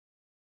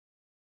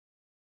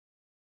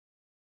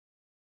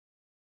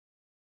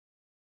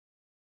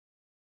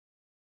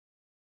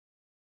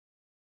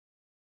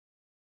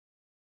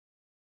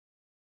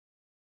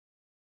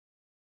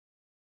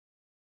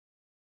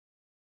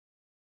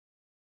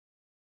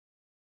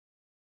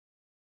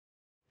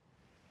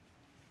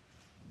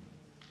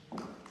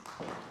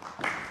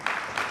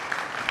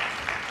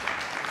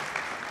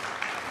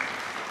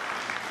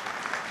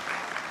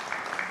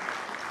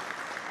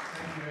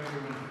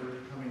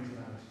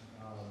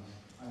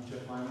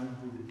Lyman,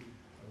 who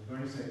I was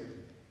going to say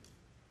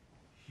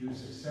Hugh's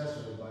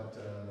successor, but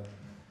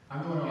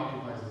I'm the one who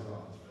occupies his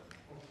office.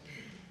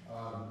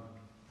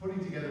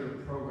 Putting together a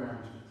program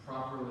to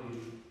properly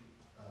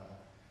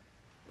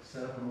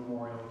set up a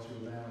memorial to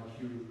a man like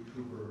Hugh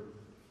Cooper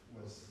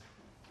was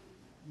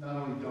not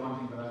only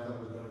daunting, but I thought it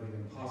was going to be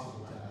an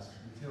impossible task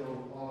until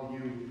all of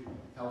you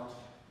helped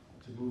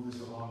to move this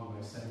along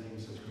by sending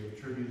such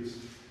great tributes,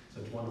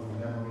 such wonderful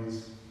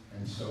memories.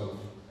 And so,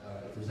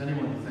 if there's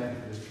anyone to thank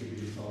for this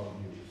tribute, it's all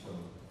of you. So,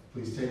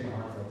 please take my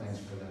heartfelt thanks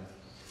for that.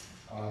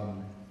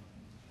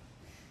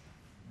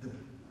 The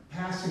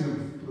passing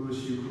of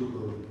Lewis Hugh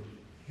Cooper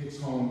hits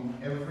home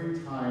every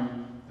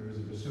time there is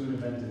a bassoon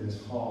event in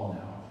this hall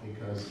now,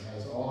 because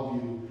as all of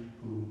you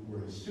who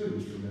were his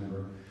students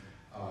remember,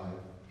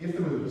 if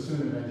there was a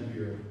bassoon event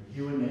here,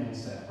 Hugh and Nan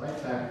sat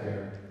right back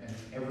there, and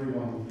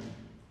everyone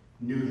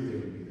knew that they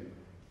would be there.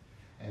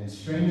 And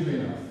strangely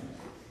enough,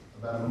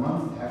 about a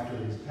month after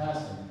his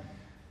passing,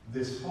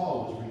 this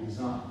hall was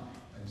redesigned.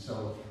 And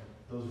so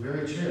those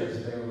very chairs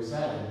that they always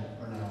sat in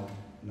are now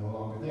no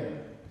longer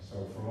there.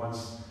 So for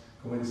once,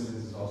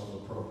 coincidence is also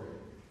appropriate.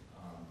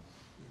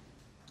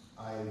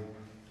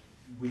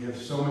 We have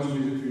so much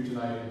music for you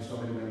tonight and so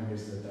many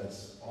memories that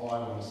that's all I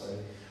want to say,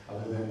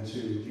 other than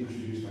to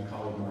introduce my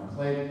colleague Mark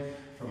Clague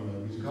from the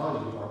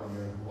musicology department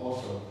here, who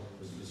also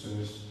was a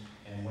bassoonist,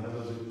 and one of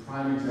those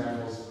prime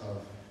examples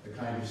of the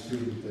kind of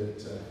student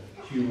that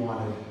Hugh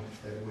wanted,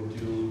 that would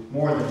do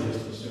more than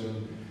just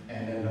bassoon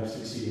and ended up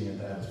succeeding at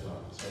that as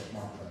well. So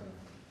Mark Clague.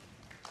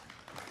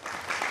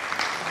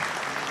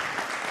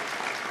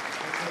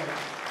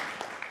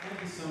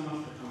 Thank you so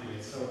much for coming.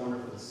 It's so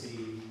wonderful to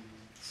see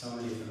so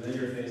many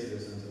familiar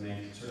faces and to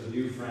make sort of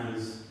new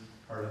friends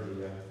part of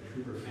the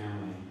Cooper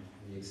family,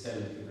 the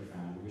extended Cooper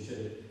family. We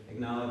should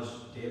acknowledge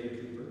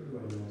David Cooper, who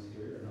I know is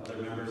here, and other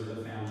members of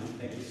the family.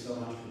 Thank you so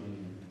much for being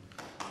here.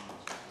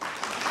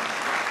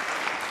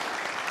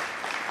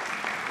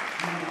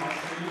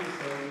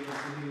 So we can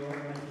see you all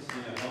right to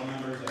stand up. All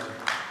members of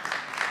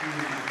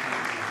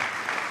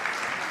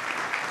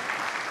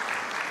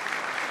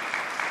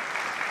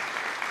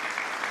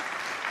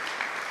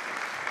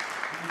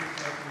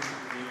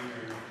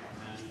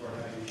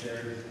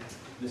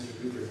Mr.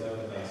 Cooper's life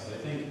with us. So I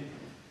think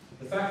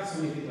the fact that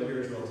so many people are here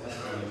is real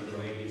testimony to the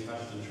way he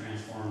touched and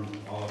transformed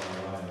all of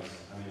our lives.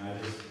 I mean,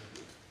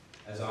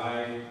 as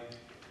I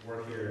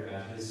work here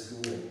at his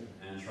school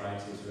and try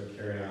to sort of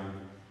carry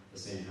on the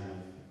same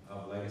kind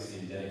of legacy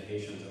and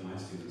dedication to my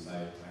students,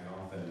 I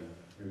often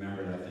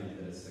remember that I think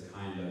that it's the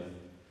kind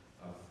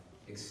of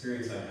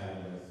experience I've had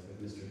with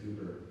Mr.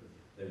 Cooper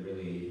that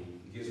really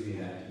gives me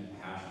that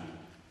deep passion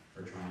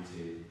for trying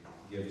to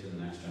give to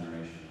the next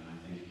generation. And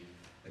I think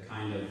the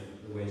kind of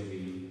the ways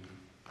we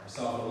are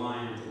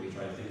self-reliant, that we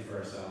try to think for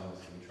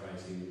ourselves, we try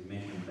to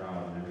make him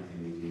proud in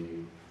everything we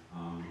do.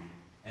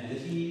 And that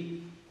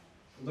he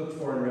looked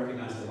for and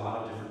recognized a lot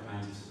of different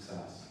kinds of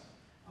success.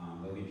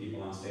 There'll be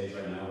people on stage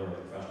right now who are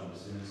professional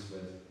bassoonists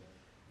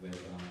with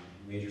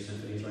major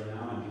symphonies right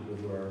now, and people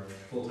who are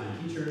full-time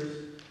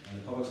teachers in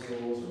the public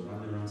schools or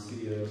run their own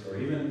studios, or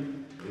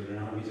even, believe it or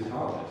not, a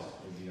musicologist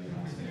would be up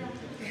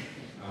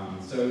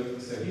on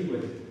stage. So he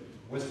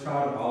was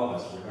proud of all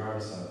of us,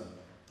 regardless of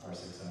our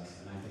success,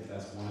 and I think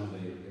that's one of the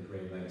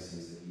great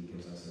legacies that he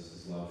gives us, is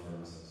his love for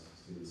us as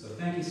students. So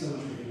thank you so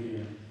much for being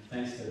here.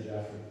 Thanks to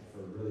Jeff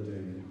for really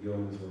doing the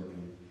yeoman's work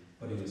and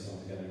putting this all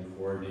together and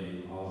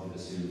coordinating all of the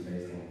bassoon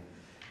faithful.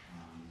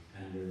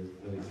 And we're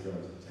really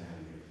thrilled to have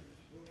you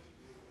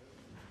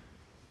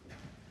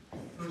here.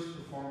 First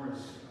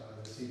performers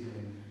this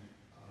evening,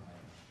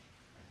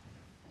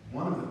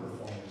 one of the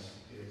performers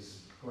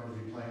is going to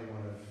be playing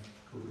one of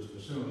Cooper's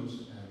bassoons,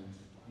 and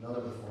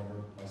another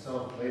performer,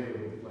 myself, later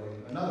will be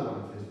playing another one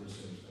of his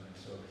bassoons tonight.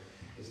 So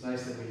it's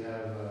nice that we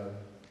have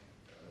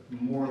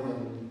more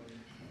than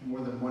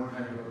one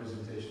kind of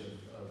representation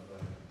of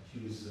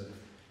Hugh's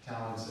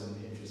talents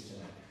and interest in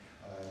it.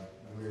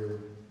 We're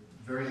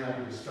very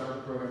happy to start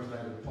the program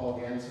tonight with Paul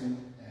Ganson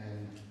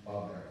and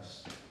Bob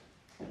Barris.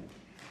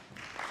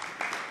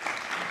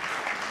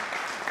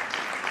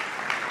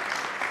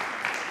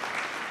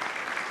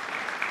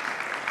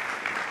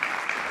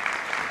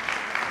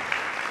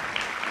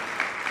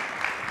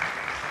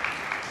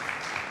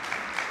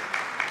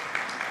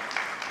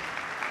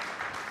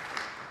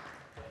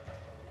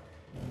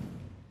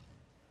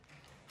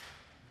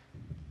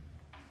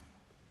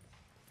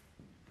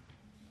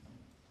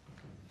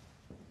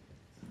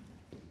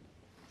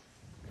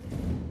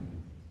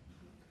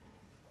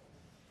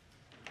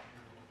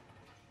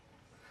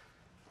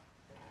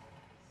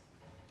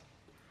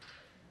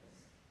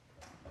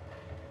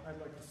 I'd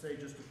like to say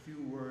just a few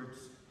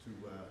words to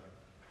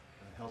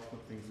help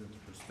put things into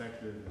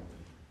perspective and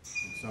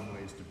in some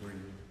ways to bring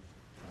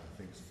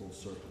things full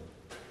circle.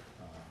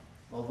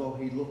 Although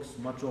he looks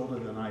much older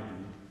than I do,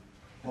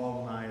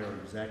 Paul and I are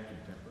exact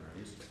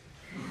contemporaries.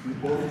 We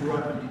both grew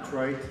up in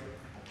Detroit.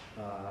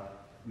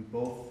 We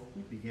both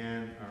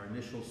began our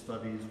initial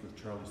studies with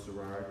Charlie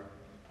Serrard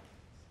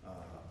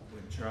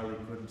when Charlie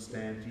couldn't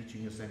stand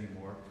teaching us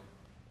anymore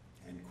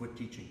and quit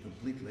teaching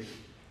completely.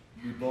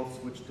 We both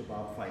switched to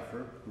Bob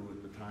Pfeiffer, who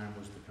at the time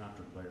was the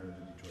contra player in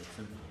the Detroit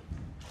Symphony.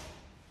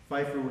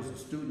 Pfeiffer was a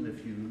student of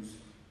Hugh's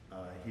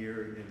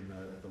here in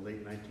the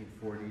late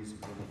 1940s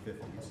and early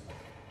 50s.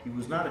 He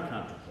was not a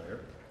contra player.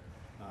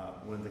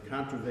 When the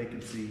contra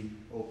vacancy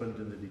opened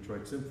in the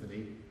Detroit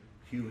Symphony,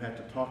 Hugh had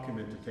to talk him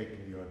into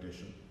taking the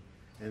audition,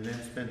 and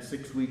then spent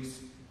 6 weeks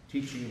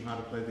teaching him how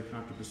to play the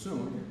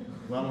contrabassoon,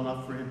 well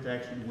enough for him to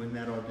actually win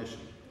that audition.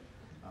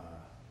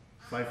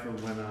 Pfeiffer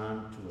went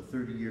on to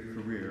a 30-year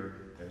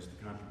career as the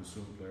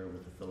contrabassoon player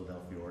with the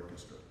Philadelphia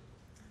Orchestra.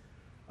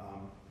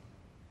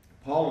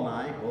 Paul and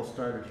I both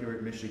started here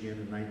at Michigan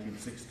in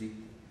 1960.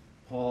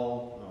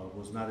 Paul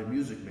was not a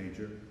music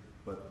major,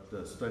 but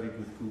studied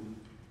with Coop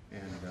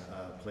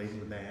and played in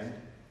the band.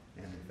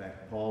 And in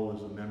fact, Paul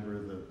was a member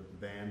of the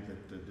band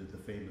that did the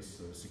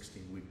famous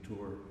 16-week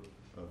tour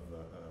of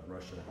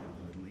Russia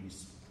and the Middle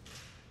East.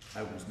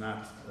 I was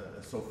not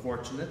so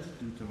fortunate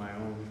due to my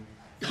own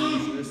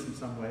foolishness in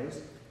some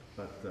ways,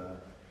 but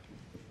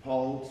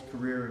Paul's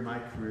career and my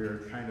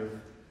career kind of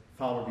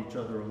followed each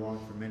other along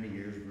for many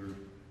years. We were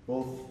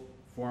both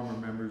former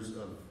members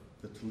of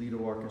the Toledo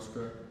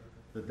Orchestra,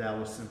 the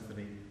Dallas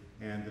Symphony,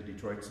 and the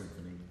Detroit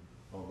Symphony,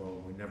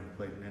 although we never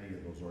played in any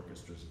of those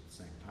orchestras at the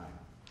same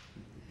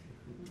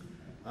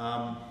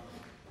time.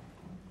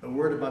 A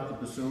word about the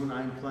bassoon.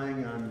 I'm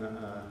playing on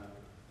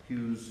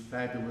Hugh's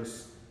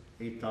fabulous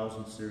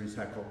 8000 series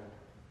Heckel.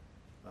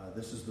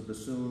 This is the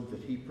bassoon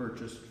that he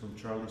purchased from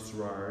Charlie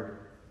Serrard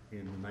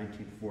in the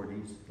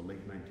 1940s, the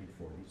late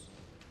 1940s.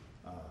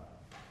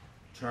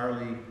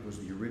 Charlie was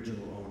the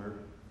original owner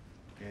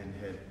and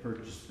had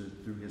purchased it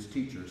through his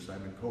teacher,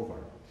 Simon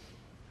Kovar.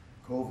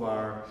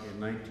 Kovar, in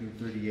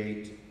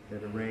 1938,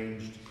 had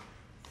arranged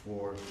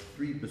for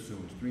 3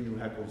 bassoons, 3 new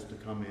Heckels to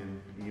come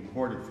in. He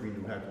imported 3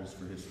 new Heckels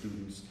for his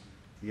students,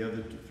 the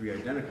other 3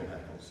 identical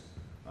Heckels.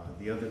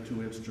 The other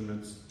 2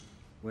 instruments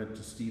went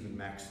to Stephen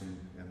Maxson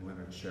and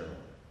Leonard Sherrill.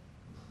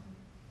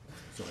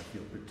 So I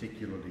feel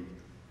particularly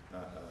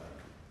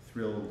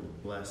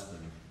thrilled, blessed,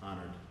 and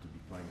honored to be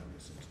playing on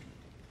this instrument.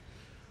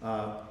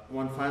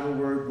 One final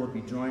word, we'll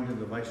be joined in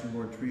the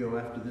Weissenborn trio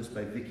after this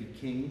by Vicki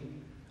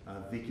King.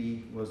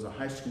 Vicki was a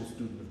high school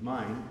student of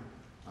mine,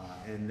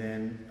 and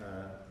then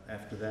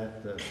after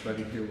that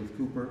studied here with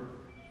Cooper,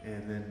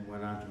 and then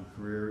went on to a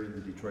career in the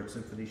Detroit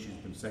Symphony. She's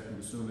been second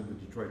bassoon in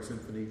the Detroit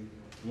Symphony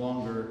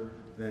longer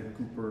than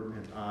Cooper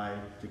and I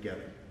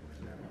together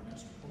in that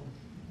orchestra.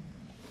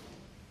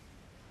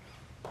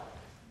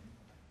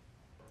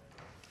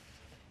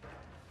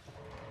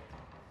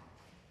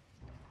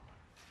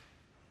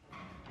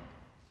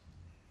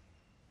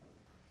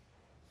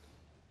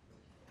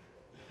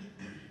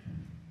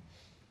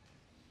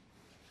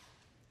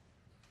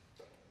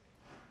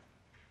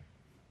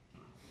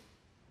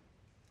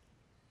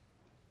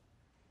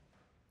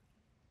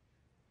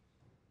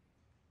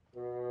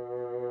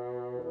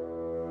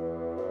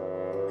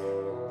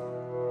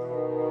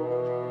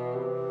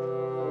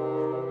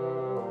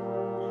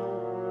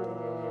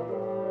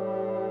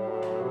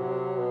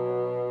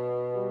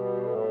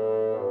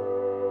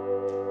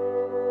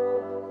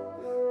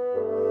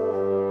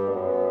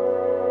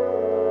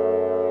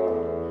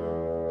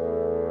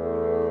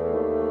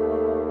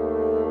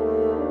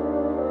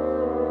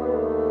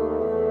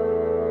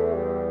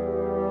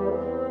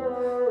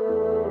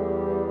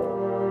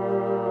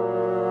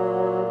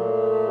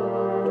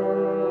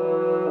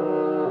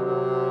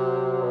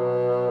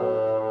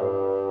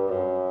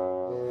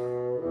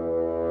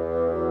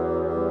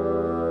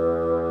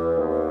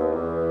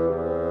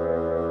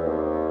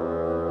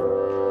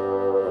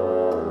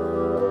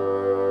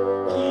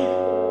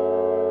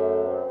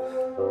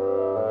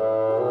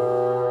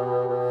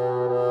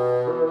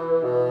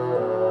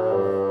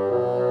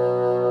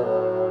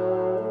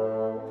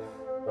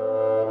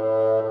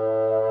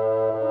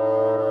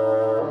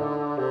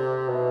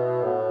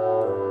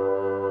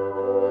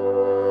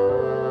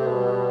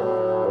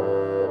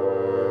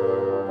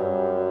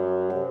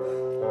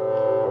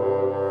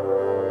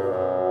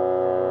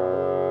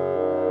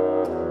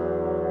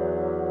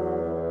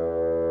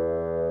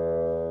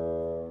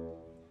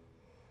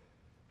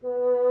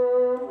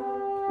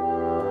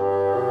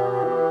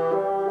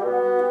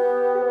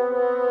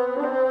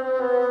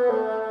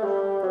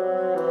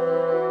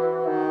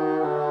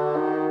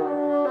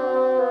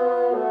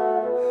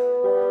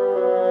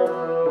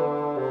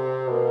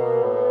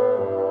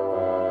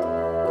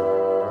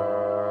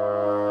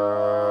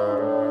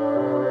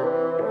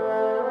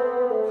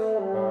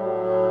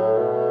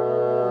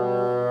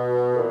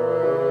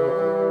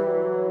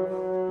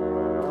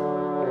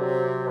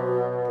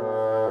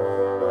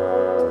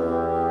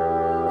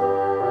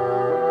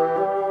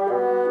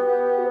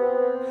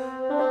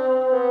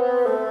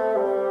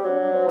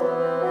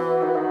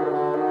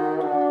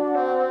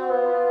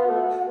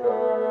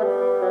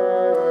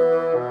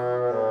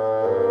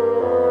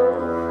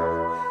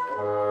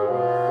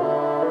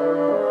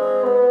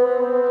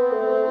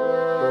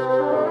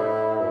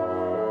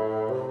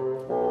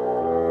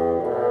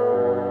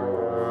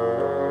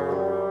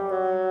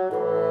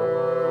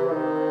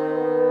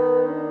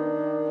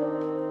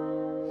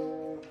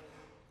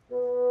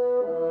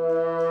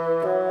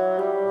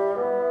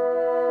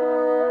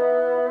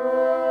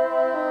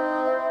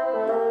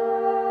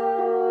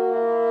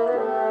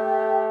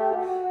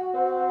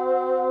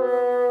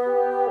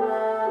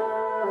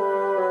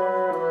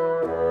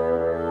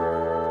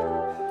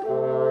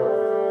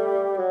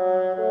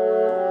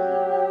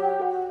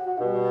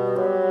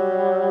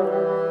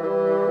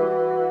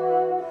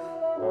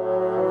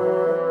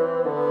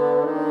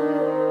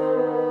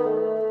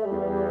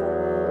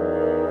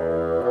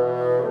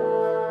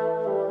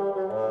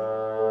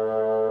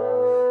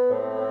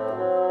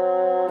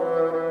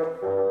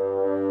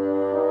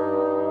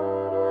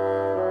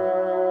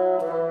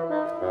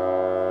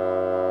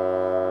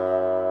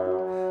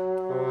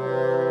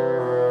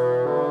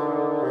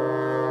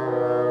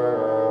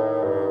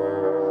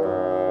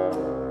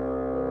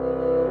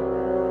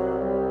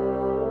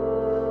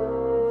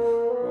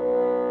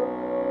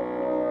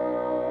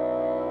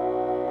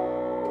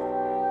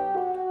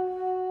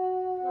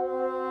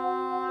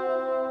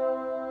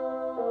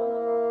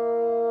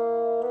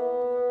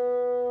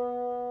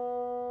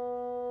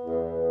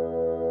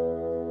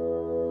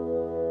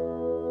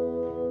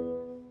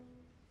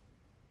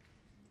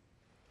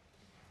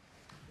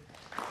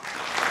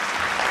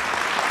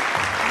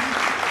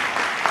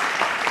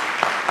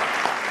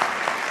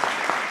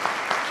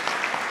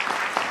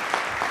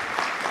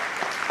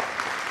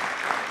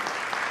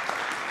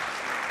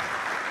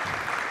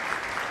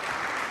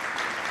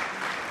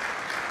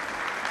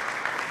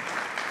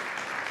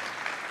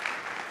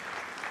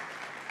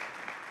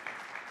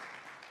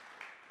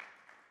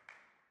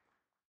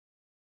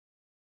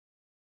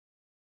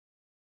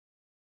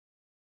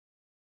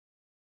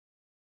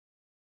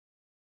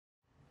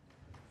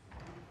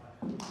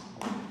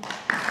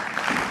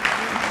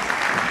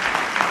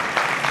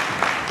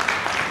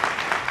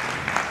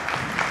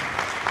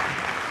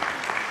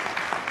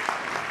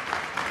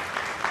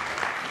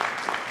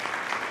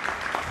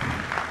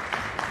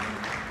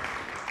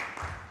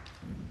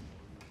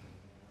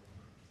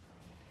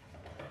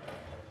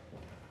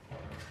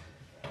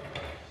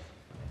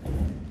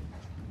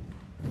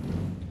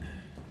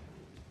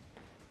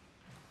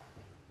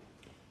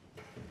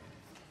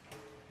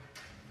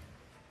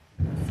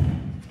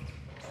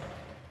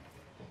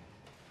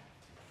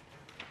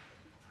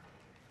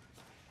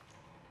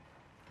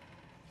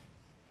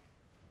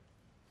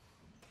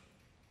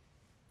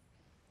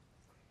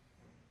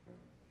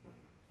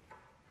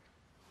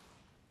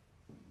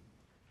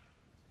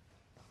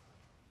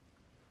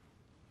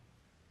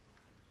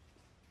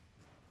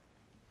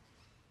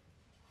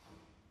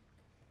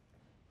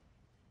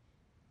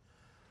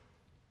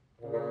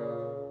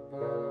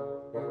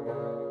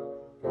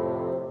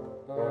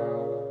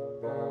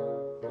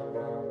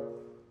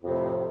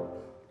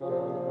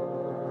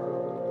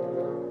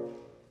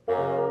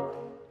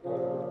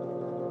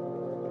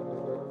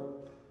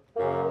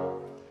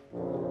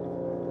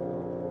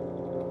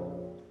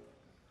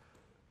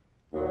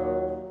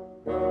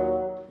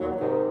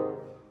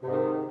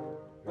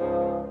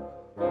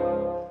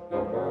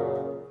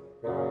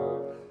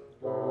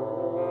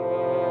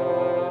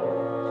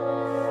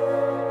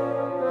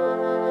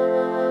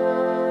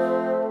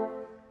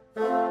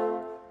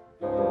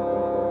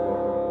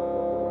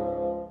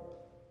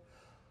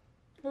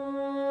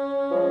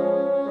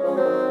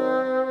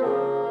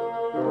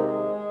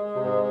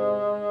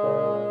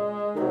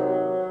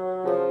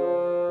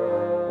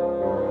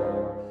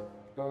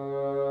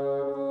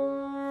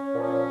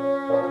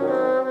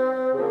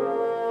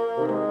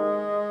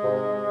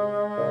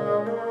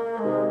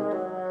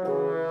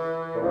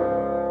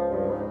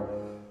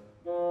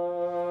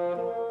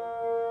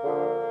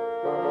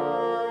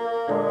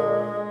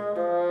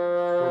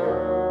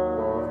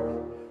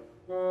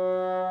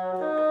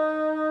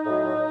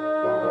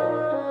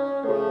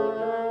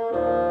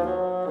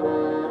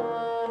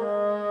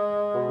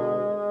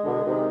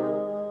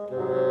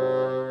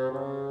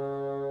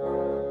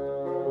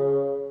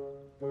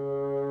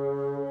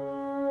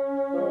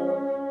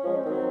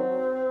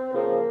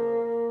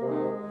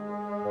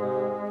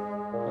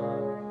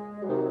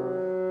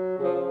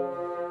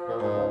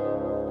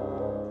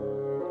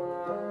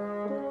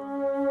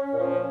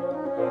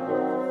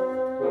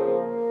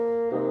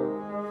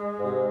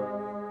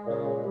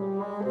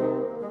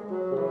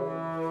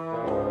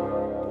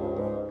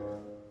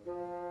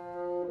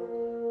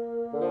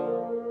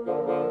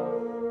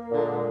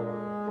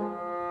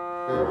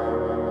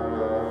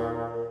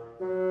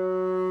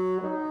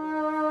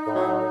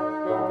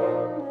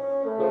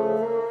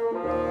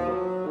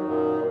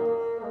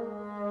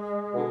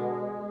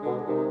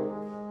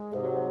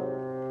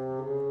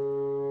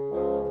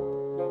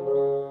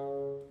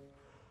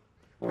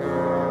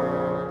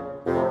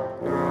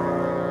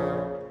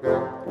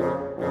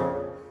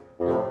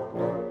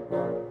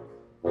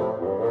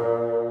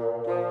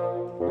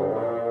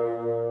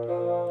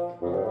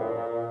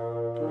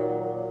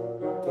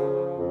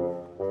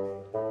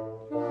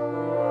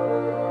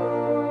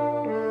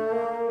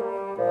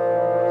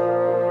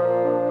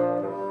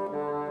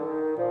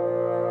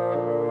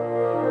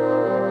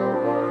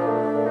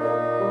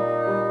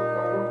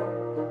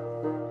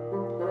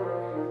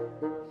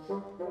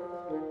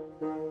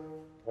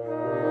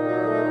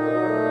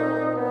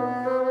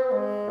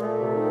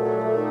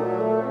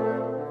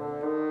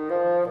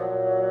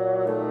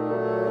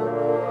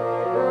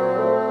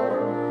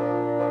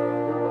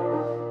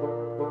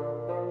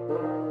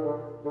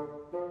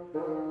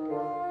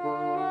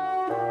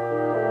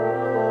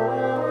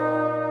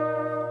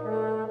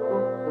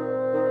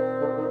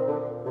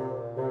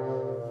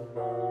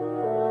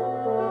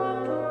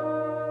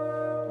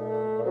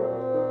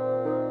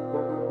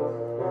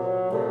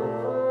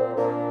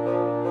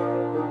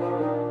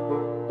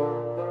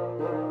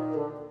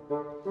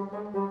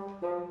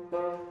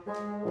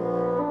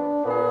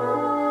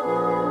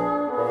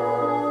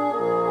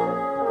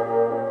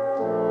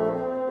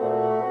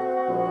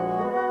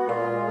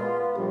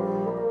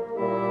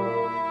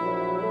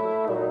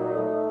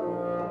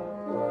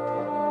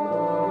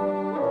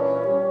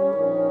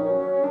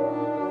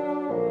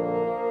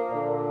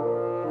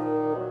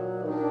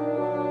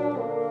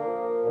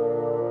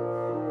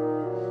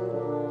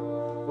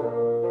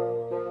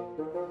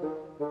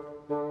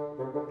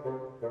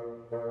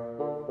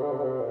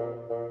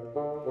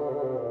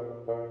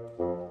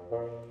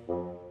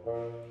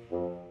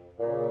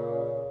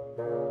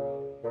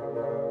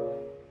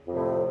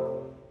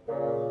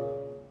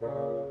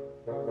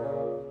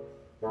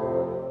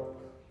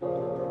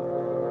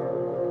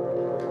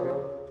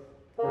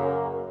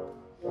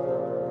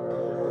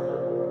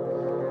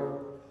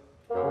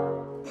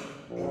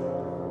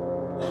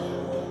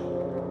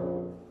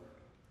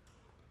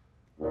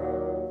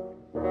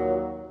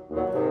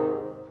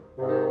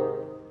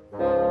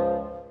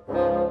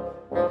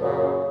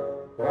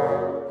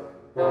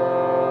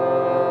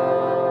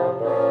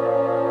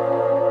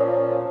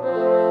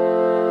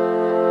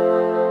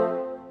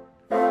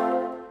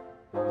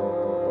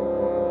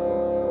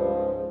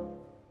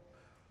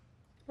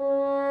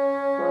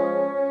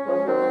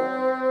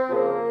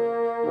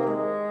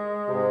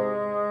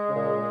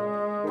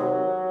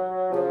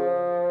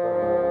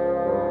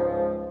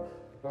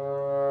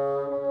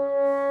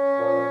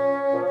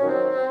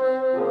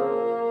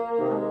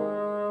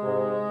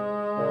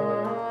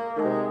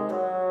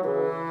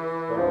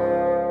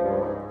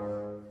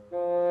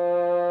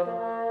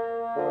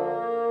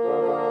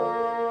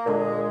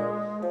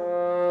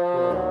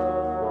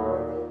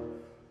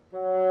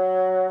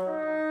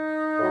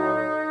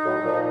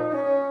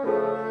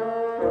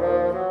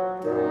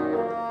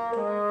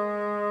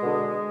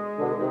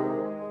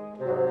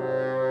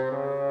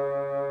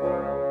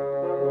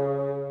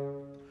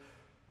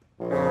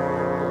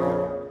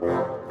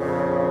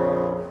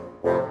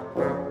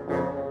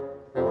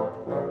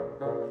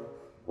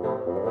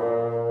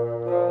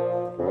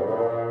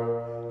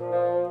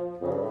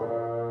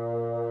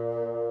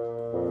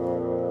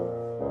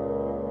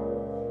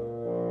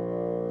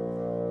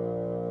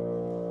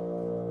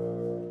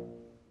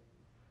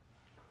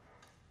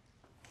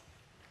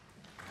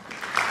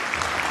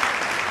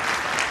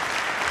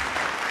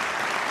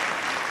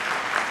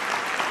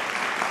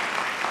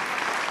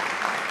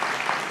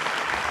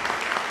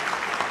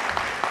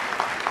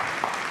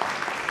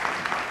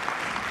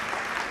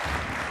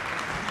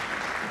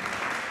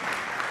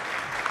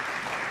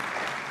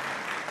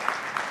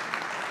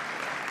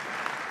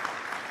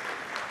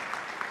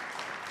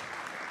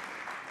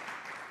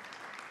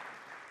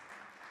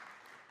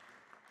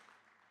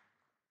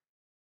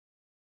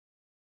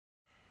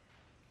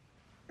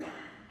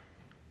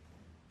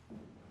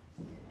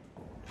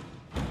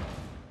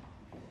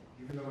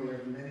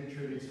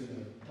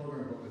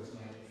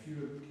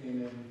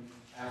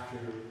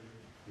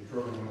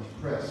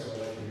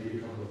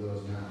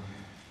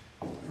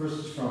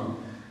 First is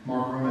from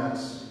Mark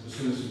Romat's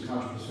bassoonist and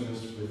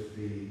contrabassoonist with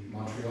the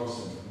Montreal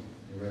Symphony.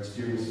 He writes,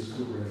 "Dear Mrs.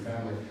 Cooper and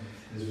family,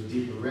 it is with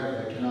deep regret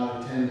that I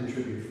cannot attend the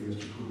tribute for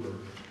Mr. Cooper.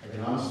 I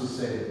can honestly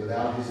say that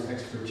without his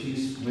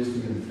expertise,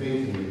 wisdom, and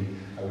faith in me,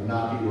 I would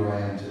not be where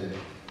I am today.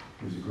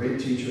 He was a great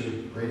teacher,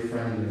 a great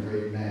friend, and a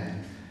great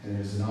man, and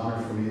it is an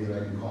honor for me that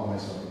I can call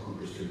myself a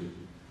Cooper's tribute.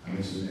 I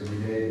miss him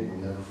every day, but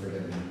will never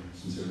forget him.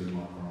 Sincerely,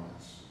 Mark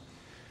Romat's."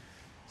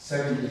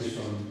 Second is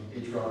from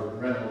H. Robert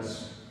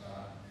Reynolds,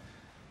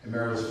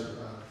 Emeritus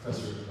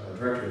Professor,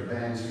 Director of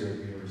Bands here at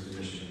the University of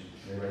Michigan.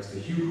 And he writes, "The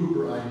Hugh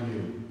Cooper I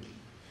knew.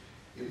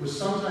 It was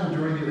sometime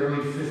during the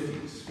early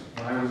 50s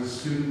when I was a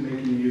student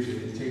making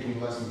music and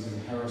taking lessons in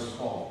Harris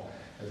Hall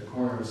at the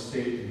corner of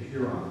State and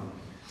Huron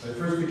that I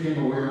first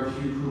became aware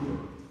of Hugh Cooper.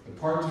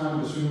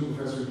 part-time bassoon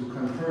professor who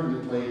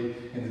concurrently played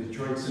in the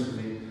Detroit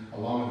Symphony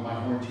along with my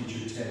horn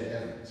teacher, Ted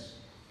Evans.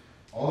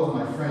 All of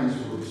my friends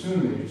who were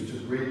bassoon majors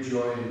took great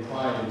joy and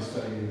pride in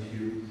studying with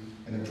Hugh,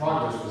 and the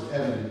progress was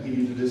evident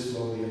even to this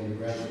lowly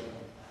undergraduate.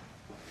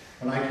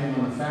 When I came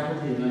on the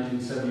faculty in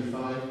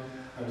 1975,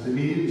 I was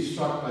immediately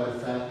struck by the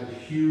fact that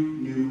Hugh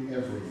knew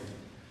everything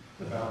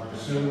about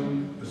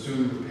bassoon,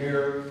 bassoon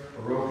repair,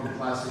 Baroque and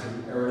classic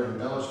era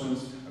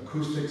embellishments,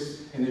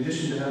 acoustics, in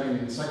addition to having an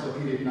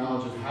encyclopedic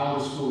knowledge of how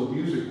the School of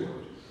Music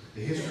worked,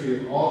 the history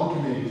of all the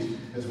committees,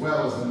 as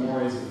well as the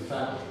mores of the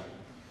faculty.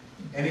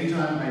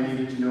 Anytime I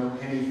needed to know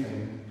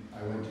anything,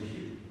 I went to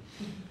Hugh.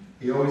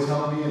 He always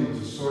helped me and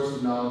was a source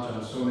of knowledge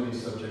on so many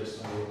subjects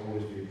I will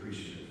always be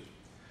appreciative.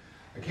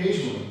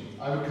 Occasionally,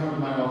 I would come to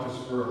my office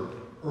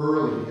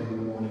early in the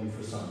morning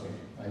for something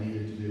I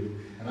needed to do,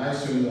 and I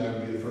assumed that I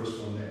would be the first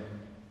one there.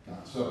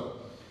 Not so.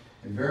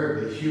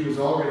 Invariably, Hugh was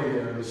already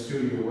there in the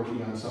studio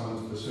working on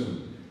someone's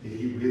bassoon. Did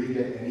he really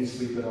get any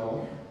sleep at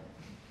all?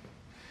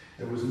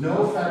 There was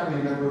no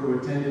faculty member who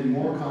attended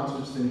more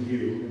concerts than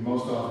Hugh, and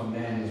most often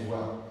Nan as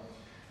well.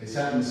 They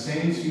sat in the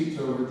same seats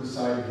over at the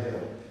side of the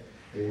hill.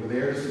 They were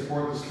there to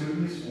support the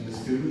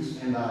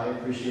students and I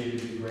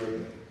appreciated it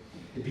greatly.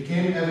 It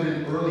became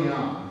evident early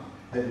on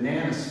that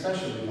Nan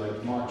especially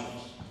liked marches.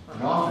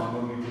 And often,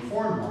 when we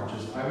performed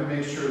marches, I would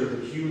make sure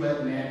that Hugh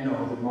let Nan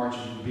know that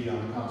marches would be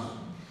on the concert.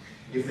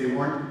 If they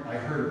weren't, I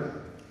heard about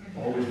it,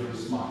 always with a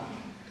smile.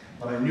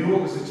 But I knew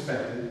what was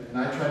expected, and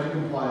I tried to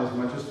comply as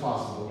much as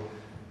possible,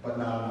 but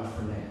not enough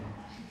for Nan.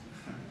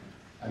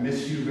 I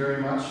miss Hugh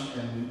very much,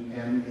 and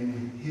am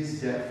in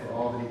his debt for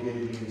all that he gave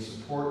me in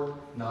support,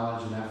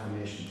 knowledge, and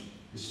affirmation.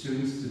 His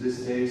students to this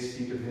day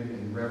speak of him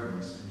in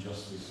reverence, and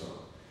justly so.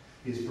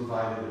 He has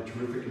provided a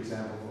terrific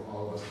example for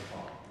all of us to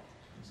follow.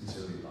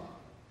 Sincerely, Bob.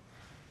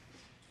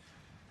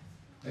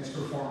 Next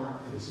performer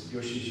is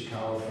Yoshi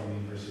Ishikawa from the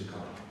University of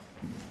Colorado.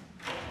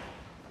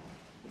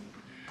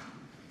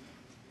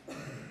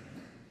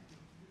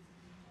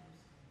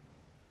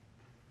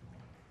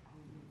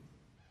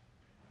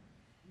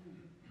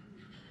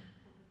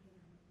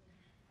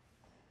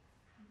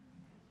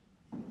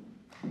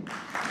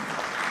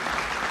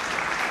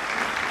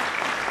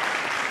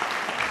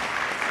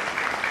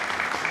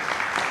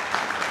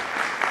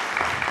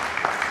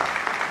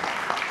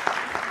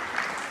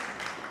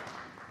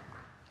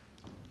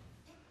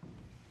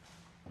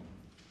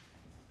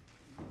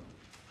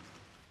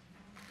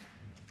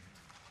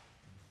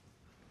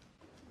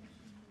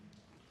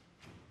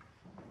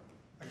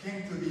 I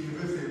came to the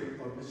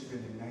University of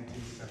Michigan in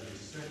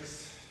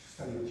 1976 to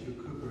study with Hugh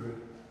Cooper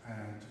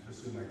and to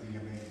pursue my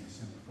DMA in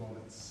bassoon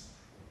performance.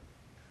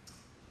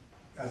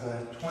 As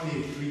a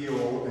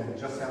 23-year-old and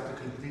just after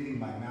completing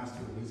my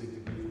Master of Music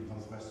degree from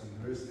Northwestern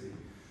University,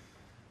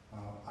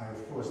 I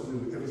of course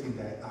knew everything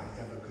that I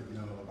ever could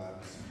know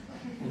about bassoon.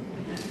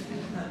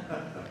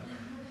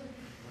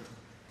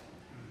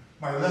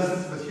 My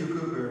lessons with Hugh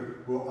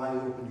Cooper were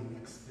eye-opening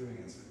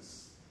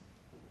experiences.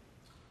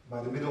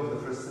 By the middle of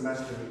the first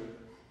semester,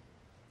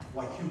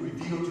 what Hugh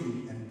revealed to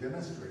me and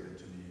demonstrated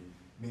to me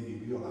made me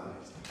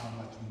realize how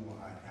much more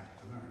I had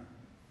to learn.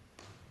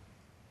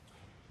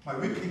 My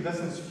weekly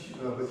lessons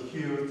with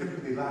Hugh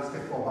typically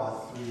lasted for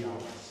about 3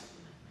 hours.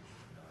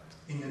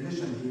 In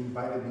addition, he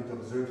invited me to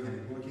observe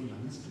him working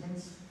on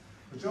instruments,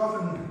 which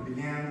often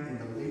began in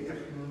the late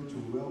afternoon to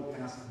well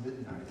past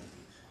midnight,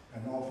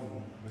 and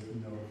often with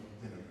no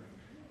dinner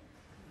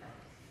break.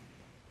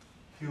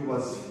 Hugh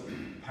was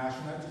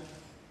passionate,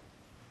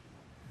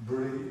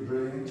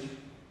 brilliant,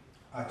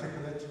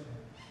 articulate,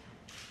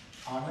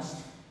 honest,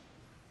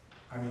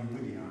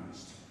 really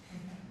honest.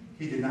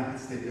 He did not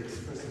hesitate to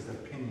express his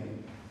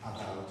opinion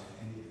about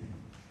anything.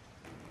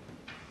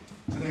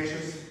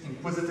 Tenacious,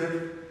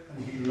 inquisitive,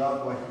 and he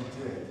loved what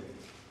he did.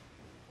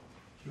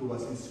 Hugh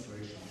was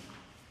inspirational.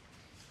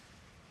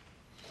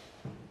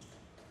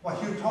 What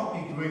Hugh taught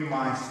me during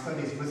my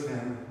studies with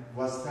him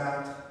was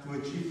that to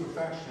achieve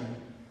perfection,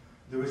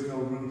 there is no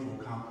room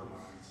for compromise.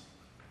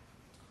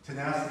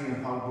 Tenacity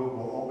and hard work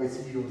will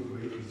always yield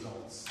great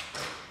results.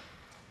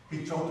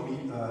 He taught me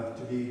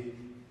to be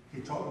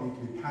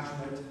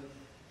passionate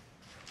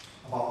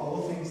about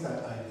all things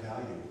that I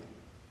value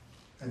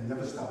and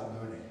never stop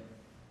learning.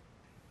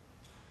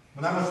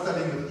 When I was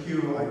studying with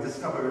Hugh, I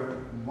discovered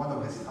one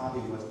of his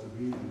hobbies was to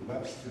read the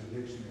Webster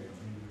Dictionary of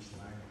English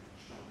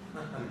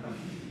language.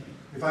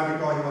 If I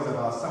recall, he was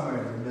about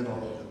somewhere in the middle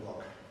of the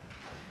book.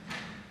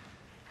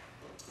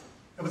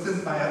 Ever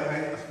since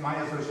my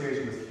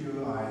association with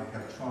Hugh, I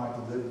have tried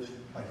to live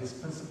by his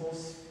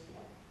principles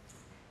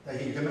that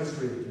he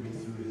demonstrated to me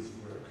through his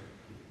work.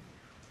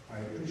 I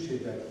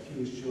appreciate that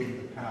Hugh showed me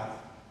the path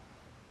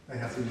that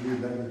has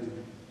indeed led me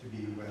to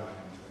be where I am today.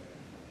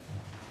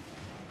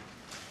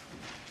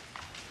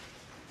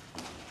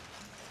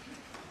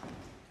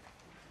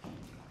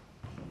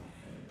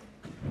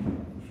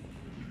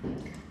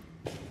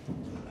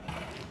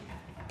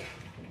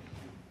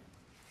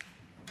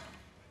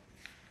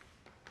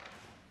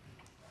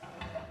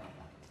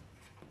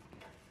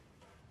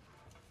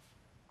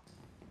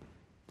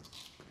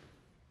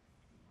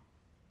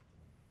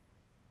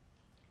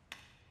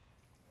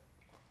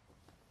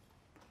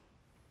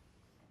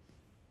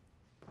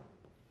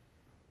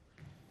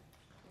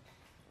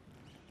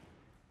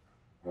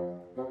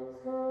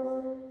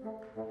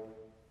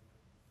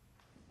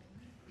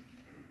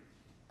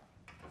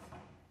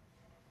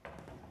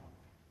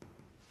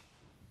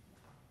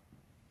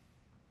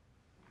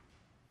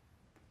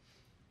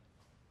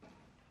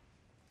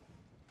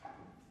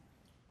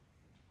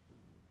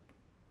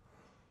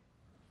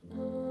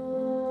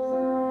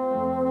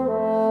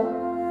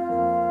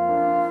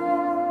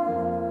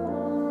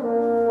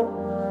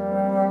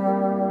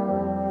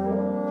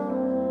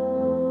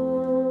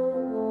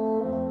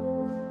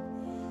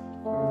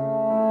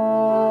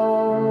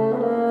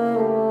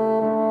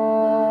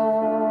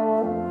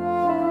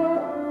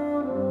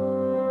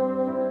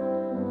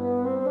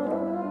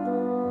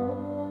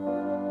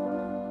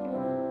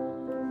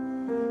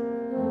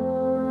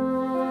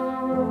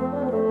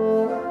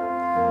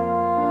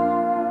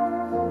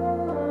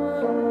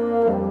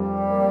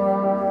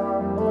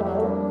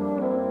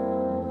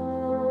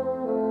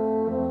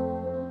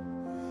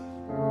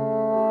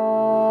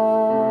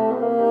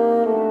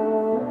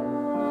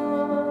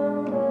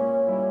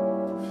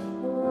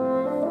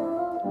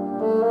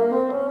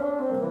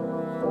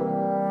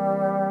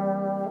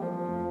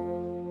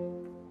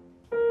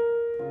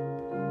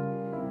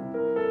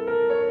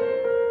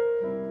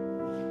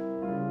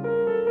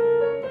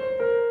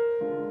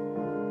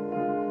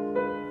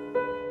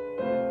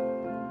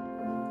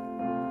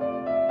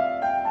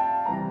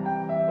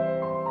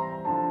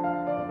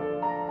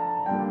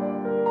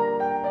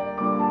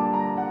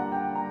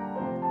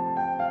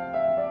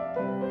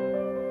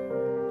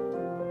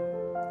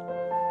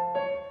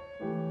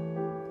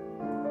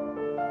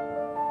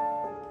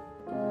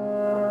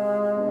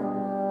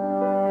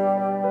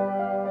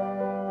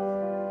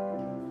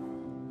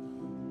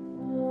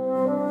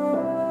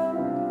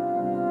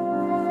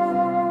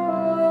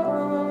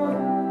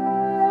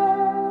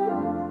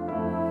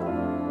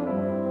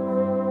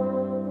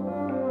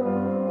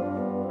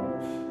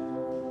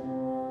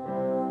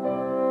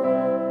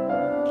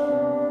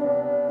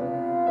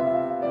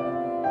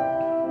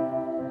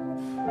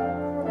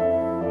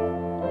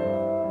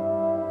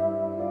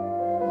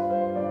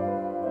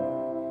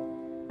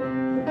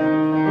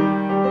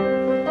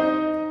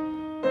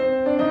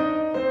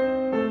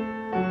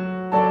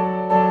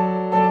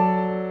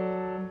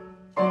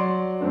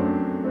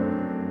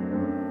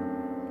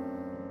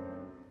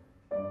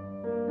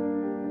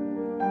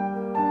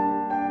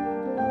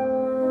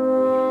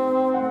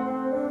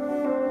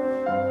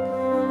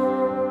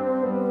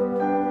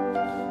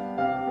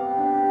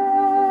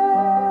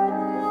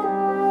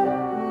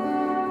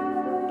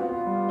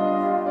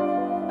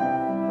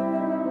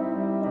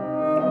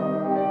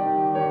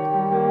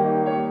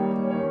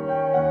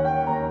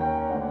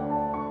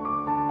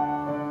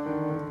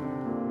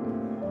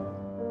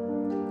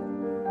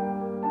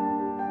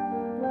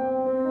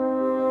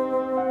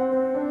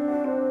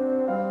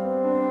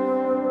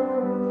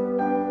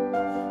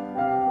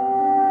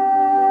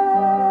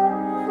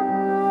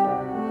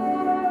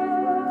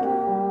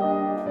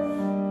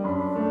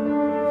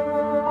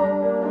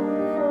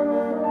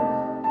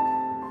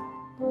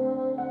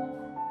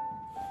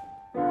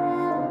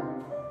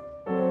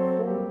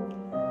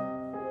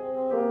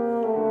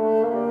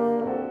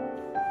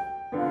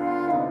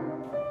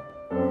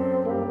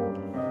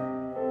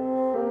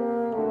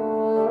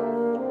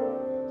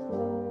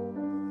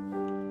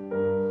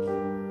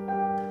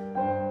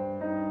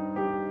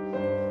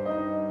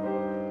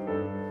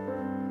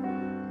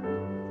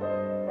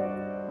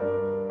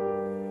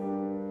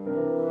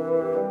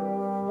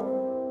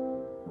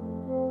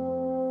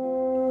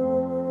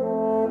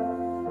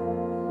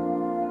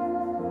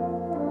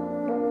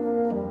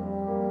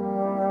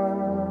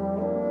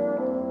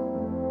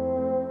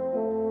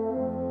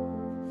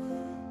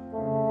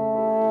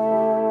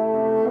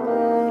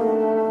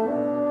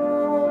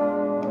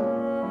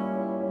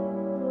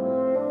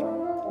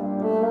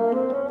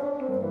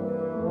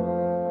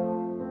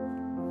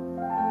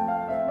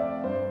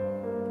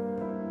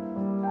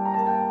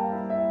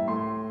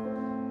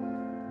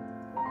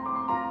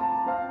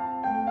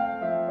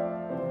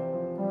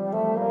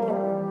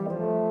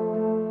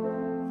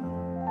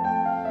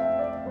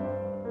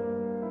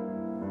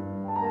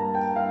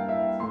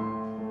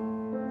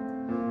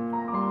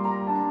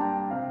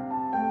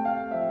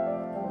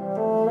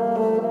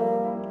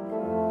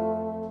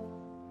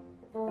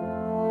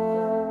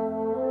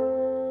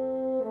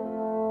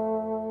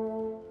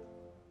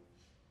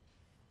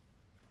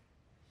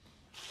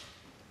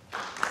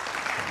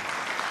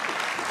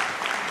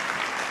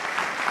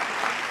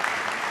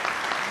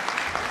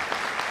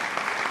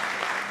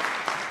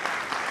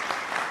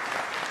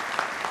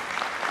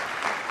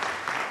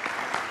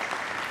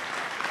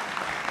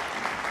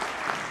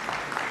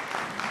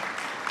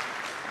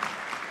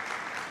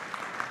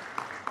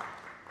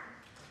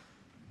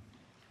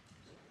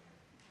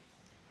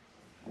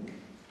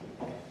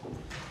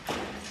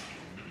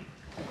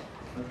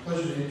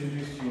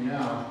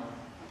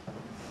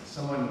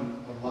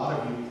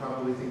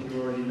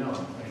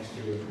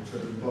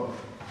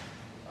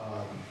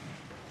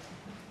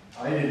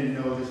 I didn't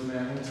know this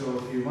man until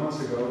a few months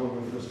ago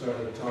when we first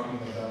started talking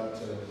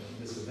about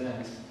this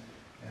event,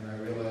 and I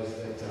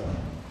realized that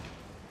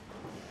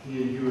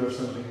he and you have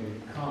something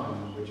in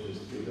common, which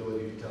is the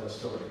ability to tell a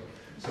story.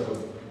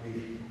 So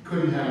we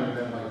couldn't have an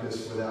event like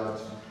this without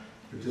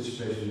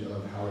participation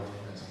of Howard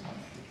Ganson.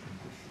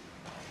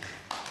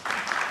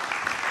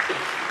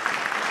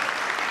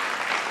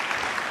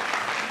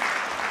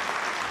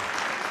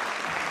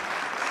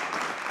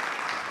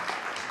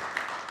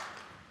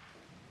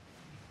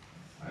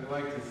 I'd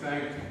like to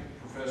thank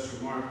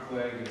Professor Mark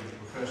Clague and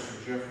Professor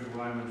Jeffrey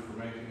Lyman for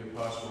making it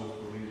possible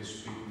for me to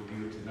speak with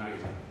you tonight.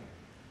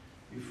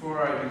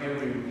 Before I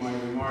begin my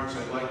remarks,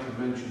 I'd like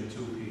to mention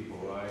two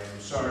people. I am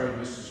sorry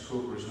Mrs.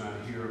 Cooper is not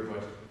here,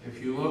 but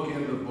if you look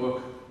in the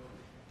book,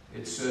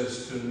 it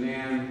says to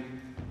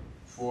Nan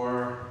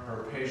for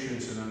her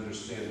patience and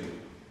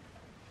understanding.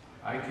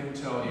 I can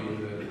tell you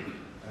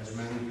that, as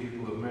many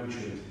people have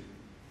mentioned,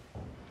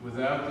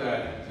 without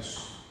that,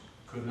 this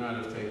could not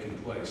have taken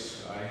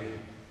place. I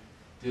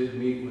did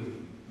meet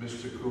with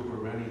Mr. Cooper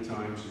many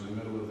times in the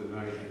middle of the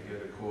night. I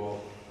get a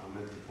call,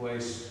 I'm at the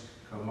place,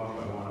 come up,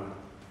 I want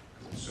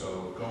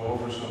to go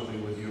over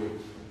something with you.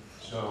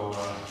 So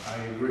I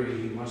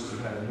agree, he must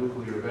have had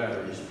nuclear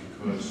batteries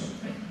because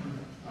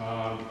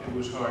it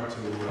was hard to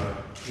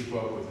keep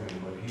up with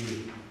him, but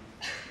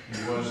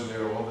he was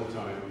there all the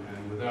time,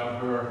 and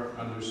without her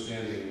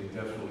understanding, we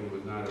definitely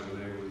would not have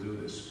been able to do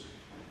this.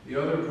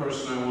 The other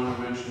person I want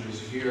to mention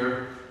is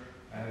here,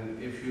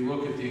 and if you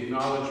look at the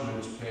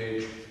acknowledgments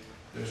page,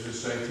 there's a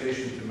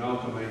citation to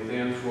Malcolm A.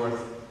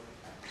 Danforth.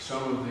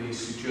 Some of the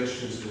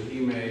suggestions that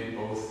he made,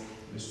 both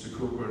Mr.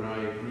 Cooper and I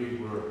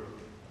agreed were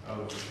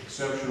of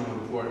exceptional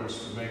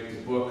importance to make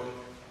the book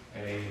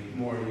a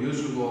more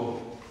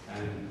usable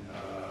and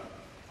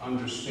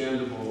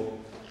understandable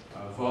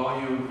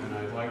volume, and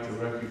I'd like to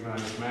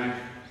recognize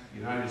Mac,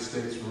 United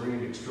States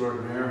Marine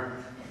extraordinaire,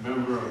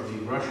 member of the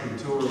Russian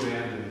tour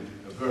band, and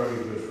a very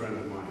good friend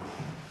of mine.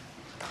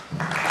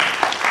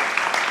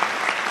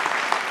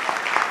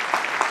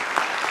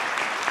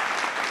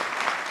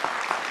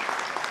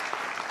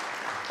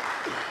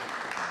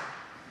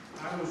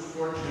 I was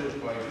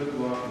fortunate by good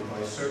luck and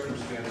by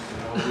circumstance to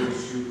know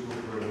Lewis Hugh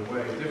Cooper in a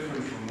way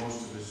different from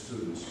most of his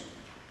students.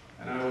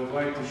 And I would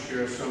like to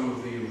share some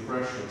of the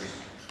impressions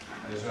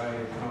as I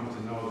had come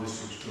to know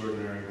this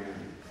extraordinary man.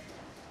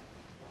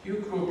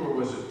 Hugh Cooper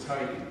was a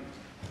titan,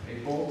 a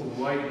bolt of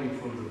lightning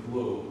from the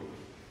blue,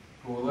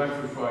 who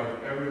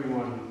electrified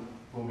everyone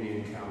whom he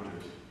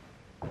encountered.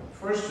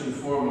 First and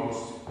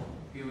foremost,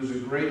 he was a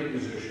great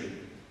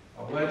musician,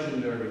 a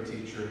legendary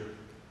teacher,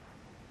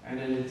 and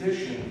in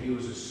addition, he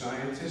was a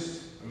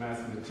scientist, a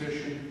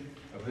mathematician,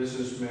 a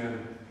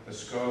businessman, a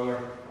scholar,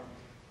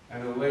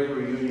 and a labor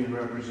union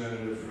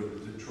representative for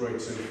the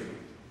Detroit Symphony.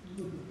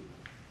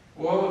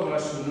 All of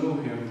us who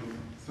knew him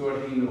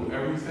thought he knew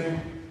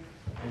everything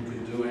and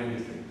could do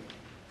anything.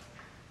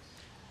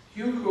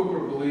 Hugh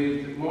Cooper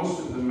believed that most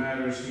of the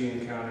matters he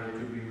encountered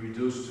could be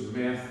reduced to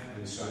math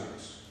and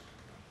science.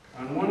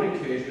 On one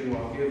occasion,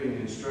 while giving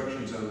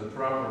instructions on the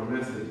proper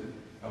method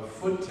of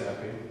foot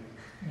tapping,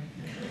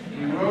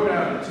 he wrote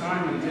out a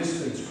time and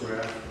distance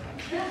graph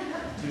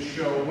to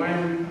show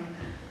when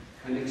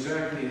and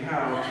exactly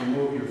how to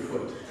move your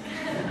foot.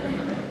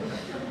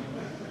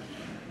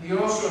 He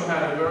also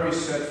had a very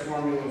set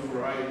formula for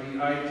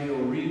the ideal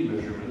reed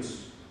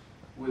measurements,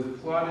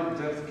 with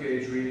plotted depth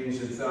gauge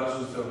readings in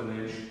thousandths of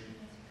an inch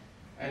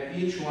at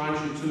each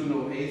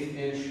longitudinal eighth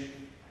inch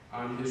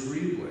on his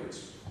reed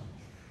blades.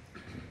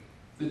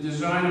 The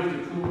design of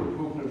the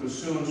Cooper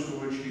bassoons,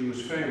 for which he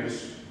was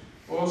famous,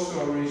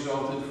 also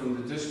resulted from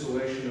the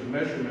distillation of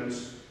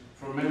measurements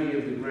for many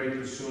of the great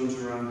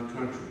bassoons around the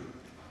country,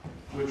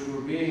 which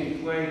were being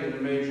played in the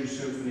major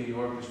symphony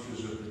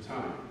orchestras of the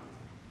time.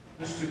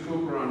 Mr.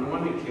 Cooper, on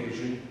one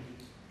occasion,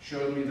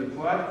 showed me the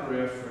plot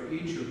graph for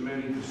each of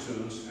many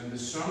bassoons and the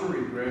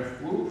summary graph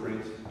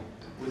blueprint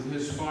with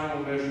his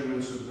final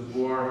measurements of the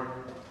bore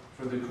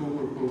for the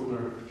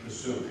Cooper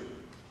bassoon.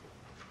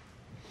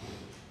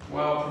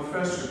 While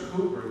Professor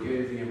Cooper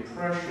gave the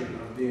impression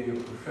of being a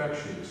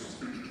perfectionist,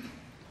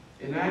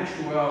 in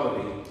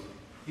actuality,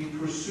 he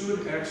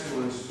pursued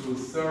excellence through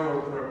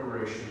thorough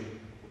preparation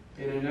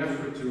in an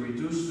effort to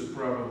reduce the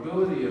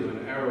probability of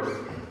an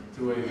error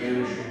to a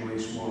vanishingly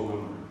small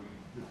number.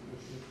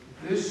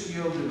 This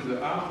yielded the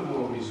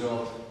optimal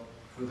result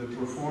for the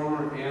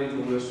performer and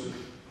the listener.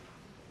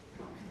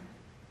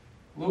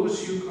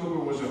 Lewis Hugh Cooper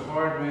was a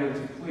hard man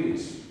to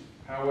please.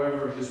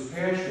 However, his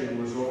passion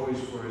was always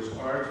for his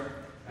art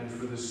and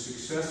for the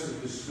success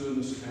of his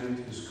students and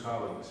his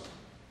colleagues.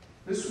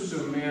 This was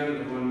a man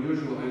of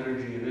unusual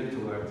energy and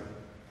intellect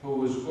who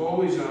was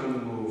always on the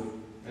move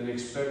and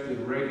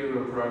expected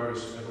regular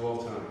progress at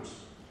all times.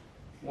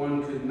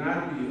 One could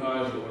not be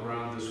idle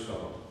around this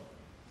fellow.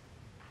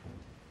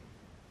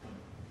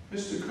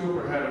 Mr.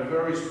 Cooper had a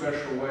very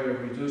special way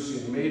of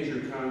reducing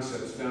major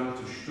concepts down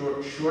to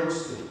short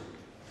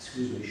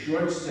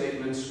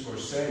statements or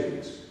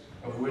sayings,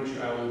 of which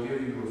I will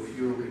give you a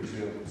few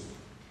examples.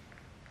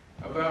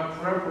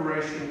 About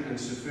preparation and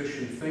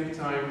sufficient think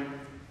time,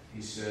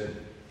 he said,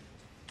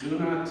 "Do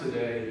not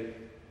today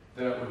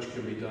that which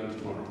can be done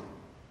tomorrow."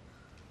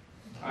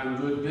 On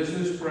good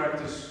business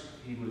practice,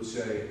 he would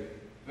say,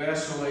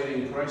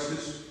 vacillating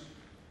prices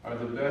are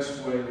the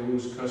best way to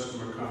lose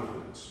customer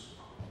confidence.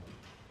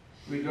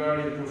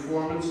 Regarding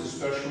performance,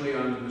 especially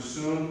on the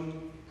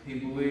bassoon, he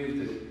believed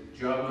that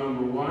job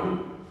number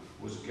 1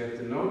 was get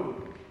the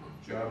note,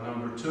 job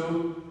number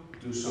 2,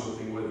 do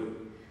something with it.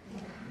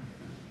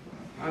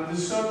 On the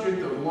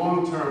subject of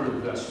long-term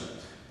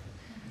investment,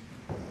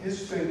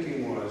 his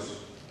thinking was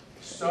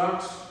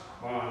stocks,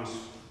 bonds,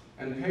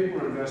 and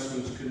paper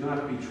investments could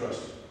not be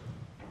trusted.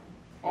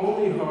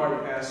 Only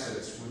hard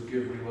assets would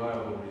give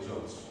reliable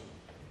results.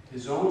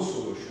 His own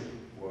solution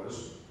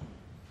was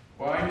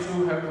buy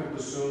 2 Heckel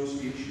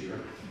bassoons each year,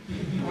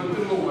 put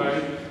them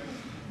away,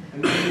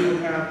 and then you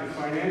would have the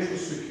financial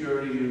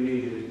security you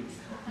needed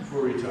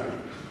for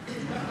retirement.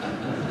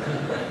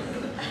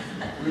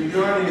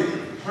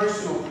 Regarding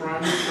personal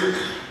primacy,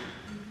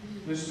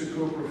 Mr.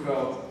 Cooper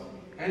felt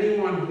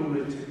anyone who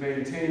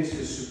maintains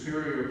his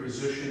superior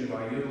position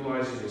by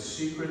utilizing a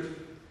secret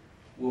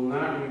will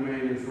not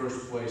remain in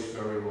first place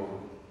very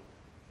long.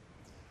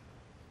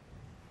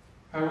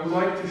 I would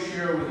like to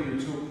share with you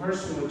 2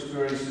 personal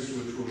experiences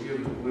which will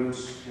give a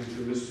glimpse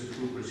into Mr.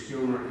 Cooper's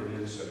humor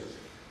and insight.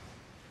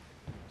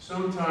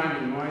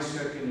 Sometime in my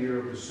second year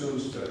of bassoon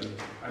study,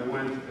 I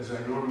went, as I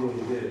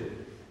normally did,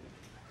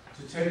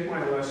 to take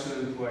my lesson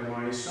and play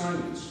my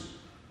assignments.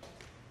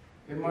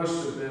 It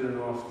must have been an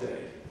off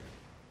day.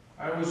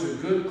 I was a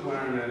good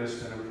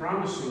clarinetist and a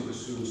promising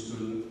bassoon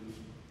student,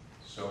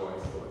 so I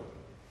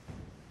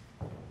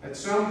thought. At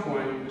some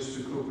point,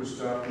 Mr. Cooper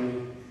stopped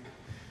me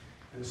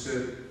and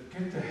said,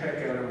 "Get the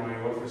heck out of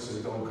my office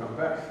and don't come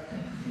back."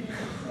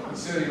 He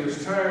said he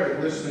was tired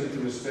of listening to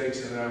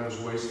mistakes and I was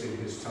wasting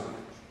his time.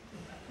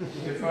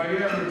 If I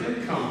ever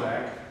did come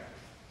back,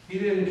 he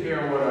didn't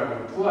care what I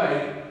would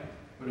play,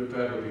 but it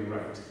better be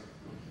right.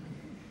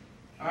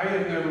 I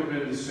had never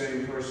been the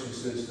same person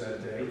since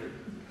that day.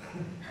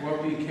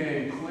 What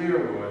became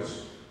clear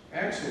was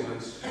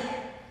excellence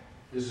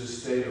is a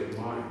state of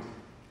mind,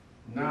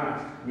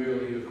 not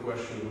merely a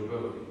question of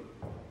ability.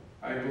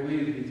 I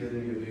believe he did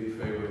me a big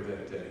favor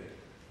that day.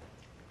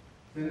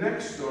 The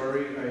next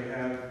story I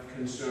have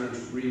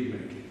concerns reed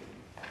making.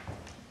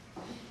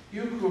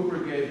 Hugh Cooper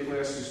gave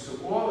classes to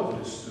all of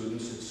his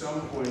students at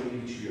some point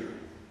each year.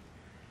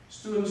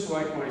 Students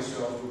like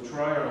myself would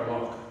try our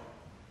luck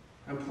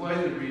and play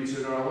the reeds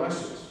at our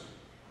lessons.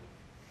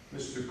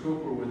 Mr.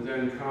 Cooper would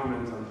then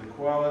comment on the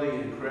quality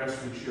and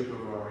craftsmanship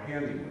of our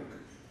handiwork.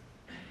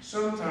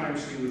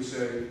 Sometimes he would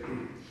say,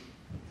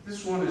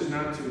 "This one is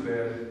not too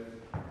bad.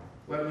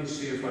 Let me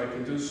see if I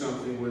can do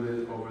something with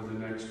it over the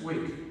next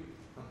week."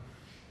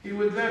 He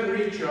would then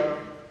reach up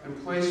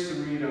and place the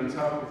reed on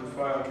top of the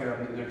file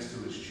cabinet next to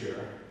his chair.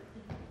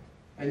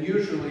 And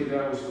usually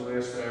that was the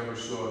last I ever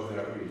saw of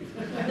that reed.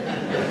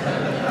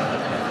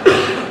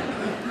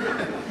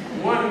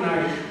 One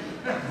night,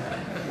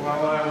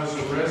 while I was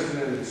a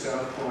resident at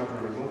South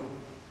Quadrangle,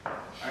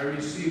 I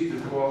received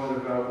a call at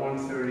about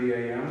 1:30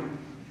 a.m.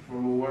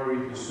 from a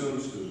worried bassoon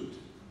student.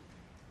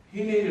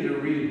 He needed a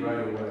reed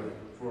right away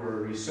for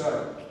a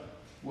recital.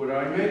 Would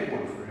I make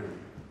one for him?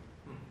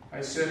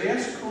 I said,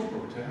 "Ask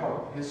Cooper to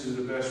help. His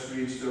are the best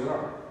reeds there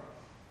are."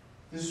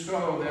 This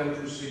fellow then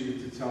proceeded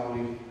to tell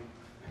me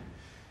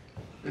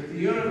that the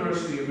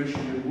University of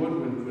Michigan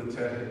Woodwind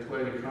Quintet had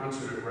played a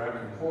concert at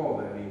Rackham Hall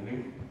that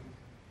evening,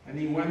 and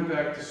he went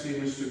back to see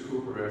Mr.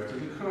 Cooper after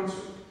the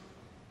concert.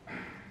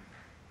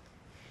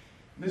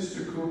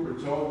 Mr. Cooper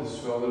told this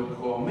fellow to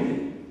call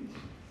me.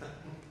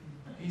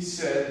 He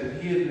said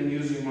that he had been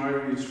using my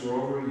reeds for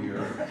over a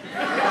year.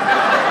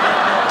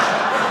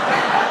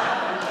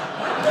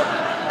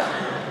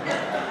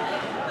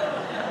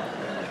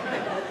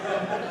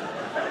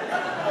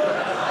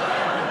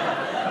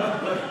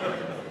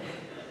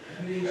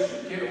 And he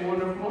should get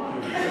one of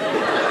mine.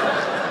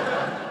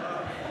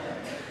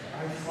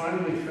 I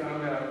finally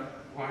found out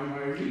why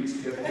my reeds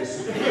kept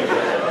disappearing.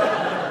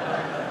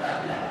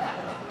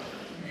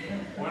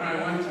 When I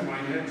went to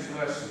my next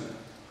lesson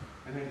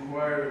and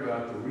inquired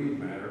about the reed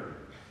matter,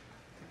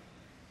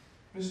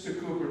 Mr.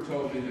 Cooper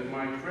told me that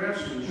my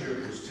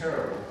craftsmanship was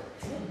terrible,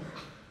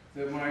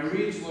 that my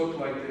reeds looked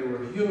like they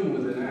were hewn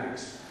with an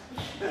axe,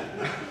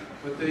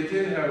 but they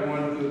did have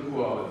one good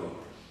quality.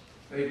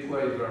 They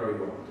played very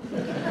well.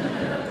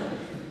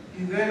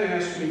 He then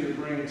asked me to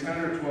bring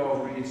 10 or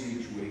 12 reeds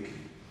each week.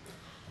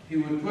 He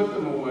would put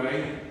them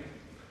away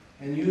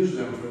and use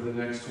them for the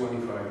next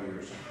 25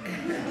 years.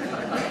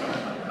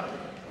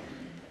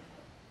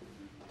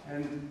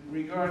 And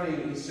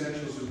regarding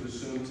essentials of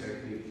bassoon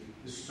technique,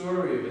 the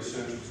story of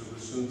essentials of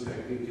bassoon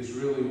technique is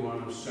really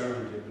one of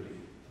serendipity.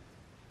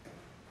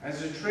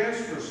 As a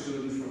transfer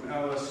student from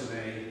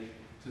LS&A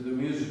to the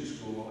music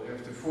school,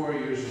 after 4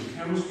 years in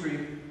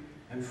chemistry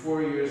and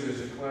 4 years as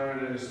a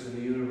clarinetist in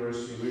the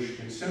University of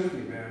Michigan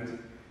Symphony Band,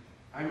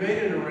 I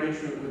made an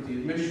arrangement with the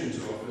admissions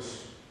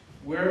office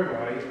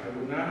whereby I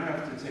would not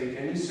have to take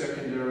any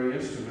secondary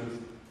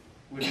instrument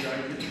which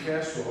I could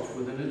pass off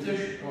with an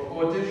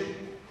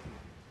audition.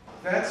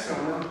 That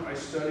summer, I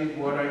studied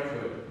what I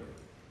could,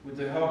 with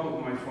the help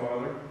of my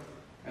father,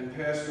 and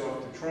passed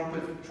off the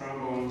trumpet,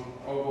 trombone,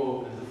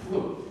 oboe, and the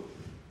flute.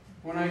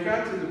 When I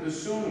got to the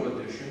bassoon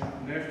audition,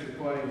 and after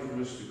playing for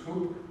Mr.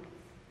 Cooper,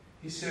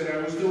 he said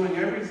I was doing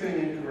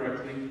everything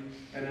incorrectly,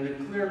 and in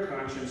a clear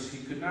conscience,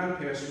 he could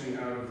not pass me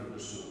out of the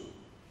bassoon.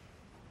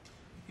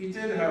 He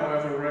did,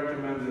 however,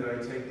 recommend that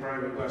I take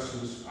private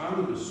lessons on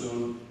the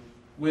bassoon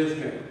with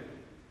him.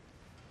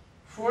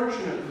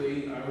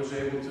 Fortunately, I was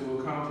able to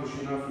accomplish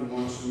enough in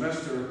one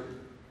semester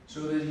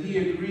so that he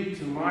agreed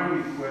to my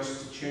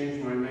request to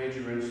change my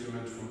major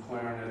instrument from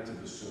clarinet to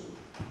bassoon.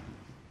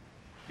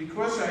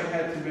 Because I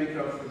had to make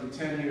up for the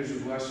 10 years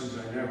of lessons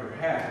I never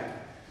had,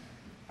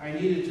 I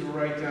needed to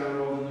write down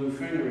all the new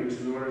fingerings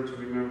in order to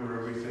remember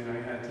everything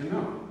I had to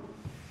know.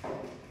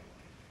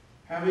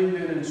 Having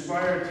been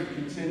inspired to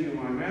continue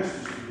my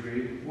master's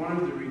degree, one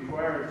of the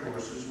required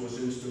courses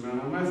was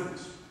instrumental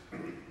methods.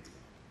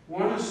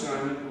 One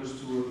assignment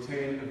was to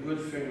obtain a good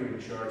fingering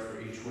chart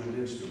for each wind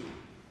instrument.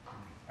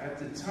 At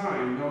the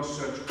time, no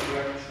such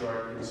correct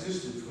chart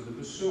existed for the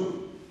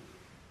bassoon.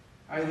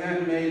 I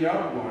then made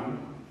up one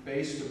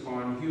based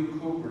upon Hugh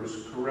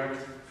Cooper's correct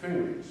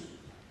fingerings.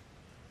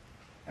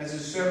 As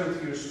a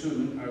 7th year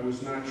student, I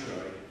was not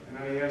shy, and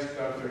I asked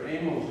Dr.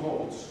 Emil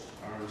Holtz,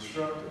 our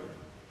instructor,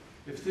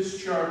 if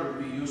this chart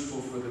would be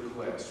useful for the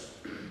class.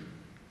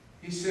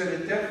 He said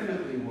it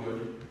definitely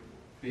would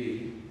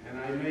be, and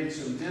I made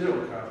some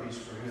ditto copies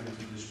for him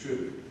to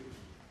distribute.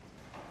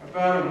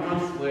 About a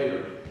month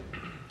later,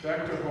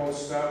 Dr. Holtz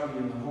stopped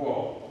me in the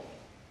hall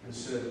and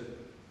said,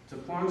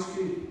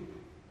 "Toplonsky,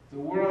 the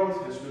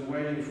world has been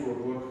waiting for a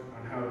book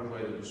on how to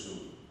play the bassoon.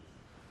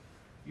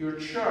 Your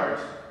chart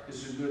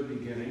is a good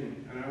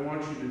beginning, and I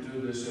want you to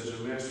do this as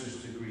a master's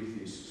degree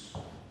thesis.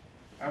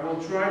 I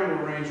will try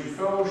to arrange a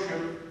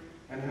fellowship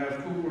and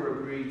have Cooper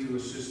agree to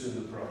assist in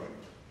the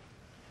project."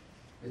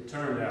 It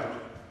turned out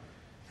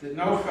that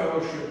no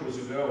fellowship was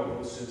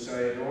available since I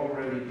had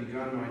already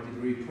begun my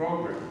degree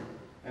program,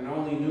 and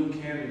only new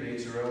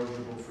candidates are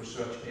eligible for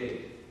such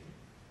aid.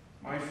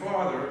 My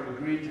father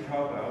agreed to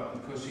help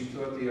out because he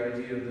thought the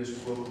idea of this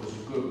book was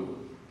a good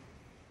one.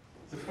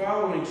 The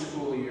following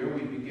school year,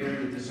 we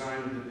began the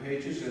design of the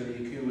pages and the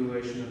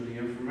accumulation of the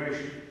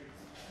information.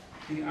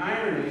 The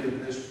irony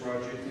of this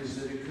project is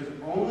that it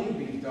could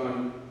only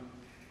come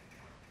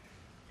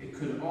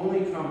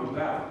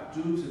about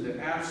due to the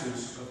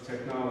absence of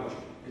technology.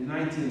 In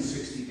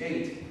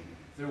 1968,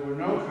 there were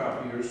no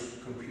copiers,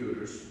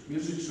 computers,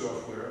 music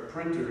software,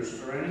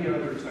 printers, or any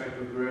other type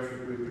of graphic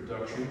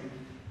reproduction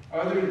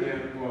other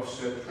than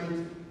offset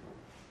printing.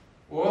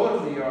 All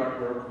of the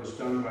artwork was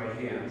done by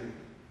hand,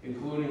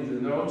 including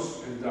the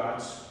notes and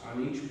dots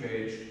on each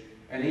page,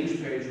 and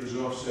each page was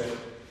offset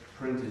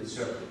printed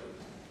separately.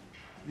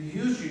 The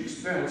huge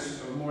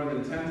expense of more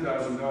than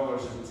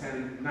 $10,000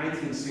 in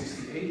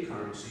 1968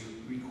 currency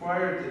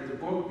required that the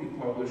book be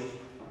published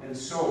and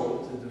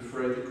sold to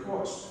defray the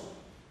cost.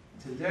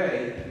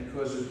 Today,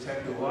 because of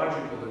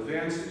technological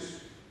advances,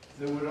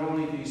 there would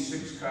only be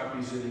 6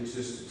 copies in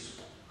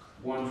existence.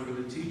 1 for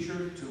the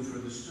teacher, 2 for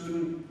the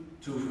student,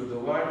 2 for the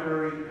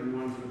library, and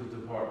 1 for the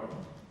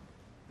department.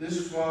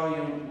 This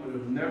volume would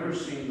have never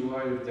seen the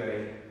light of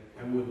day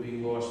and would be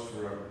lost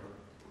forever.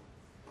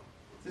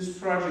 This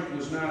project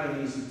was not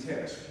an easy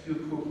task.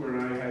 Hugh Cooper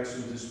and I had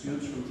some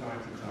disputes from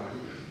time to time,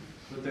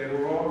 but they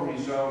were all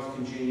resolved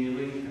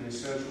congenially, and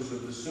Essentials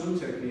of Bassoon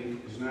Technique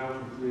is now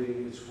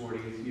completing its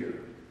 40th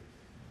year.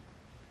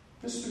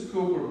 Mr.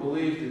 Cooper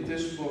believed that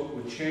this book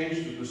would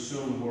change the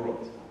bassoon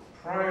world.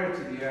 Prior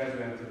to the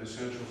advent of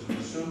Essentials of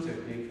Bassoon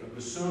Technique, a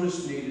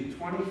bassoonist needed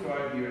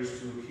 25 years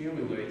to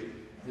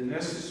accumulate the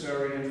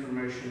necessary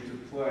information to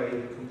play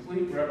a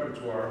complete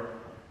repertoire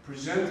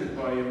presented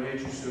by a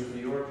major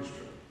symphony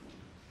orchestra.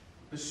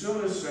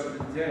 Bassoonists of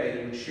the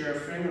day would share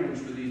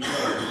fingerings with each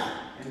other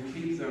and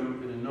keep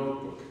them in a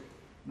notebook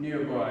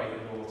nearby at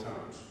all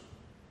times.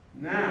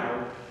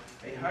 Now,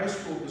 a high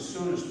school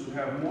bassoonist would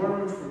have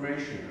more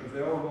information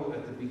available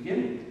at the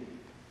beginning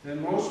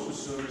than most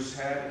bassoonists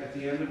had at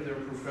the end of their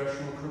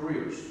professional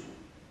careers.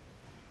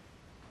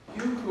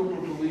 Hugh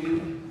Cooper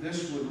believed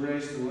this would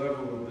raise the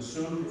level of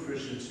bassoon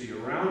proficiency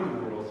around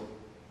the world.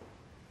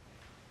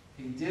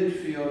 He did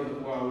feel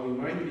that while we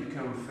might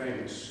become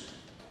famous,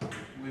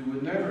 we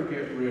would never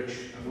get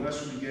rich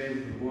unless we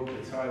gave the book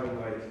a title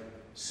like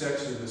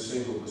Sex and the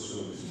Single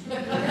Bassoonist.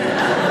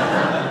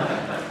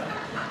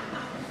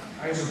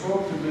 I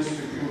spoke to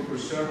Mr. Cooper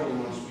several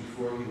months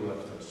before he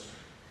left us,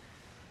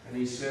 and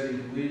he said he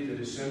believed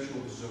that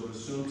Essentials of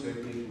Bassoon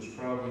Technique was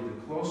probably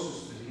the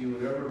closest that he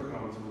would ever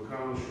come to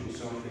accomplishing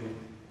something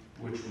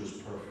which was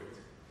perfect.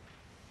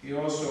 He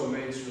also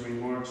made some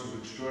remarks of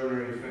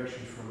extraordinary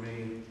affection for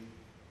me,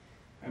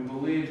 and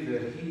believed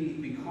that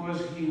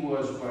because he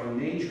was by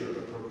nature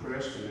a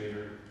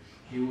procrastinator,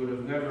 he would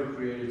have never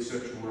created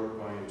such work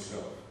by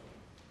himself.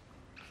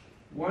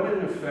 What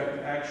in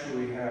effect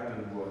actually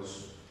happened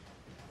was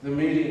the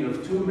meeting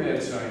of 2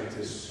 mad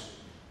scientists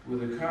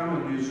with a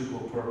common musical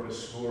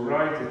purpose who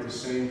arrived at the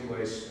same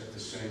place at the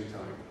same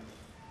time.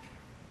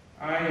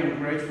 I am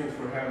grateful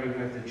for having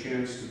had the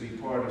chance to be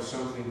part of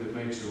something that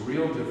makes a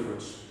real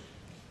difference.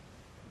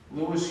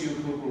 Lewis Hugh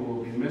Cooper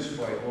will be missed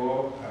by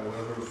all,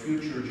 however,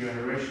 future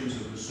generations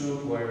of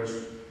bassoon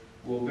players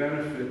will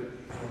benefit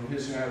from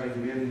his having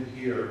been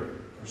here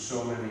for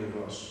so many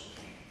of us.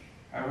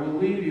 I will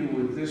leave you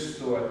with this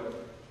thought,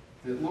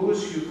 that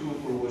Lewis Hugh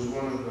Cooper was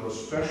one of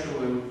those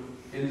special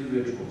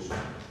individuals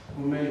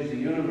who made the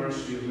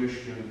University of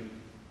Michigan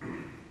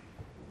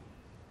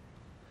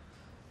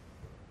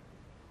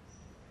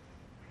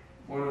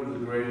one of the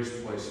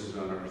greatest places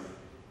on earth.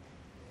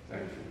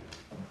 Thank you.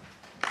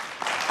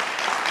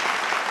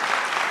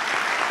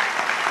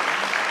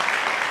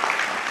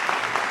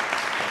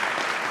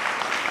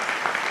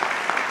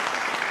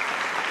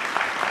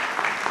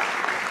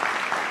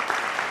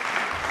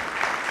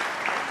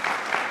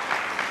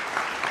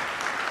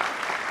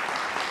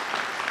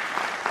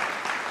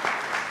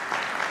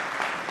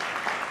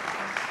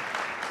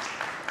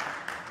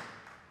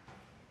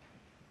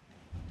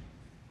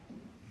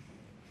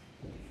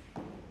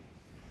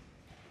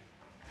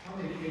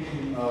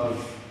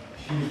 Of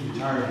Hugh's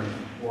retirement,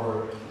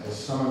 or as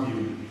some of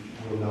you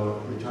will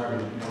know,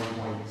 retirement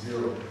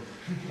 1.0.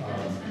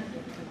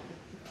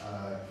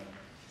 A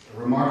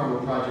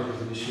remarkable project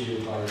was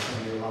initiated by some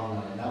of the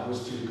alumni, and that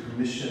was to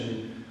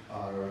commission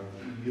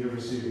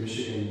University of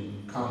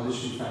Michigan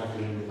composition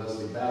faculty member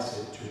Leslie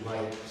Bassett to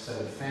write a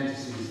set of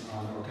fantasies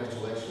on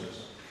orchestral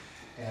excerpts.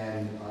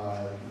 And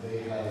they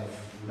have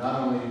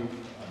not only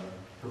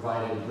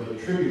provided a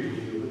great tribute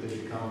to you, but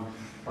they've become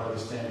part of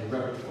the standard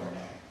repertoire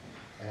now.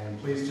 And I'm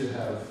pleased to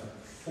have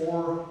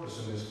 4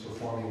 bassoonists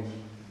performing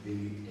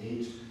the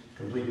 8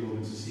 complete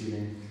movements this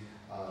evening,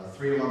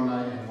 3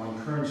 alumni and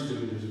 1 current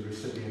student who's a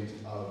recipient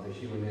of the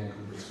Hugh and Nan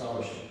Cooper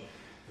Scholarship.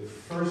 The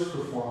first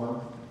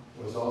performer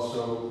was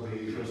also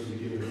the person to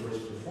give the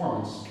first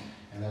performance,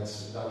 and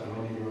that's Dr.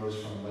 Wendy Rose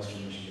from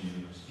Western Michigan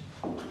University.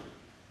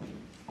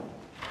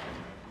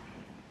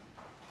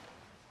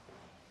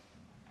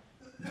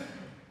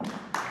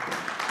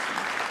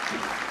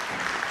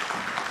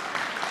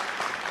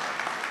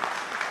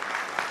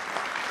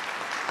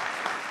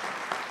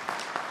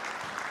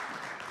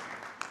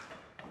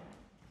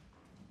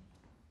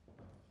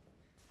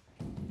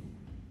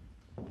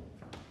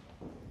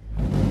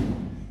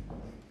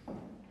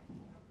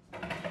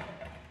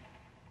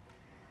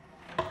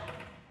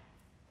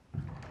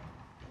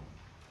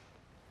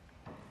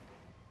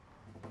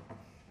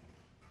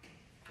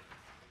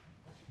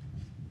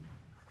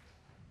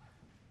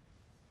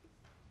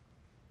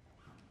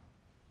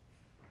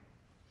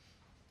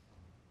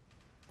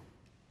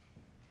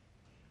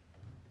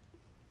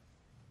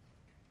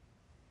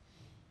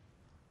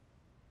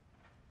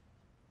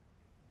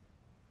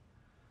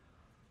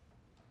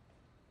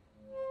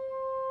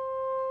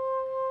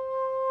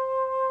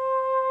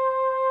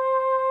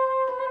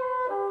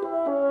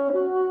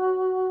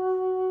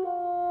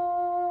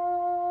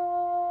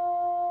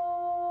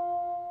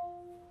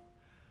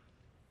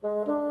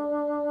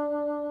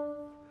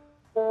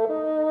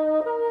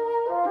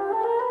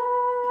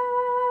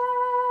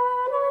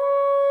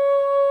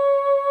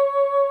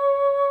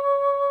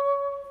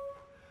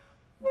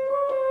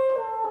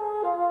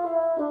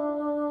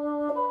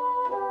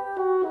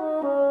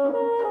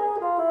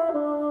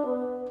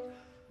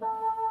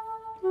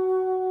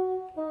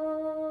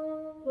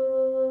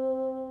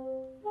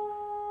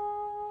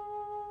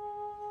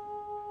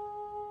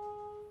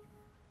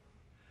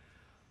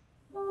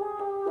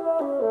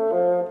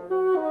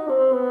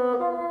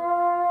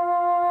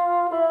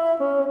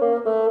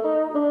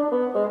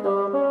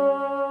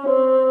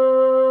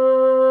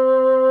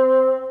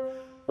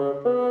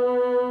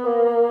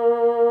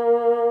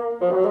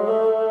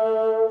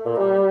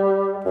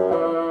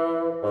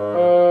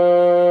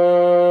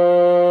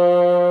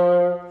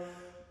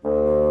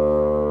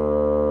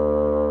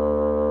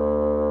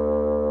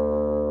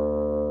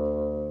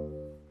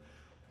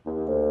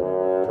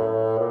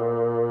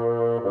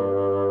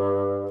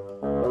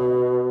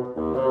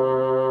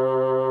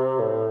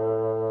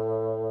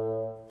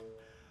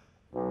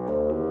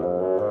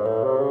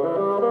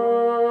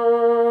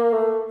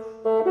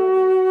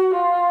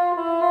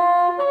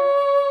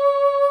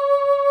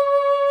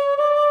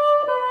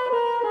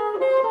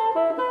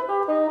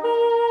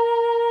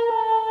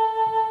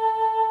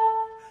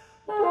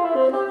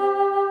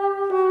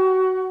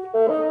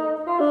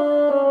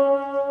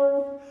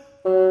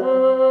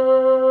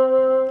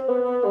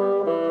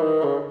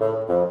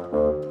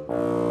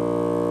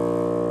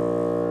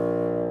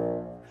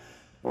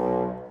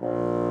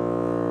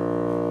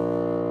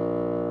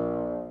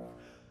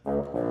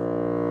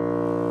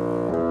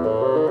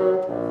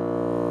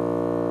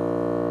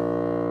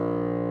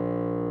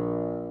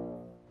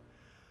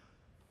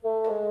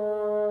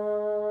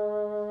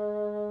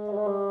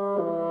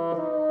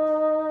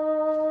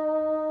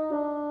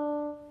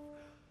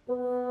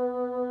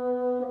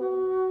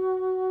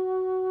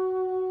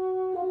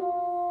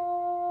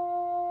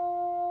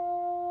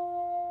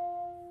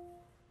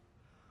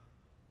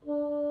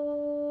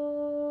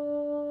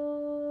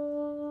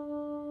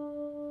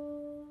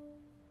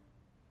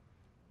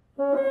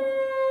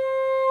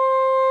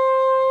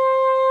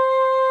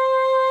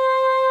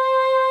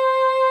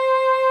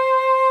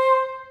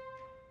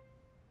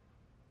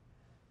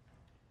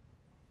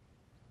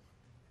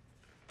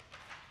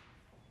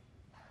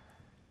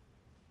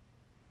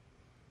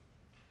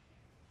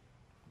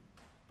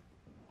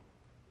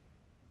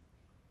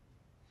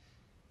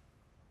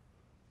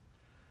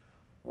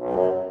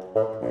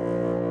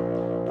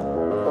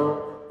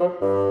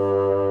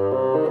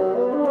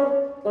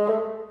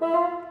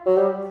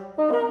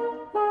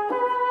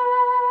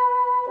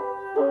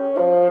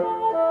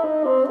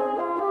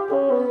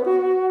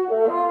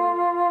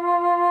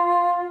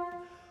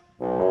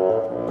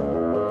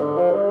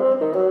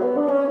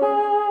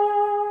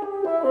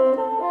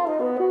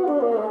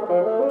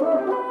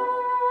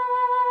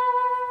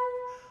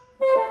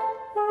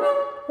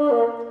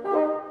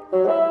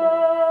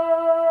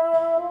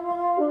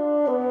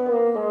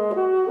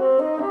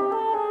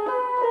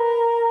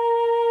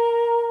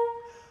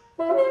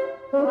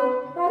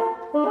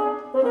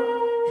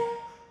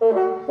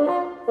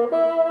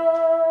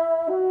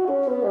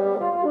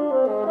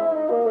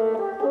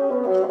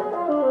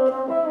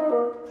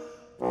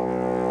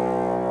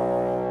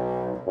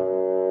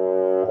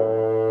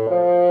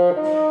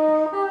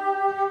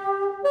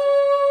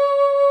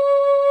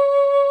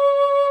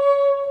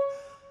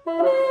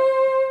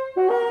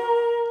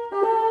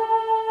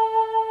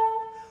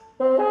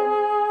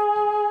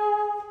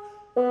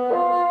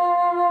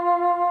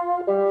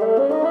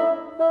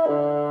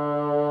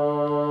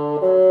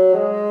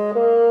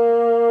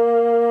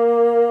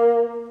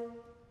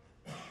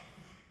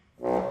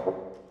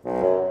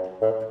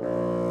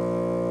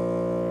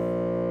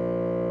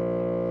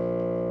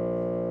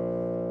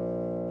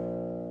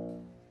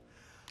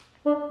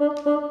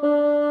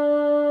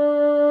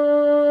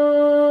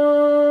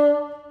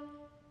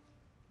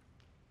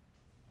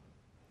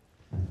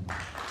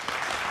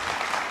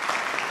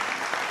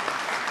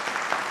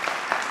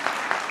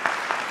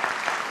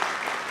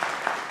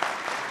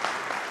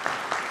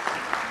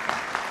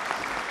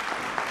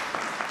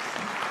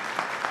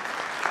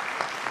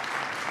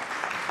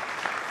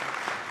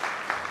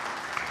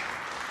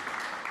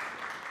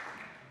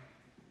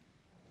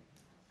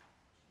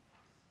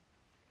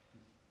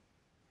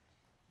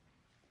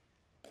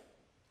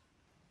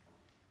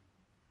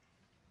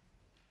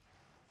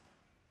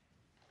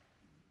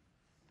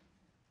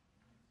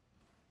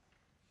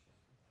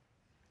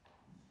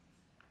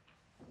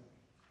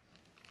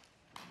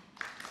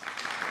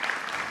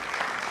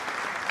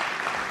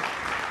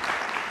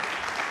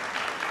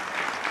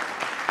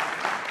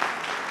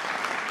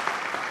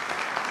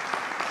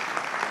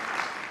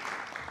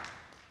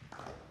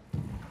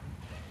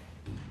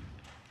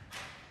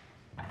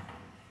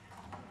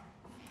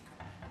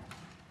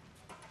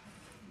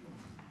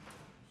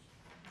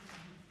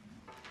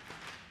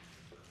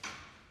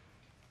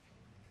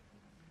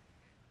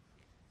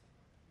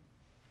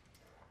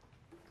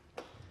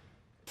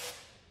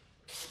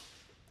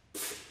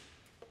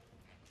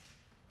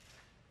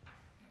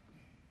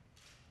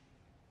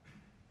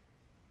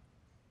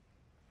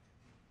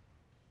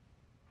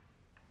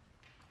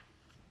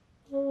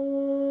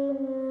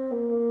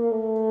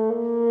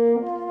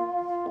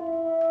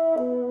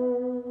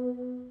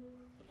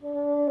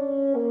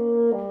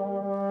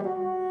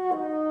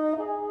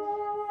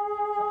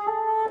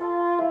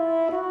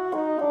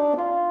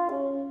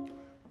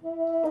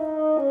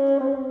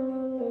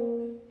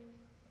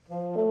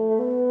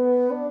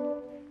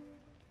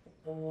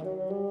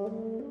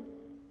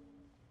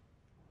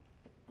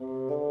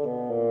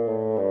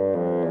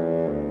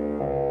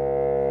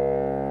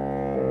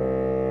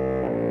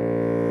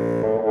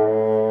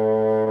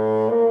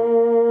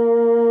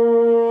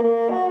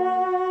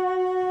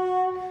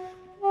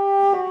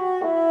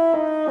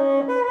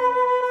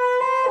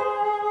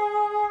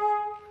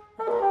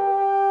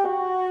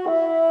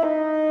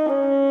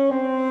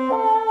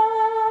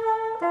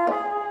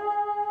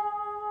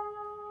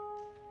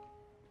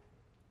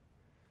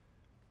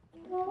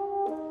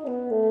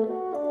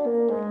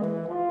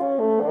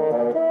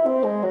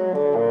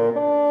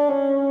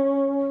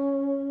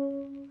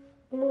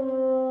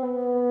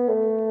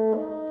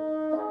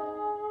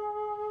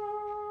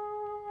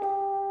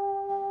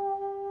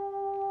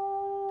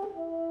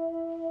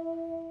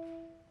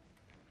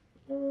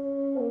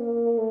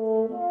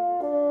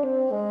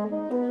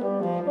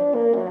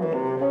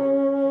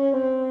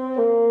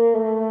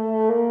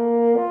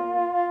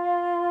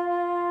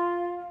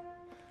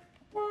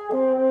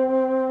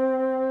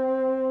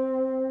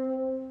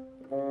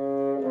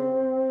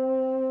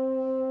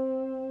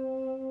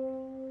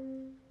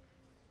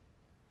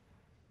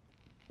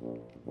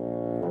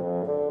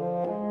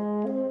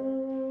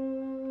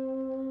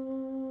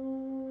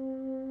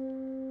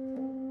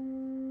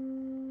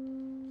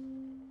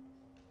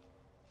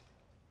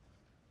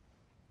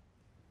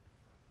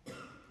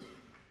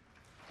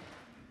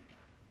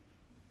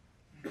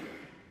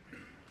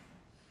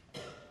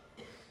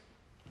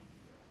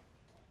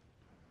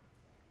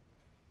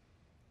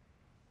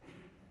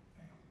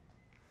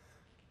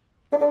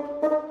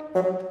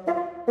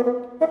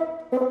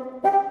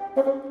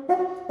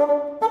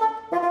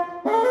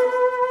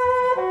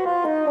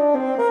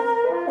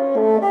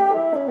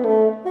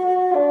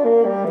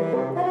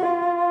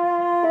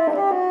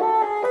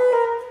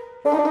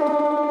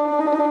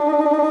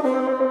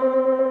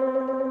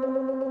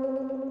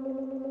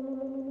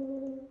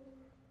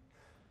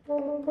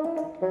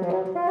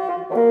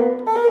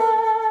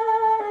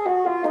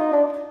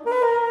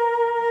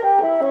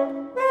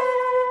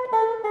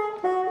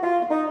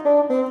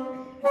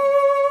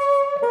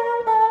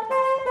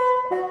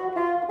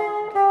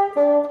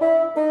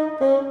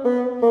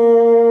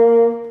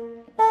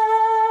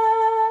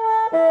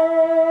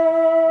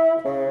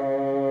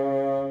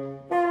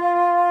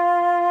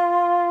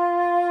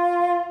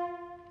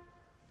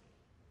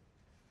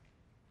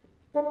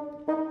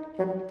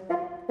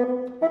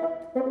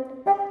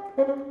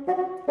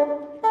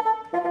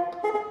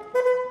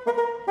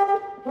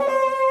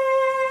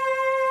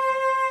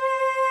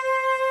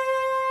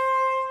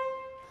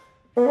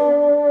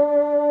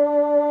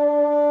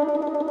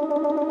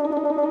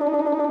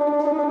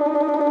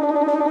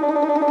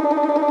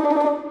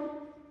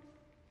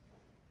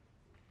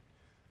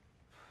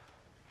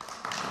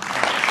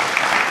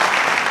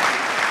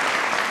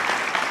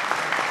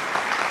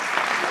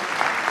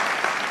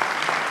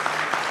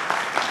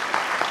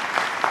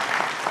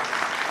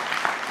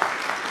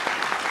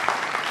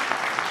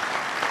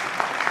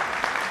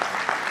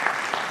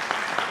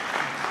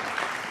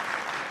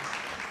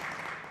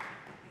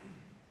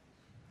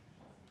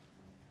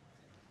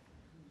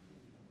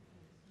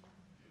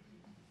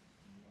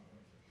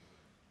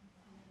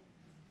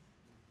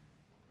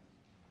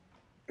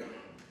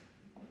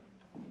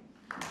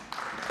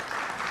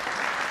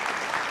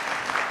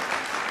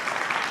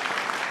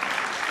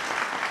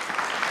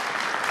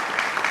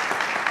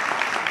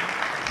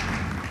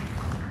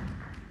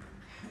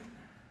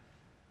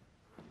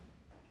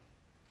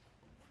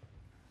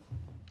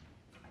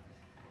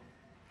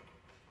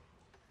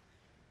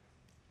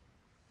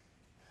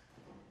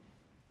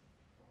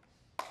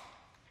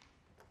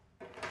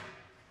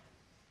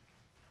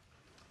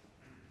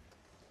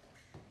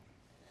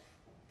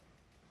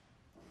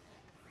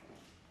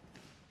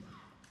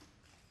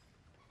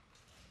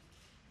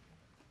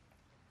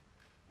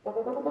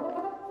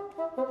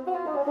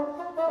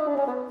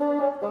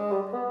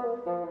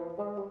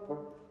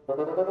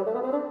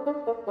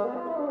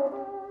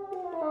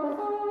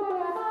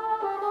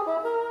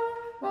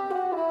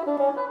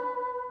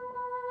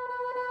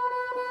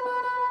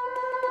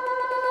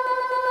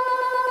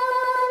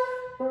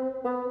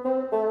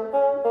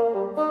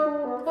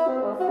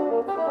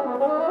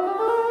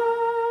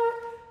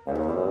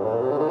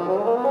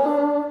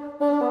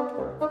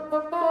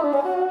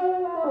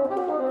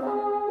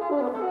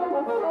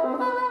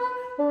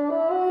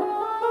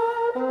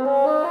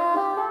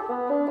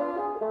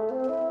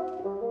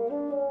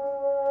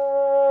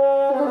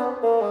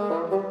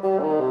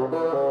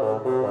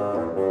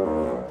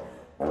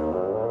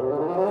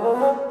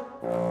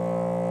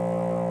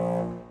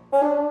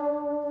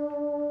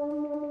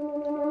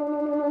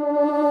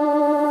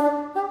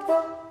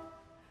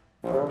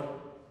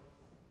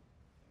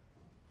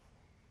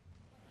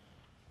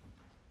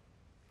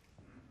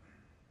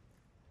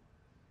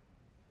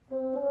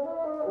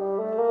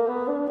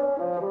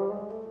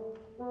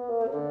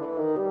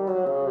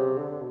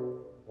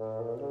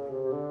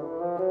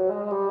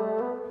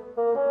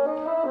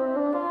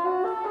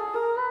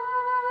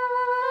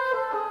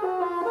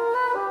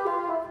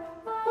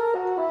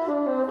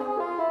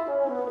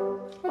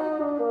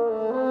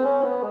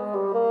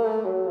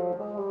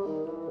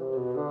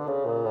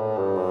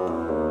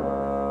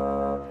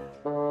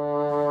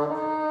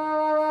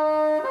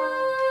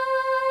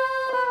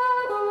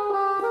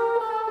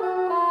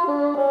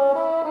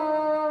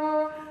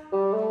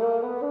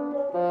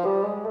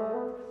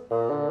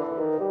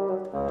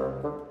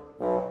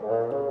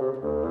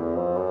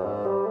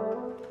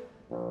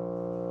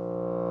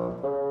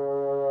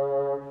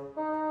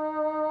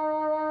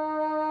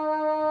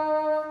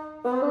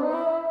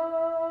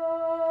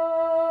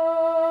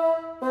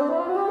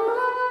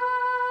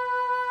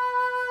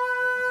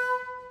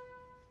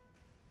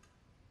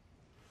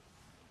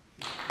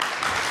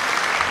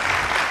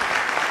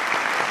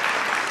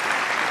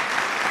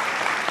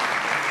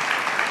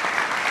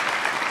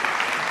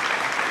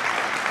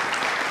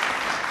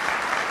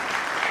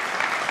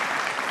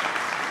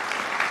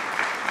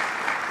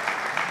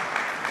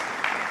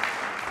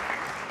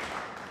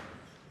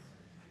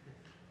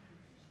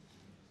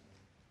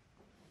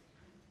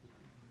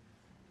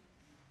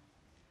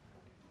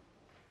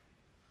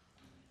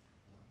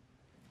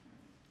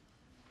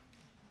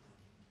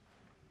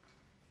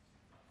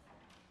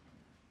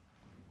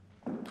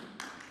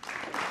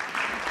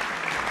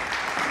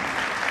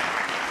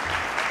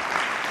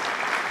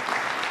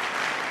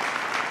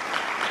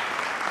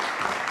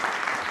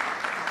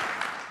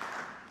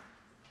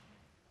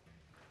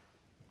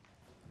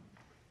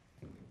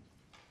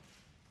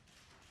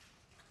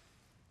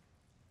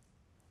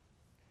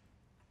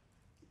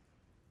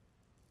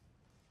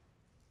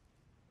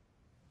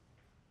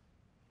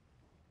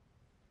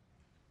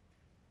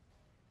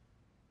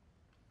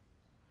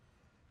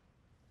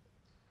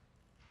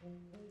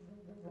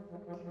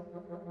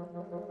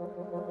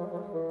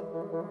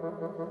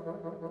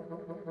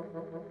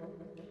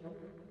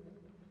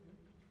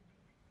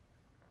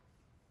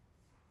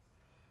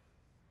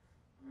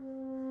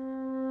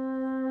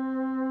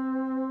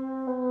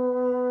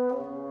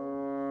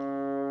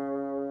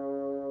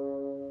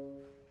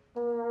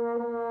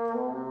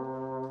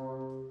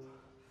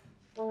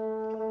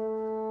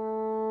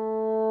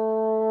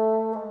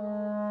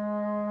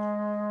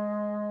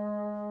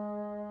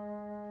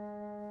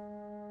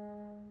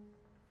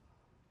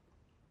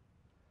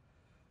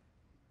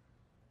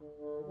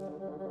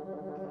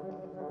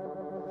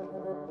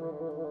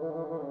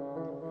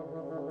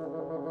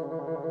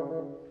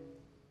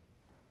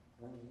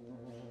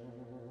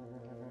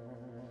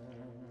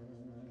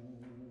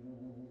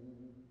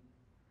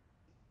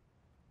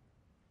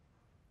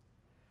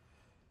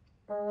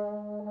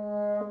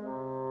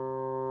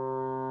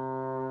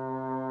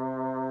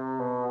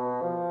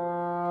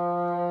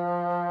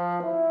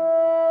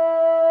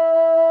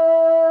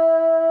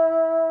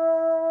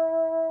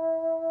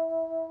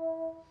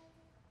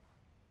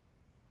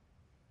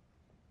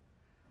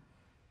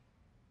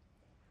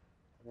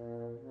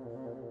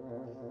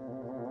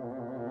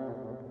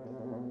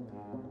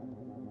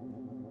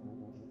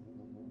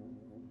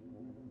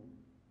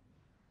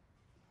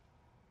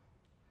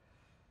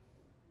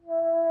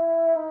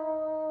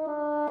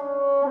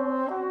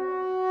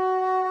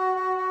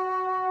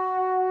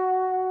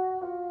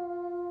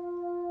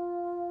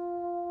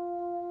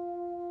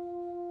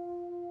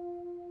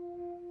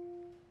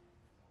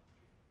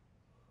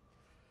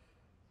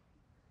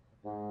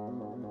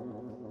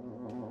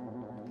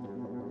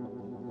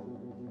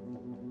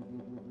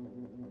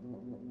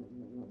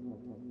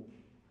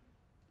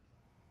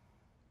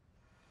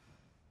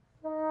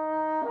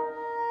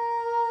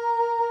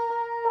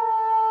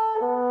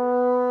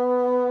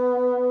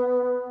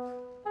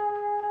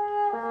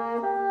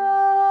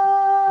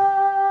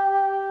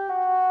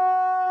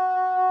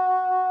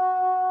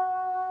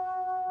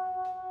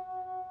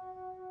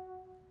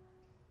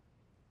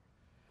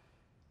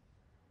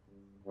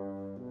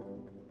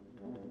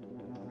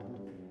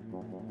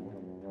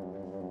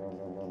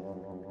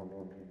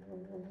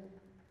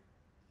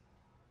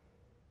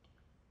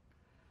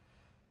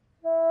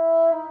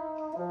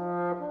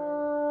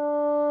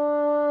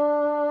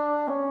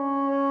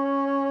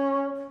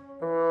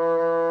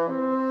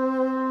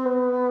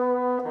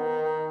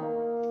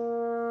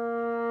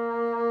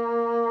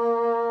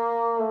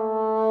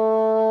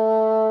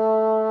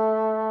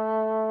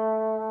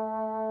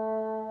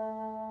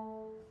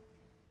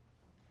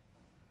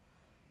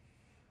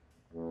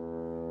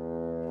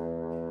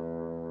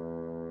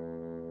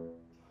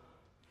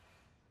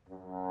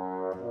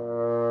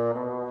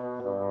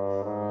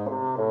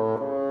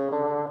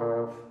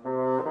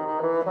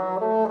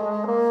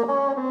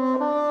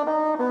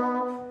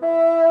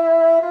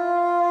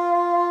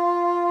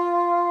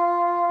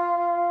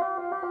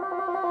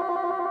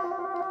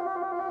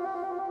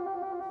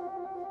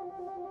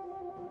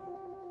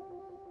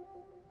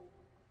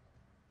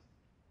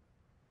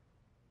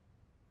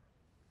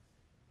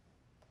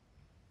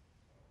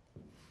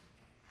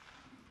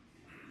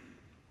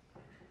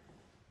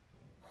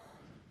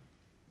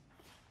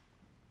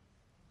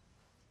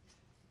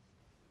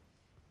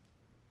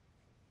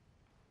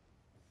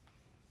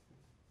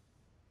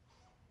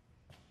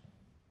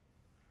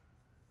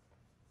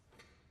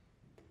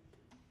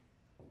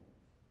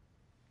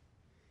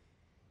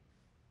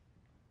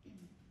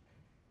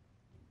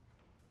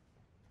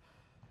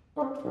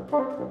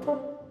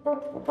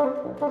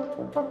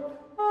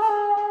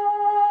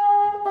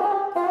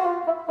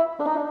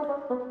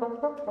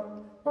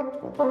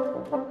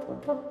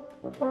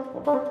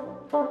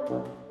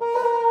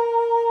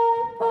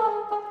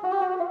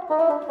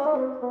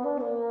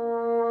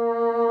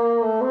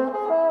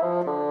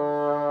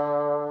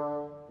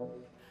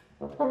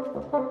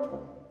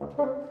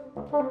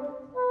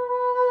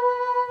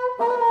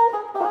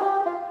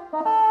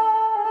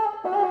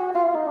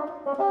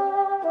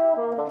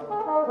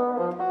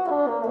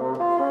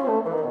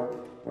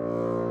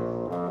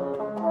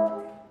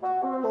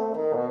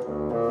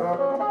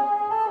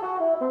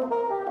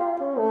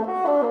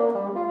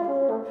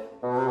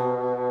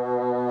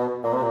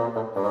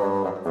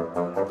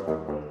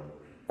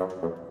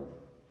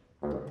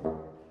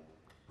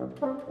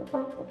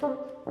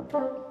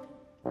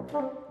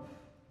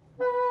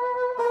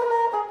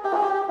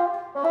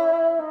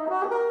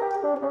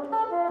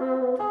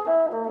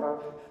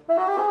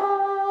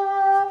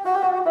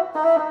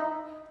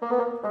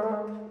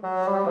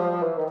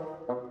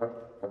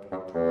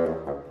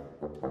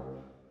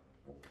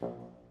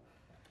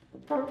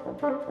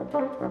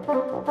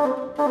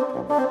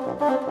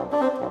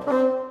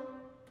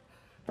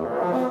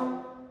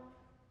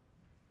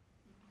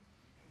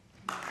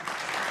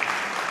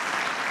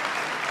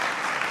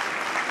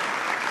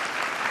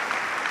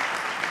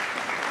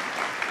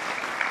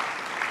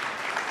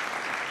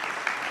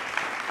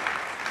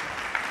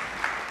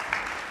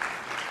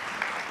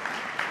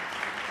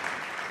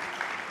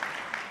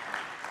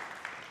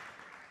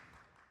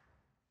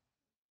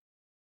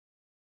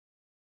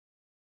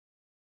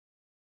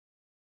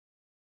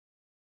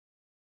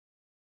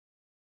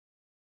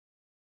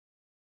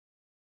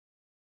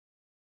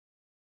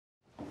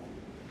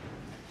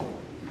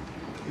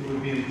 It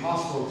would be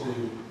impossible to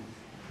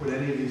put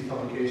any of these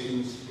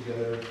publications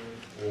together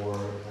or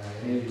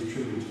any of these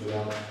tributes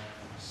without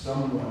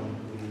someone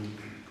who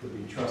could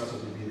be trusted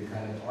to be the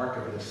kind of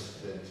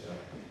archivist that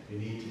you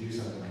need to do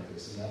something like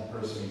this. And that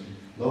person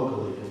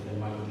locally has been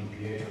Michael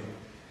DiPietro.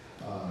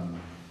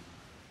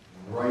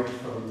 Right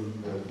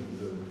from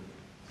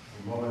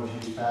the moment of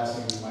his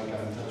passing, Mike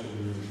got in touch with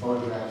me with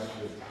photographs,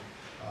 with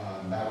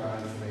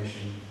background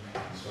information.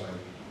 So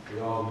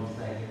we all need to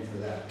thank him for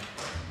that.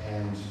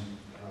 And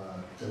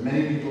there are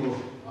many people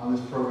on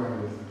this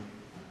program with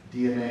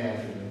DNA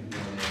after them.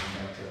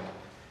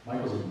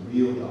 Michael's a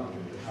real doctor,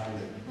 the kind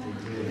that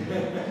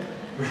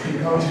we really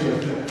go to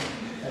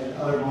at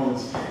other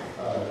moments.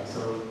 So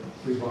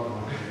please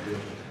welcome Michael.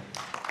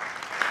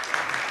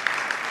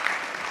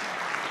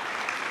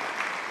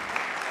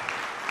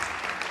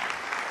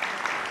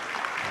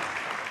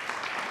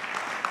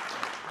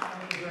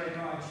 Thank you very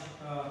much.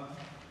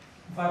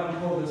 If I don't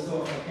pull this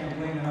off, I can't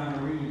blame it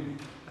on Reed.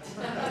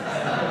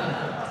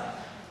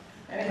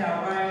 Anyhow,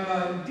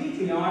 I'm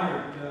deeply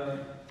honored that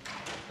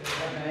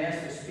I've been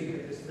asked to speak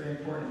at this very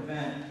important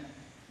event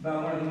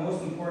about one of the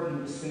most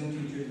important bassoon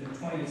teachers in the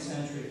 20th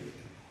century.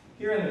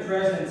 Here in the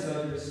presence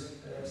of his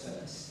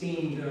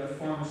esteemed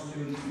former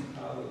students and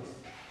colleagues.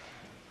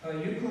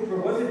 Hugh Cooper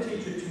was a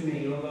teacher to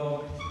me,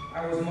 although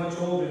I was much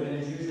older than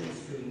his usual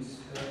students.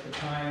 At the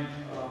time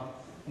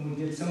when we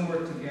did some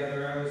work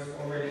together, I was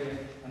already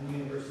on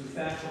university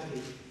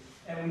faculty,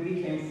 and we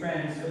became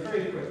friends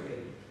very quickly.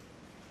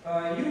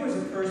 Hugh was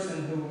a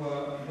person who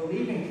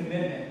believed in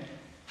commitment,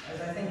 as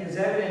I think is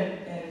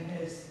evident in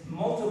his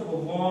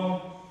multiple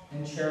long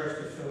and cherished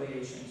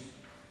affiliations.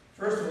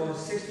 First of all, his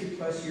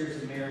 60-plus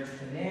years of marriage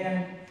to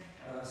Nan,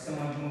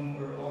 someone whom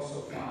we're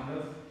also fond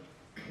of.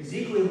 His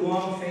equally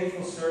long,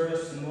 faithful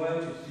service and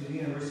loyalty to the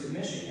University of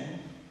Michigan,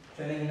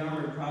 which I think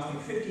numbered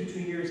approximately 52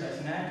 years as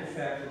an active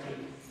faculty,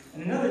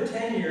 and another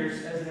 10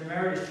 years as an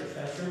emeritus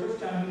professor, which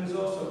time he was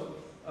also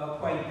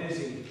quite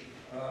busy,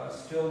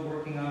 still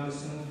working on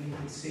bassoons that he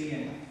could see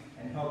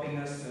and helping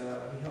us.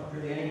 He helped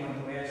really anyone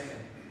who asked him.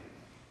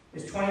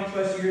 His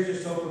 20-plus years or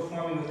so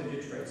performing with the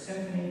Detroit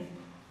Symphony,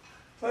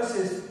 plus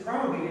his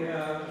probably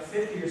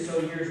 50 or so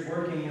years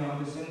working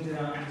on bassoon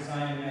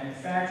design and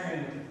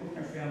manufacturing with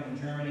the Puchner Film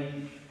in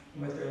Germany,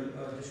 with their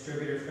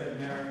distributor Fred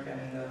Merrick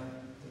and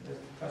the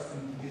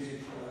custom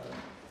music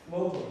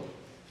locally.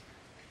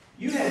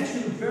 You had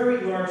two very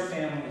large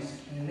families,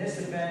 and in this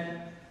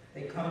event,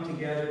 they come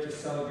together to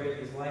celebrate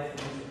his life and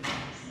his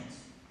accomplishments.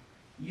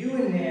 You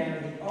and Nan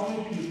are the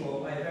only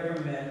people I've ever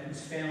met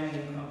whose family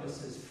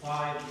encompasses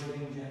 5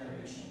 living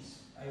generations.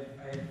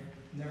 I've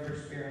never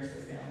experienced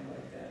a family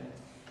like that.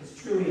 It's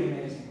truly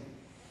amazing.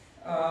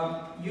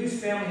 Yu's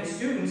family of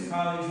students,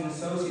 colleagues, and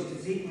associates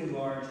is equally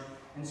large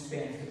and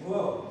spans the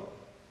globe.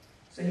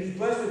 So he's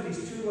blessed with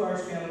these 2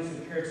 large families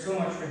who cared so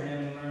much for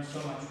him and learned so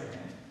much from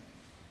him.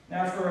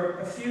 Now, for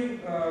a few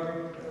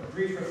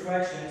brief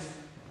reflections,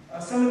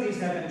 some of these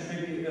have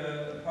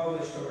been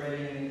published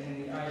already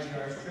in the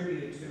IGR's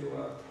tribute to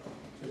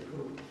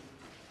Coop.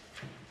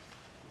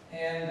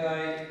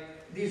 And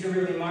these are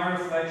really my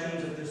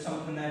reflections. If there's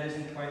something that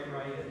isn't quite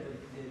right,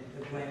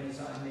 the blame is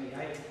on me.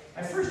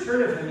 I first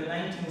heard of him in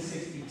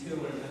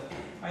 1962 as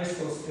a high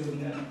school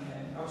student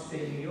in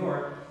upstate New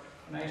York,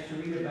 and I used to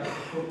read about the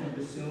Cooper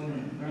bassoon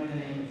and learn the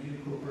name of Hugh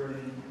Cooper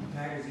in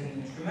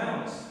magazine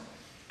Instrumentalists.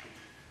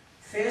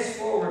 Fast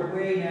forward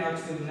way now to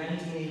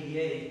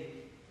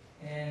 1988,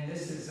 and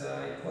this is,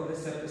 I call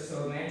this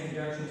episode my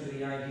introduction to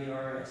the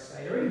IDRS.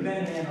 I'd already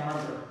been in Ann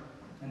Arbor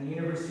and the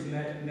University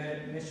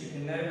of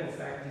Michigan Medical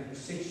Faculty for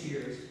 6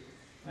 years,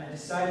 and I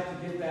decided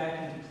to get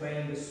back into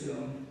playing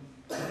bassoon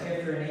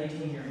after an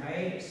 18-year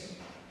hiatus.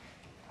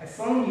 I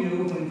phoned you,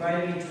 who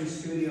invited me to his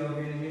studio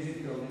here in the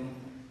music building.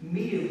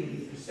 Immediately, he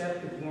was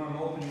receptive, warm,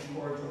 open, and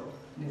cordial,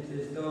 and it's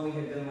as though we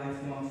had been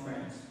lifelong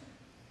friends.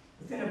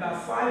 Within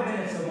about 5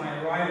 minutes of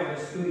my arrival at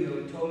the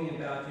studio, he told me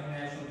about the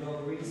International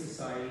Double Reed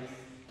Society,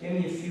 gave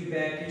me a few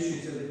back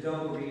issues of the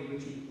double reed,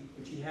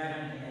 which he had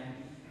on hand,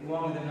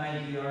 along with an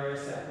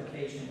IDRS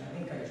application. I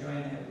think I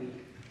joined that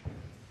week.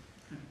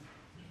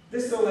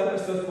 This little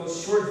episode is called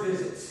Short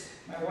Visits.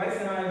 My wife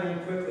and I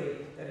learned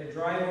quickly that a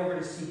drive over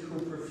to see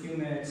Cooper a few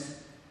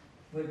minutes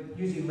would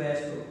usually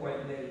last till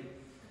quite late.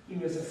 He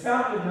was a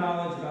fountain of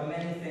knowledge about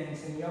many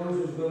things, and he always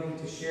was willing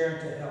to share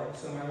and to help,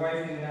 so my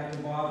wife didn't have to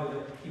bother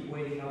to keep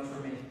waiting up for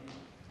me.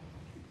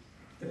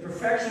 The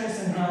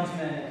perfectionist in Hans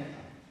Menning.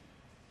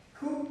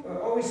 Coop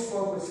always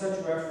spoke with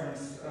such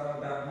reference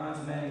about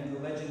Hans Menning, the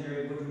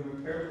legendary woodwind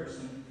repair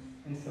person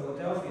in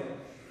Philadelphia.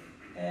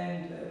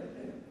 And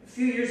a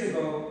few years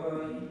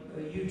ago,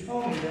 you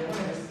told me that one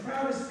of his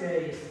proudest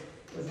days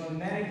was when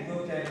Menning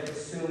looked at a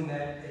bassoon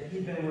that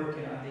he'd been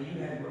working on, that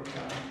you had worked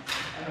on.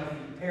 I don't know if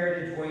he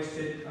prepared it, voiced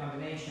it,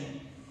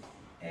 combination.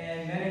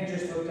 And Menning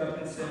just looked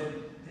up and said,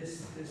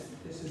 this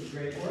is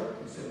great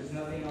work. He said, there's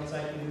nothing else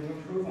I can do to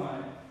improve on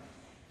it.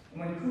 And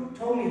when Coop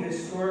told me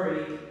this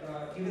story,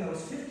 even though it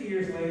was 50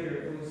 years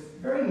later, it was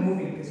very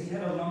moving because he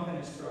had a lump in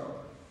his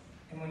throat.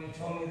 And when he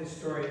told me this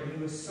story,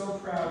 he was so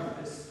proud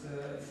of this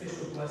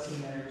official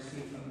blessing that I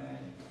received from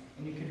Menning.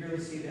 And you could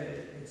really see that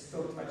it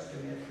still touched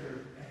him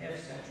after a half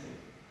century.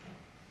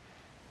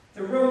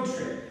 The road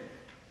trip.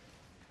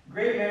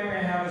 Great memory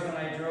I have is when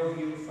I drove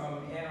you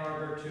from Ann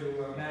Arbor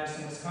to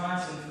Madison,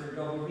 Wisconsin for a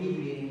double reed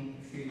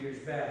meeting a few years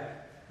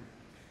back.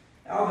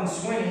 Alvin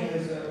Sweeney,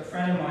 who's a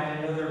friend of mine,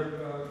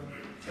 another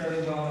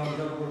fairly well-known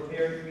double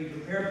reed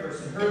repair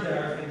person, heard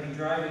that I was going to be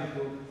driving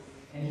Coop,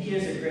 and he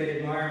is a great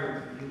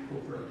admirer of you,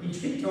 Cooper.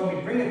 He told me,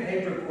 bring a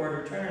tape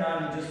recorder, turn it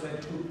on, and just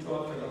let Coop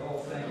talk for the whole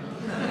thing.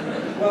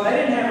 Well, I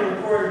didn't have a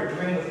recorder to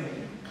bring with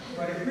me,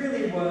 but it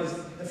really was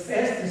the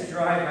fastest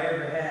drive I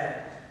ever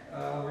had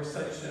over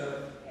such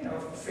a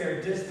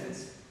fair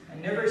distance. I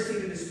never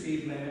exceeded the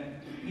speed limit,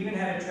 even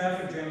had a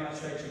traffic jam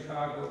outside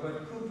Chicago,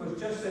 but Coop was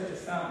just such a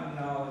fountain of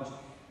knowledge,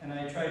 and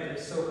I tried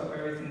to soak up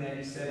everything that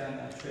he said on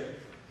that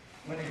trip.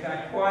 When it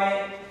got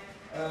quiet,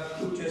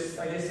 Coop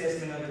I just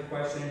asked him another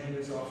question, and he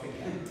was off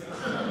again.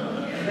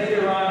 And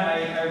later on,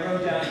 I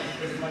wrote down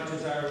as much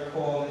as I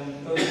recall,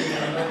 and those of you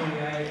who know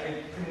me,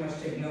 I pretty much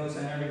take notes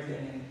on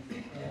everything,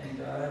 and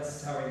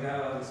that's how I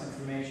got all this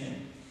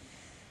information.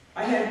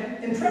 I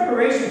had, in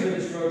preparation for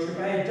this road trip,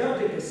 I had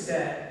dubbed a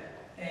cassette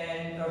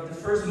of the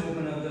first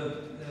movement of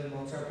the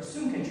Mozart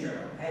Bassoon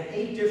Concerto. I had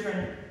 8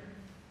 different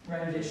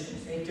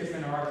renditions, 8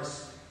 different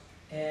artists,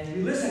 and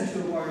we listened to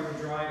it while we were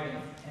driving.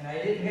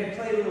 And we had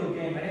played a little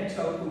game. I didn't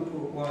tell Coop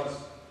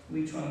who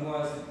each one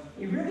was. And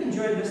he really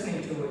enjoyed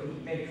listening to it.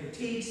 He made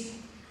critiques.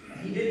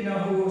 He didn't know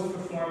who was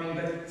performing,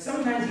 but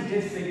sometimes he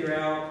did figure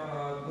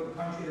out what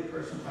country the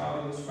person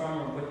probably was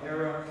from or what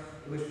era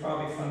it was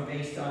probably from,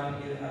 based on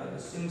either how the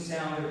bassoon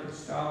sounded or the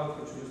style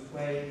with which it was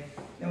played.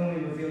 Then when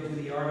we revealed who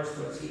the artist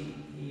was, he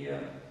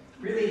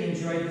really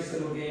enjoyed this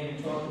little game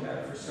and talked about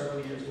it for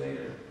several years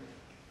later.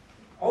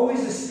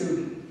 Always a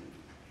student.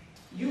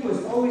 You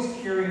was always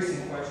curious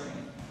and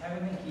questioning. I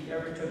don't think he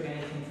ever took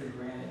anything for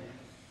granted.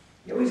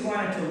 He always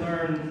wanted to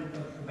learn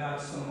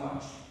about so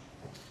much.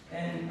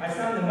 And I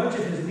found that much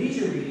of his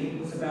leisure reading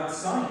was about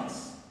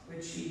science,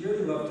 which he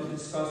really loved to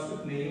discuss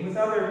with me and with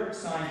other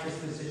scientists,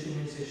 physicians,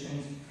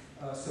 musicians,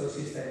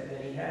 associates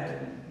that he had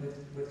and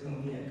with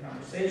whom he had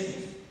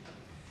conversations.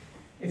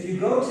 If you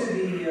go to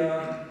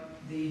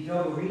the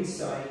Double Reed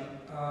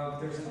site,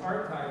 there's an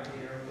archive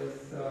there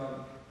with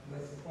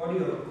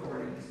audio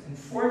recordings. And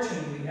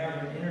fortunately, we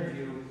have an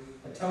interview,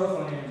 a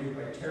telephone interview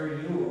by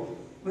Terry Ewell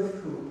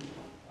with Coop,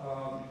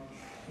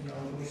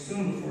 it was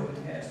soon before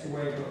he passed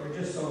away, but we're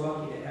just so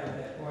lucky to have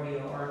that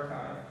audio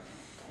archive.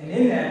 And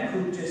in that,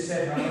 Coop just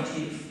said how much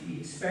he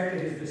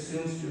expected his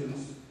bassoon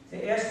students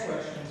to ask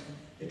questions,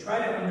 to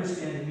try to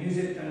understand the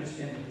music, to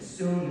understand the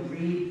bassoon, the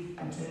reed,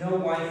 and to know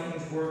why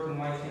things work and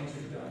why things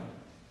are done.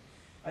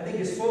 I think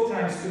his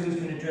full-time students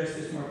can address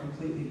this more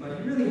completely, but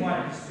he really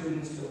wanted his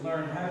students to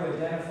learn how to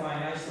identify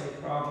and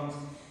isolate problems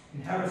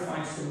and how to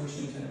find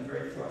solutions in a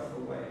very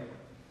thoughtful way.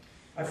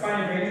 I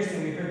find it very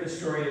interesting. We heard the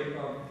story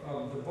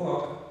of the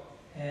book,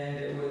 and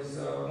it was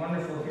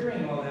wonderful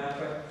hearing all that,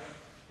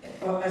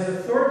 but as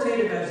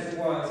authoritative as it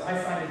was,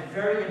 I find it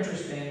very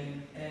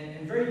interesting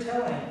and very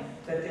telling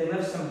that they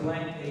left some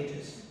blank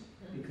pages,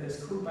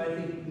 because Coop, I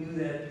think, knew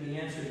that the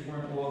answers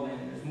weren't all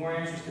in. There's more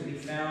answers to be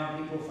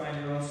found. People find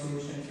their own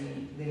solutions,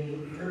 and they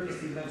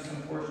purposely left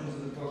some portions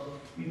of the book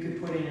you could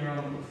put in your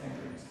own little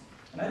fingerings.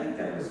 And I think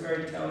that was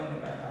very telling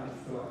about how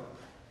he thought.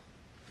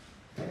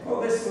 I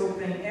call this little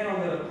thing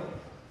analytical.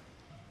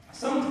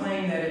 Some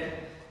claim that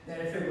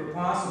if it were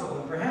possible,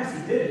 and perhaps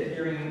he did it,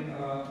 hearing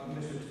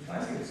Mr.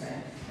 Tuflansky was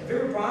saying, if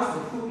it were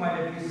possible, Coop might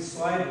have used a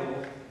slide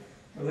rule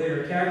or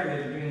later a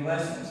calculator during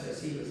lessons,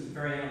 as he was a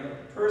very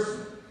analytical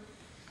person.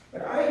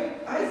 But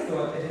I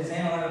thought that his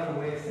analytical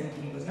way of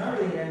thinking was not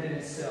really an end in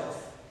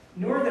itself,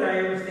 nor did I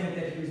ever think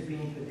that he was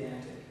being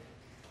pedantic.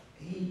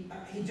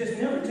 He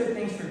just never took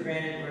things for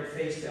granted or at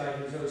face value.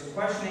 He was always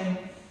questioning,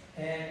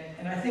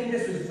 and I think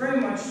this was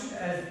very much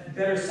as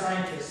better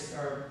scientists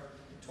are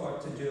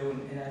taught to do,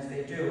 and as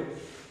they do.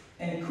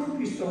 And Coop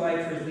used to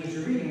like, for his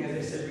leisure reading, as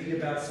I said, read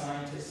about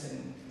scientists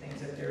and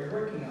things that they were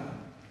working on.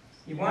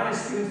 He wanted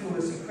students to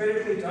listen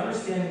critically, to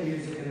understand the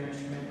music of their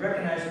instrument,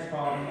 recognize the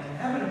problem, and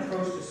have an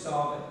approach to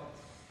solve it,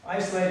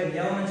 isolating the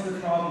elements of the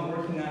problem,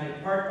 working on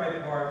it part by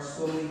part,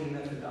 slowly and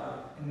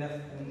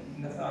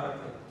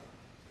methodically.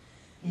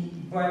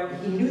 But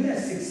he knew that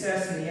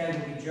success in the end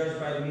would be judged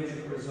by the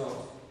musical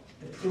result.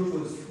 The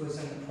proof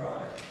was in the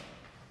product.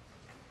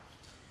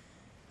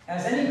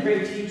 As any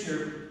great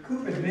teacher,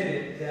 Coop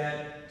admitted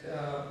that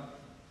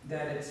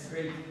it's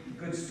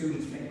good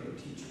students make good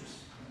teachers.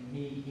 And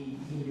he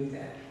knew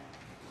that.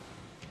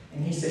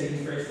 And he said he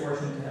was very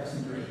fortunate to have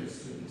some very good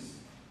students.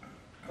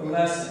 The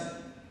lesson.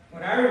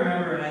 What I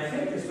remember, and I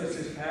think this was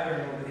his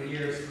pattern over the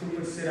years, Coop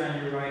would sit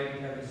on your right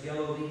and have his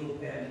yellow legal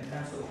pen and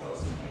pencil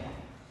close in hand.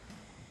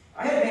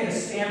 I had made a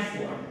stamp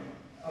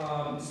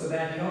form so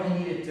that you only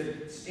needed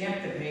to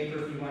stamp the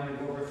paper if you wanted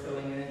to go over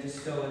filling it and just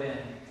fill it in.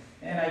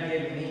 And I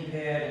gave him an ink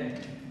pad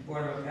and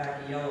bought him a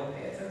pack of yellow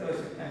pads. I thought it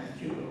was a kind of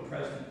cute little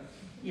present.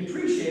 He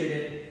appreciated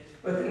it,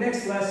 but the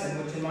next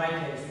lesson, which in my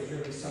case was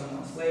really some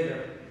months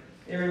later,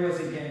 there he was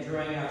again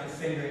drawing out the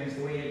fingerings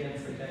the way he had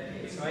done for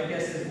decades. So I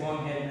guess his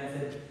longhand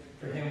method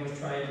for him was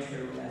tried and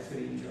true, and that's what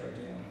he enjoyed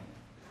doing.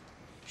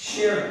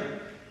 Sharing.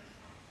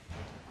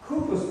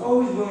 Coop was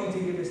always willing to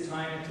give his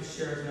time to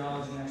share his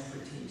knowledge and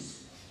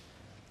expertise.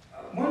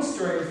 One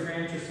story was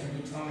very interesting.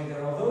 He told me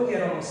that although he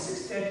had almost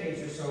 6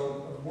 decades or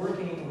so of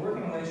working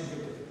relationship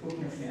with the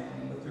Koopner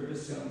family and with their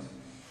bassoons,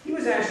 he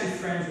was actually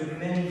friends with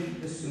many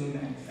bassoon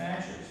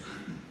manufacturers.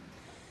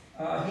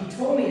 He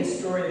told me a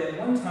story that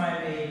one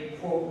time a,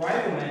 quote,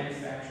 rival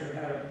manufacturer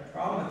had a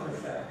problem at their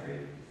factory,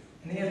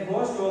 and they had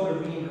lost all their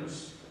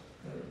reamers,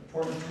 the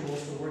important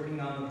tools for working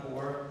on the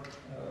bore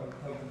of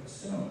the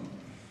bassoon.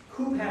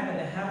 Coop happened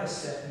to have a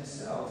set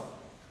himself,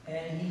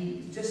 and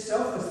he just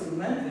selflessly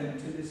lent them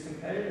to this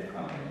competitive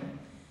company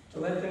to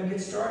let them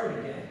get started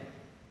again.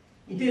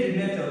 He did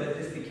admit, though, that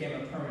this became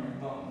a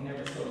permanent loan. He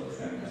never sold those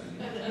records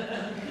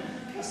again.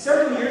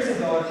 Several years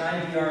ago at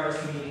an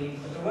IDRS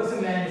meeting, there was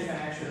a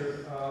manufacturer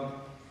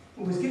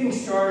who was getting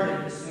started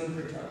in bassoon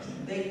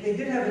production. They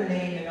did have a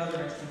name in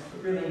other instruments,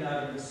 but really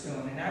not a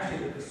bassoon. And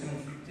actually, the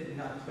bassoons did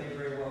not play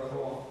very well at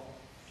all.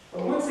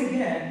 But once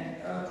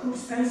again, Coop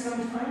spent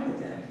some time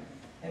with them.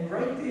 And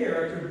right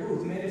there at their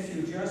booth, made a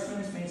few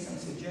adjustments, made some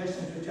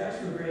suggestions, which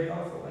actually were very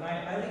helpful. And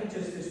I think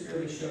just this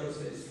really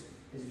shows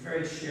his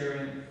very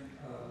sharing,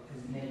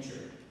 his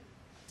nature.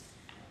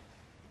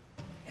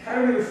 How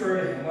do we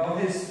refer to him? Well,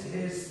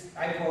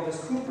 I call this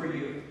Cooper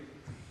you.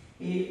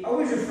 He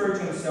always referred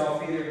to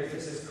himself either as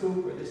this is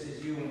Coop or this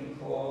is you when he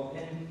called.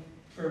 And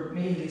for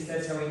me, at least,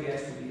 that's how he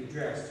asked to be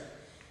addressed.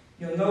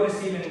 You'll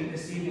notice even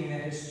this evening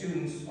that his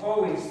students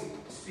always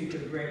speak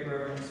with great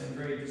reverence and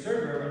very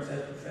deserved reverence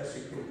as Professor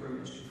Cooper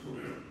and Mr.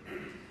 Cooper.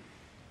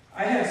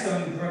 I had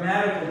some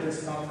grammatical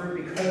discomfort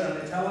because on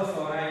the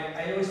telephone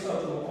I always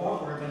felt a little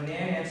awkward when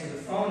Nan answered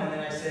the phone and then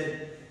I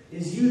said,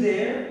 "Is you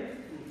there?"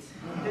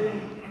 It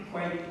didn't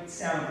quite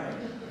sound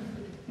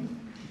right.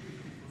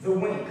 The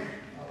wink,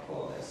 I'll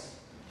call this.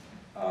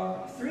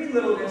 3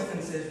 little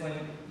instances when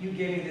you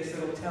gave me this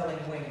little telling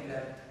wink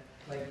that,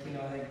 like he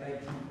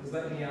was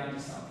letting me on to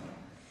something.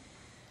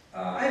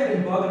 I had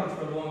been bugging him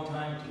for a long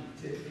time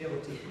to be able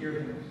to hear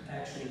him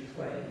actually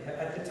play.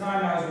 At the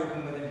time I was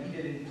working with him,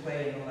 he didn't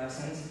play in the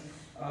lessons.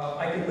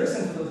 I could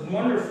listen to those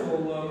wonderful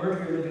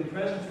Mercury Living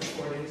Presence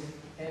recordings,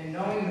 and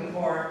knowing the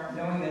part,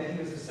 knowing that he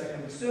was the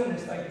second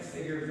bassoonist, I could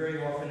figure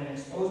very often in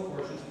exposed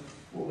portions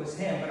what was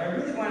him. But I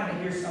really wanted to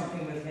hear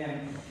something with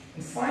him.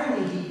 And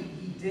finally,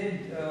 he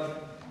did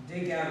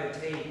dig out a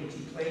tape which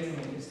he played for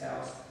me in his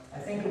house. I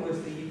think it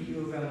was the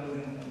U of M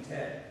Moving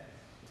Quintet.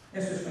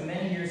 This was from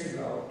many years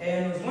ago,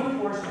 and there was one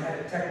portion that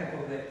had a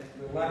technical bit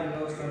with a lot of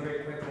notes going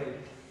very quickly,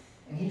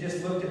 and he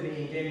just looked at me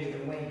and gave me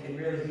the wink, and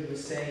really he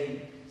was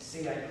saying,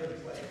 "See, I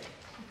could play."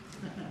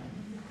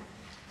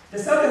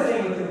 This other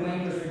thing with the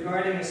wink was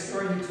regarding a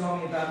story he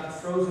told me about the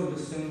frozen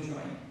bassoon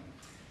joint.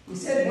 He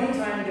said one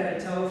time he got a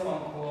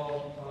telephone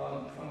call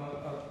from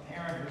a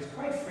parent who was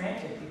quite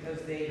frantic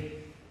because they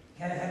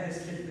had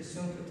this kid's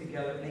bassoon put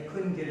together and they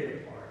couldn't get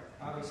it apart.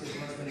 Obviously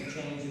there must have been a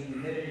change in the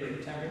humidity or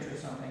the temperature or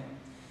something.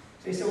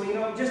 So he said, "Well, you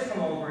know, just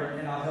come over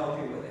and I'll help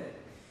you with it."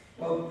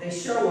 Well, they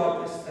show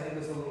up, I think it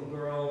was a little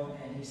girl,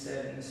 and he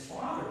said, and his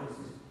father was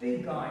this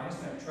big guy,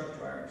 must have been a truck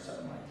driver or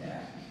something like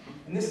that.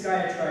 And this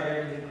guy had tried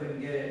everything,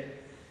 couldn't get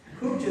it.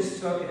 Coop just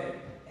took it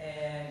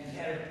and he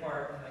had it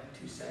apart in like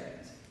 2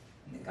 seconds.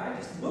 And the guy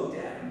just looked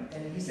at him,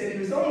 and he said he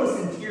was almost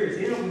in tears.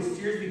 He didn't know it was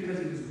tears because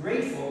he was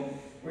grateful,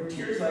 or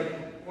tears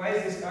like, why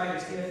is this guy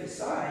just half his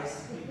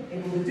size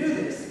able to do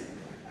this?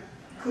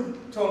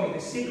 Coop told me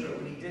the secret.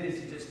 What he did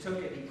is he just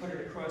took it, he put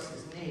it across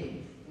his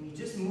knee, and he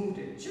just moved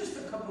it just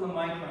a couple of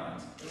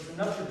microns. It was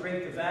enough to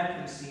break the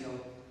vacuum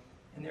seal,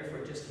 and therefore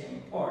it just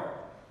came apart.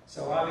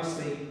 So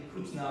obviously,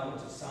 Coop's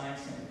knowledge of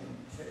science and everything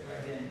fit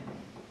right in.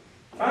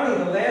 Finally,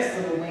 the last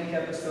little link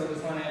episode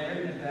is one I've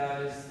written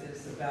about,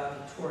 is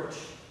about the torch.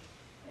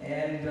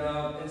 And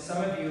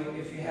some of you,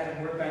 if you had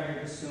him work on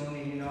your bassoon,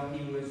 and you know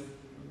he was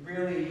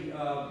really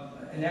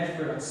an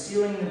expert on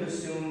sealing the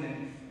bassoon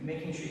and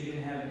making sure you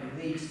didn't have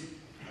any leaks.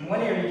 And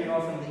one area you can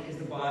often leak is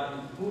the bottom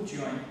of the boot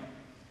joint.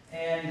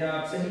 And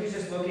so he was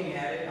just looking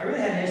at it. I really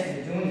hadn't asked him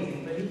to do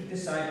anything, but he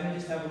decided, let me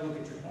just have a look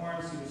at your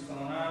horn, see what's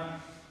going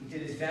on. He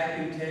did his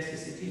vacuum test. He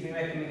said, geez, maybe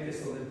I can make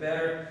this a little bit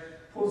better.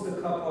 Pulls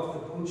the cup off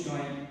the boot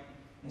joint. And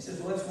he says,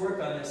 well, let's work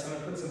on this. I'm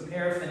going to put some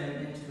paraffin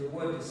into the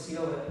wood to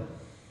seal it.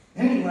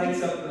 Then he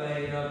lights up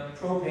a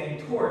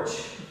propane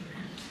torch.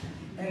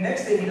 And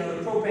next thing you know,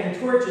 the propane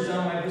torch is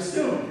on my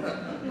bassoon.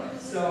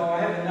 So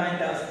I have a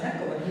 9,000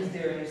 heckle, and he's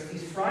there, and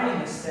he's frying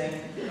this thing.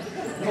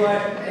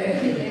 But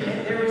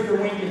there was the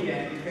wink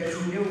again, because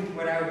he knew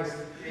what I was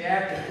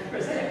reacting. Of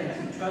course, I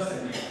didn't trust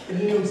him. But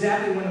he knew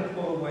exactly when to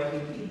pull away.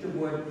 He'd heat the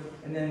wood,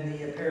 and then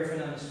the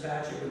paraffin on the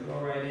spatula would go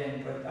right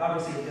in. But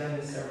obviously, he'd done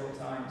this several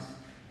times,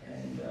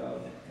 and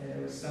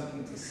it was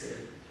something to see.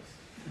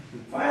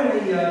 Finally,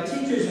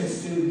 teachers and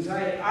students.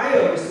 I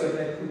always thought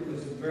that Coop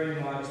was a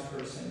very modest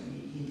person.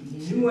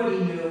 He knew what he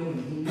knew,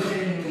 and he knew that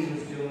he knew what he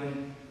was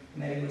doing,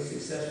 and that he was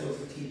successful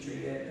as a teacher.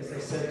 Yet, as I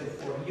said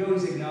before, he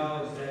always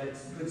acknowledged that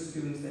it's good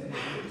students that make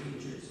good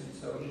teachers, and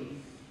so he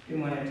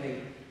didn't want to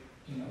take,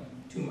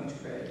 too much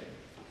credit.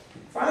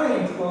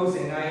 Finally, in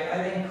closing,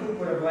 I think Coop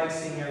would have liked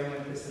seeing everyone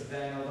at this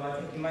event, although I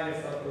think he might have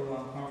felt a little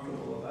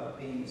uncomfortable about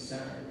being the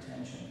center of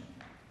attention.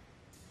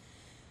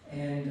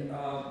 And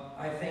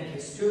I think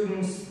his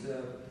students,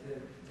 the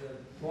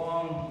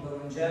long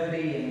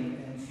longevity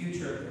and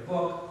future of the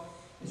book,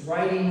 his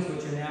writings,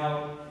 which are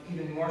now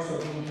even more so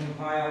being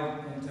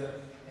compiled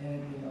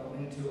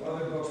into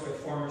other books by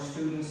former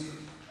students,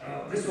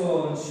 this will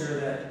all ensure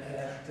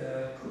that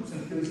Coop's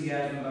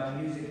enthusiasm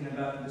about music and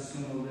about the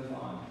bassoon will live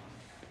on.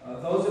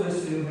 Those of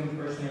us who knew him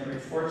personally are very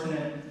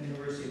fortunate. The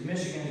University of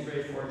Michigan is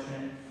very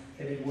fortunate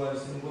that he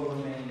was and will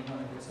remain one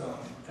of its own.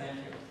 Thank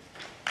you.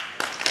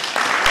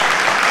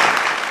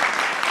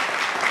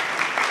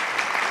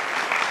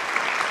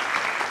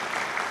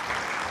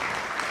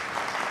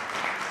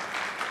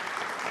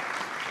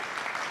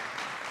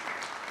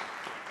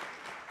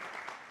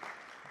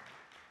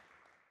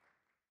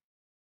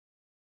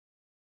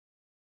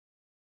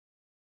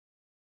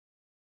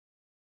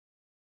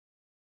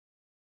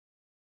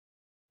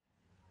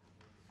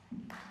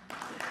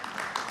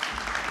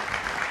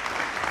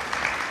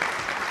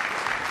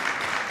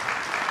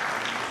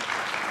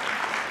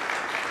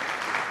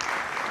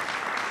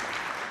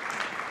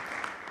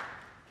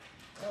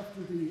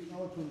 After the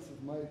eloquence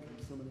of Mike and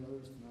so many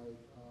others tonight,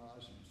 I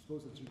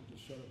suppose that you could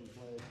just shut up and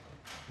play.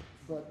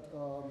 But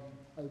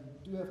I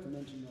do have to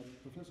mention that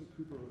Professor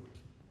Cooper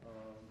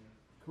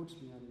coached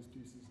me on these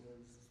pieces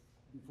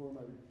before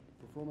my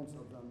performance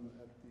of them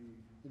at the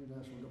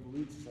International Double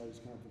Lead Society's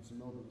Conference in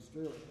Melbourne,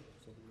 Australia,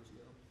 several years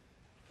ago,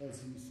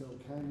 as he so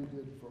kindly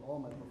did for all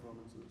my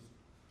performances.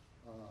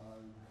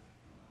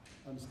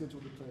 I'm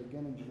scheduled to play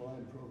again in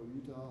July in Provo,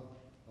 Utah.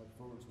 My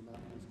performance will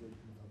not be as good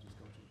without his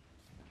coaching.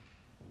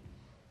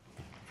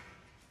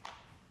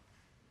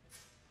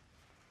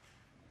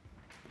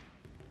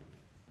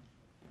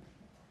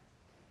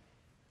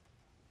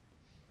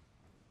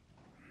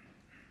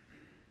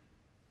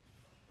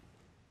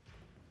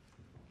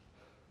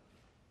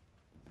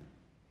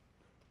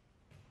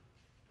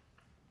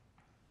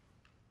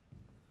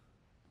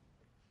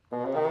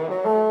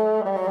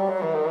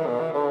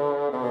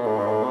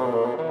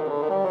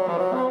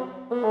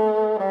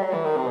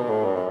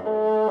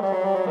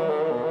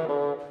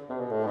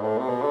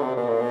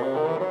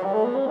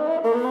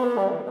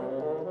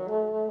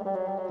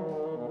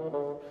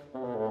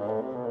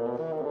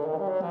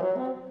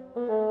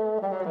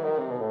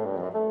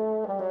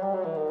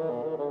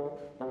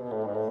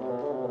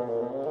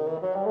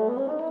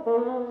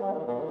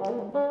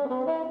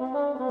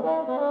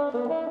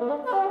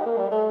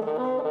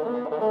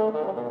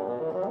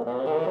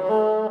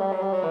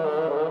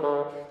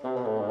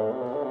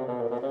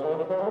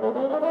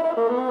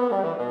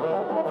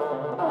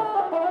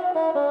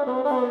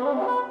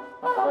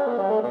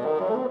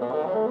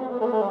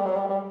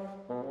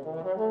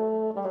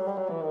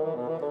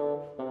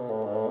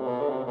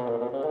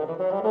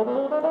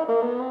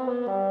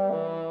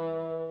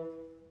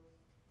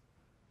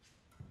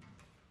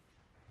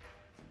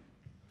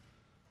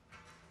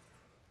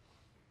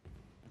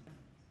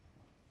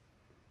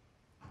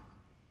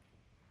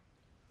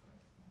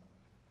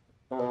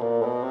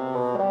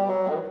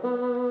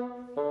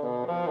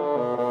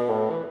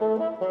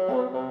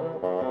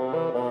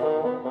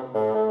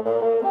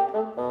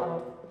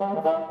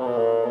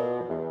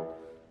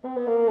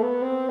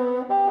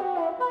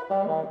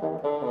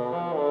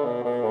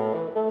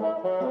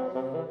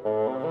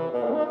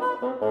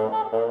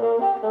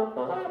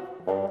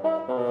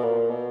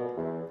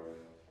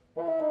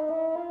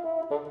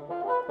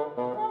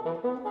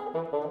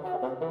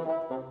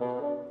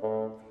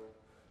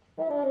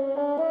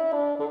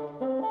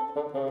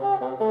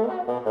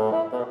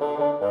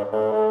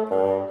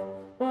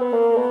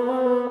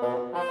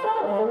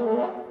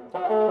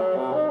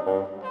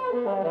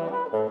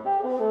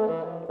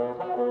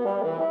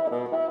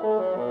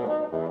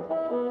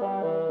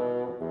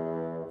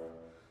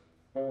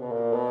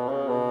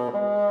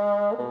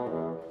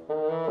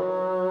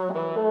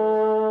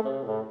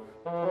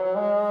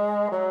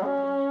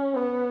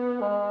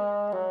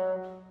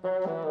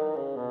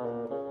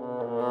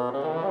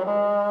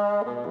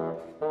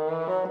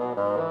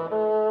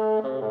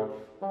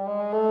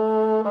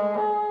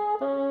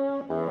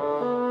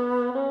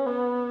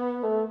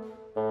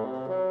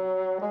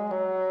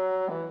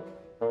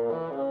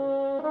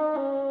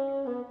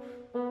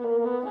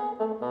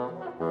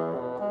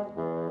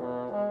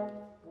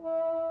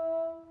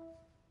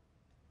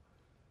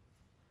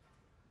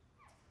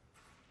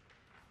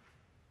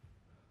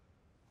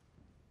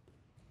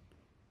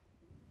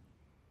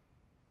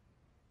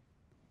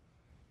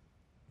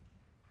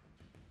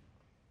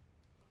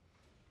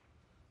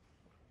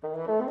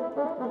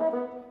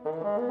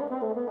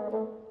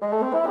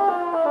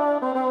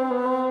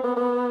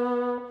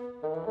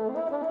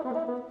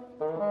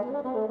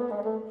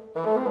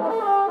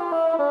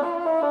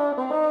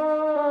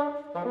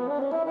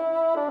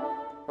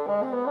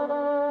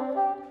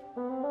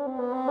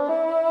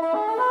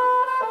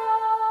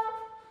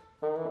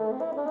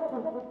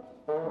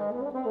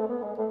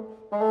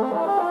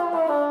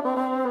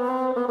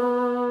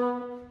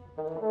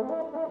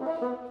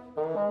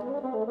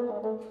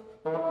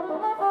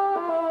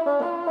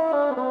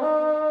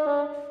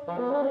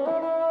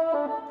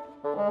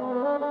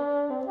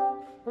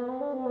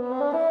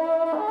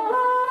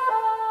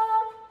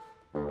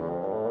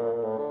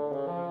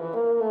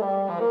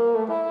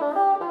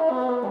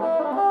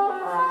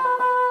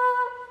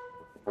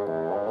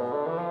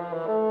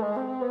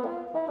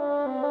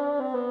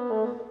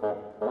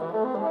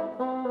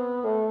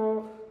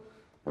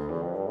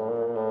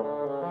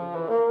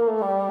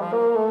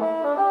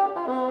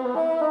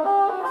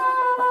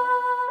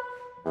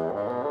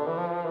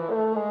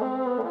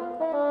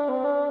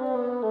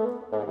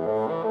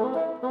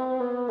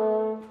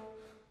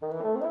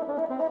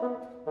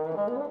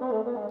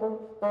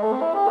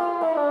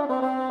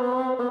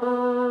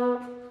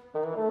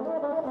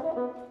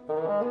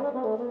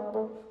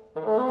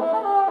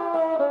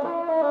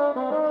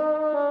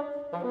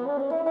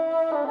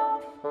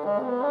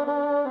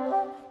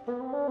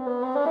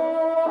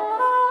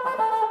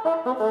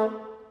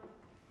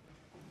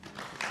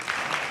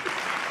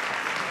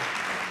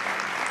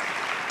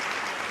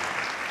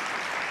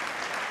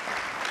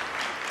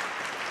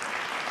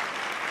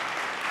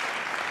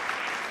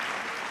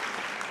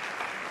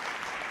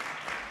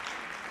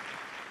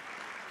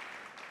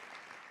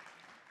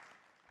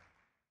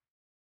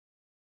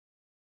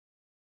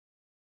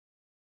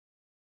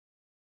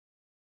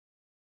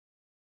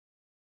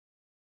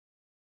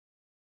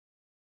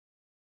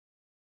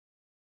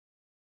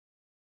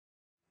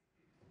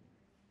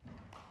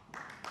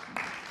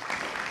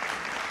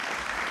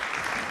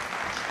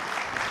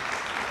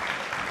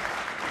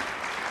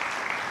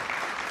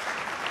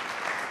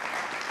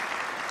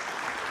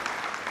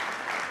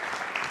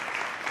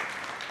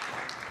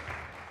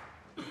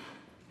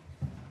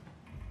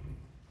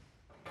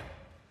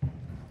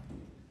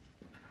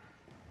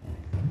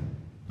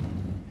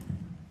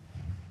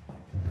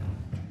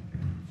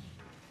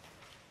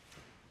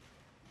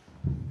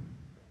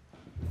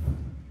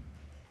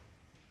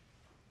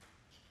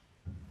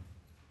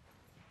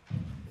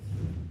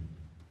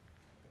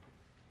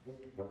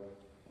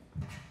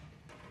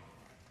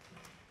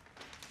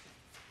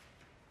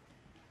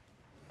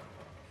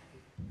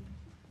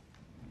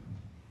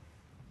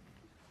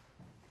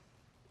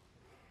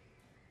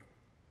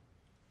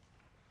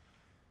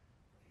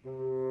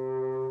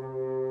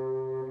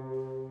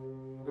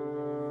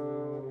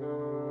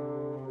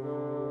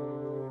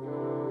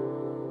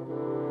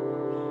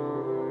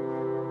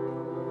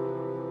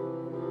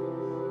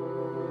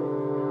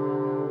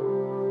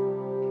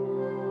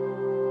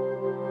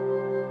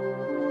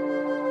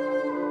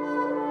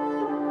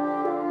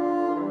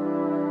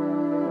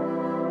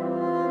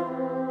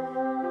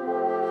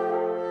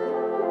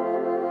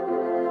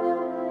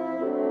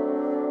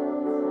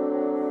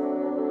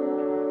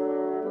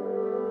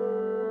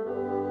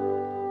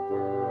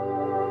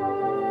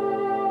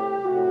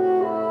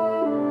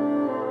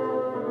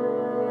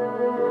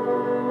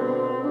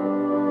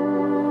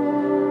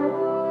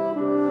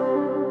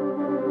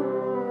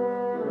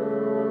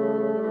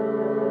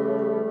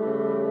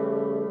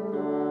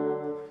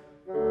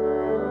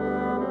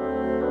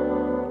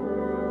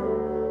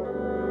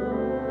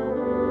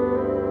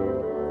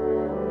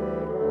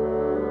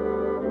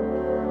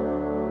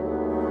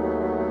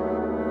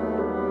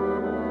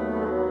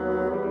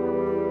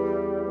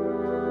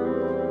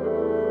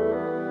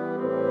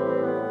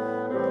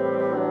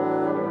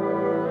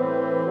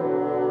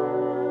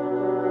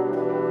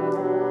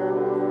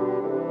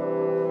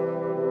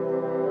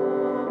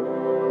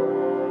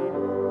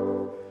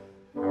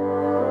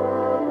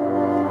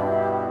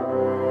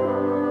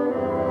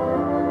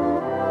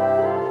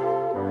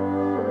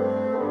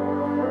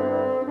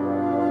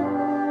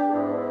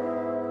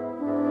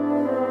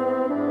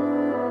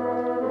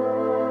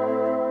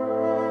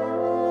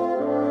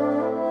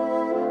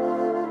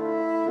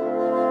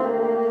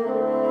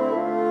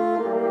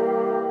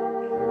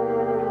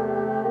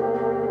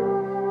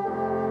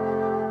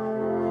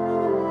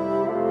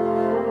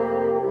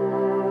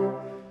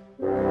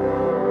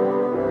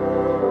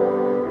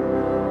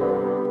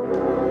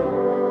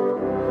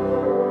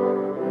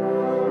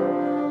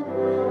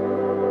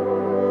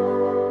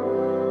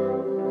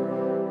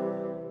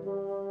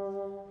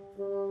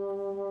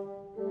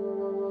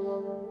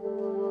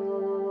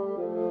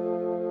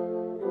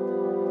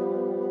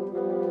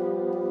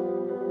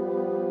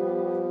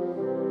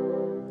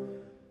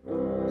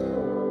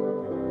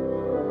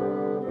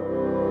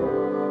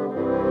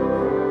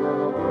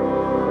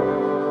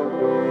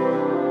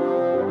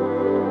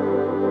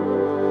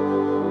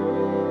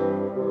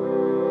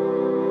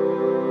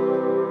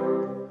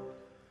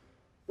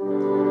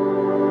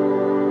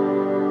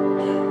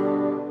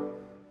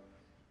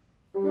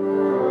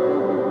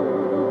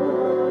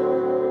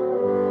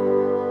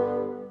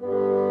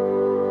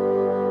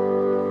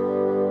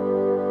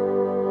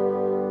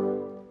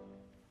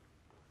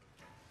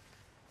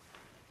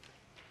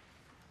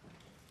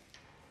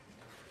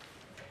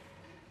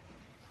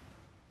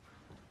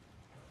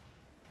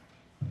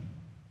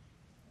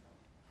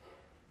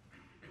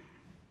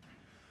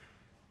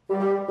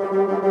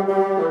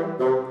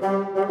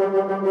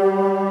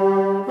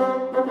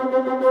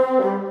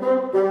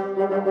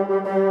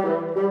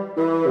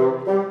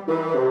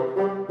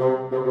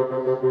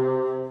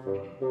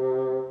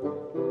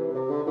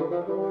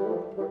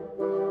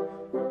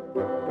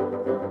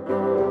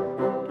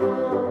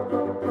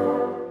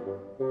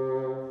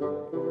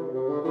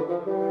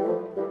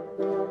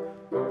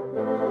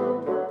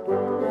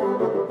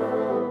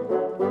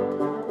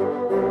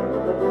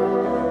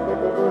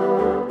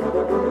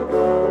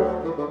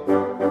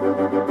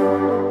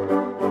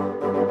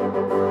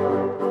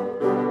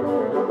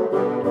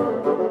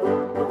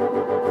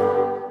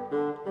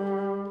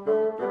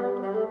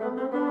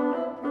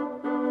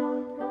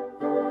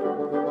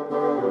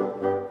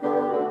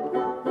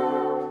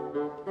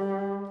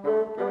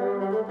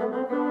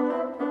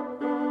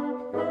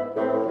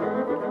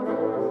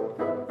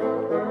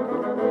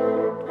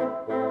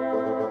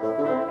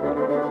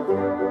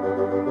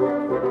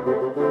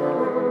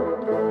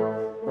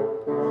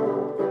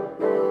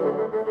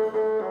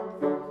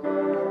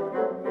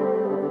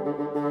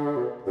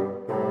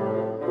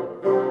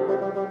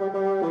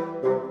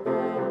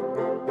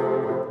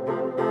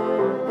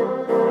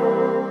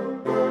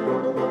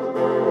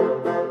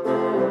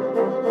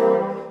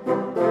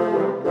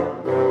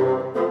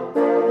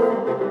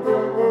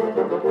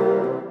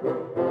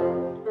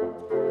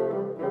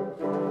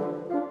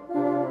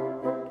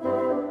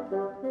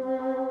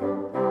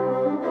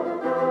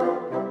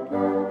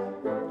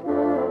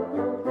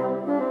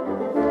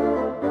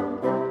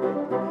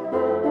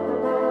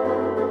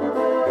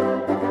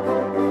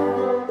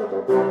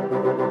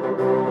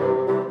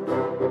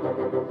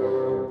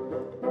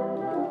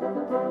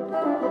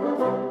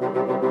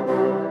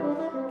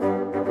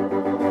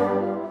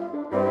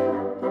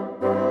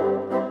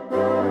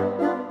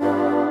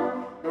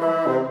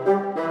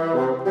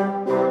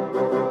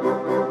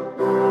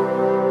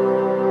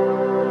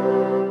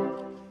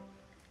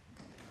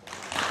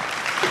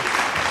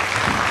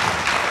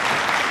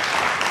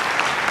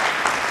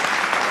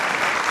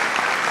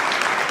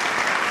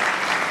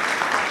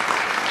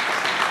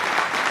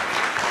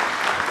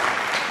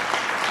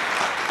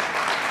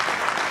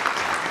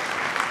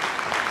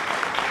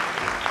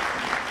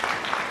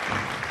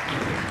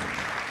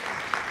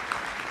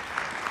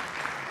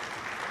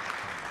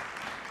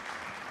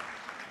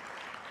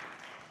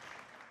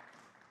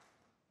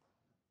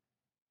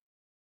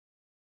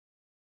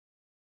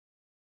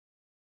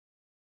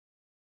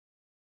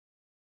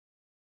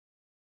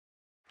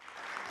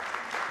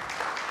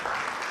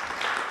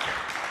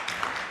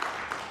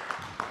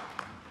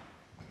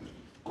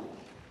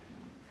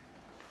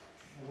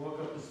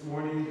 This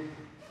morning,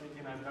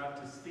 thinking I've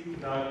got to speak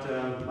about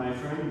my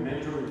friend,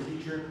 mentor, and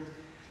teacher,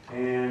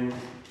 and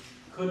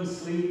couldn't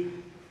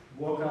sleep.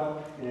 Woke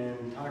up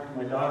and talked to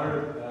my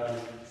daughter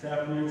this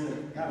afternoon and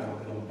said, God, I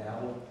hope I don't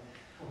babble.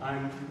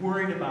 I'm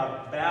worried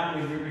about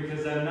babbling here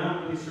because I'm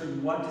not really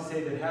certain what to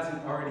say that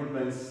hasn't already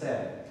been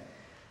said.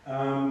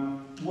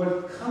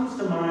 What comes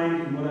to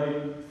mind and what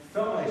I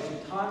felt I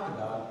should talk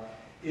about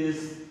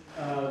is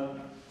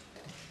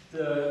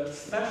the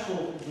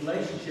special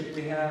relationship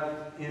we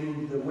have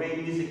in the way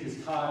music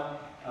is taught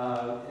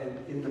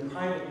in the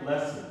private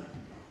lesson,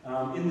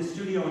 in the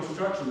studio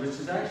instruction, which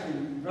is actually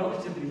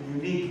relatively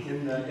unique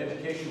in the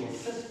educational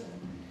system.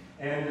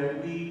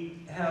 And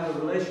we have a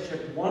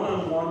relationship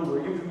one-on-one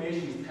where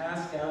information is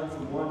passed down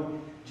from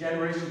one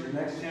generation to the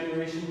next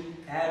generation,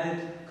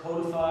 added,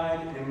 codified,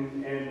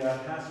 and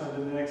passed on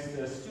to the next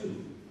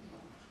student.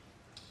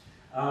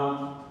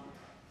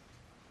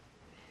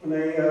 When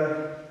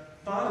I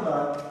thought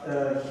about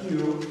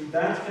Hugh,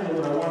 that's kind of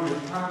what I wanted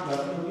to talk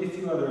about. There'll be a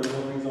few other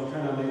little things. I'll try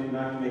not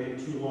to make it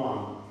too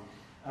long.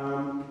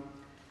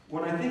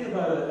 When I think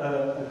about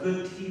a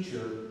good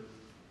teacher,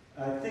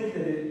 I think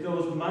that it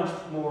goes much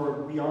more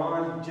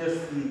beyond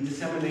just the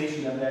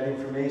dissemination of that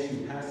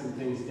information, passing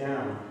things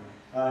down,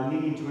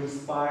 needing to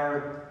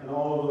inspire, and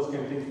all of those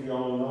kind of things we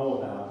all know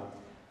about.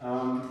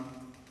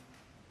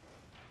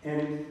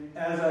 And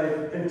as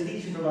I've been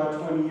teaching for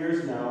about 20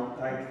 years now,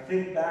 I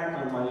think back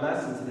on my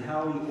lessons and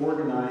how he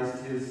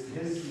organized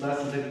his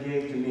lessons that he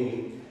gave to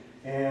me.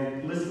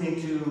 And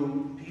listening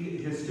to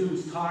his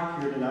students talk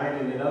here tonight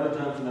and at other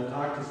times when I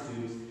talk to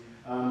students,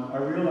 I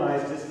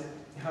realized just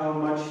how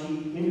much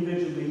he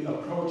individually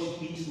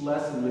approached each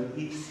lesson with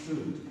each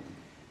student.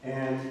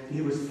 And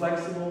he was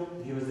flexible,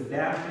 he was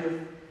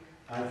adaptive,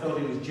 I felt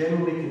he was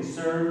genuinely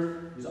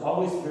concerned, he was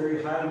always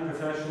very highly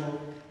professional,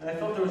 and I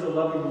felt there was a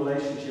loving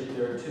relationship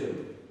there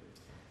too.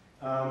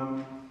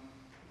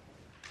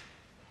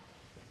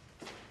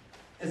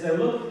 As I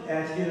look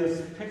at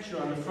his picture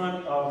on the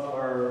front of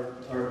our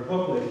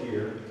booklet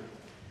here,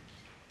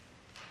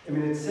 I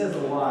mean, it says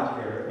a lot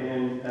there,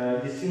 and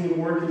you see him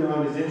working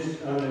on an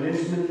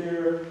instrument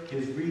there,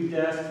 his reed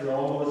desk, for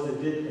all of us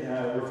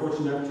that were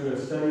fortunate enough to have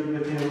studied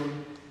with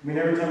him. I mean,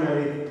 every time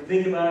I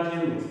think about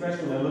him,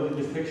 especially when I look at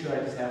this picture,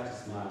 I just have to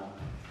smile.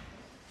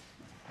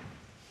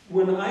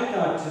 When I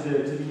got to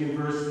the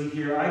university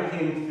here, I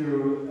came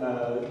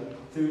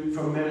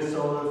from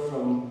Minnesota,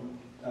 from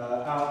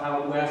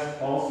out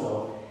west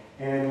also,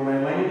 And when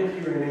I landed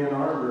here in Ann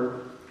Arbor,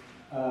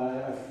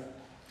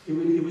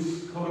 it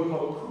was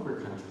quote-unquote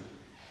Cooper country.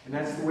 And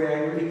that's the way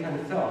I really kind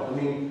of felt. I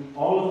mean,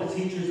 all of the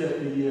teachers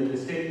at the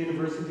state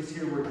universities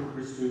here were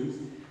Cooper students.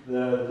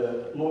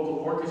 The local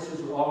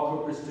orchestras were all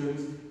Cooper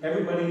students.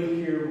 Everybody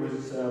here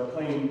was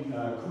playing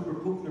Cooper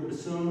Puchner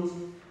bassoons.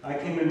 I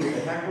came in with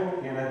a heckle,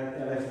 and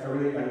I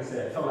really, like I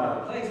said, I felt out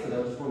of place, but I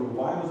was just wondering,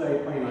 why was I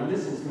playing on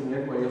this instrument and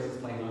everybody else was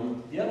playing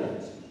on the other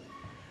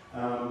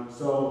instrument?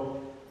 So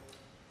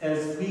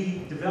as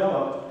we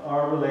developed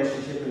our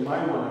relationship in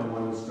my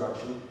one-on-one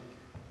instruction,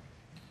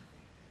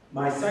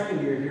 my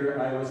second year here,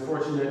 I was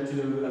fortunate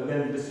to have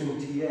been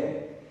bassoon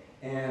TA.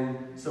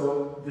 And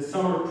so the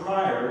summer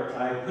prior,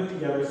 I put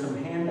together some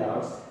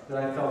handouts that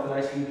I felt that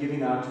I should be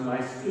giving out to my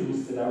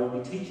students that I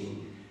would be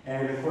teaching.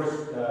 And of course,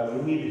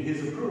 we needed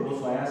his approval,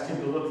 so I asked him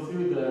to look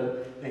through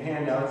the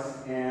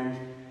handouts, and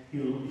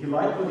he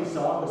liked what he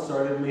saw, but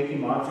started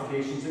making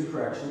modifications and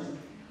corrections.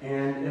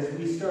 And as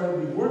we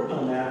worked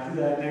on that through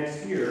that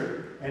next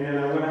year, and then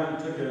I went out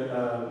and took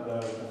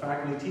a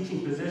faculty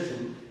teaching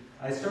position,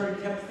 I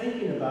kept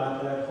thinking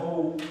about that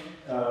whole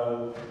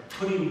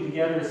putting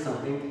together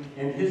something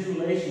and his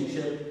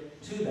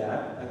relationship to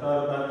that. I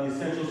thought about the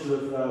essentials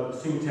of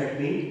bassoon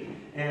technique,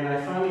 and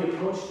I finally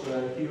approached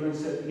Hugh and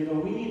said, you know,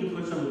 we need to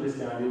put some of this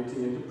down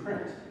into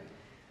print.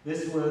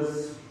 This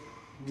was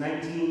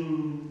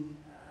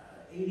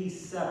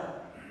 1987.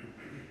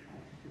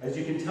 As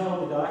you can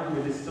tell, the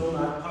document is still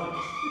not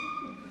published.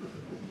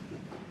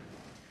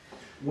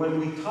 When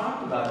we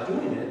talked about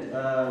doing it,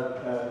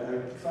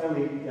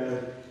 finally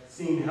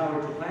seeing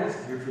Howard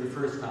Toplansky here for the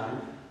first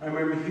time, I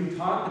remember Hugh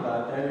talked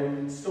about that,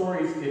 and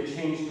stories get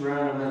changed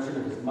around. I'm not sure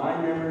if it's my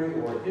memory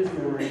or his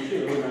memory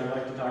too, and I'd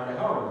like to talk to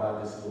Howard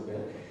about this a little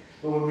bit.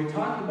 But when we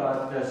talked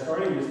about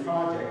starting this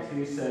project,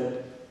 he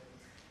said,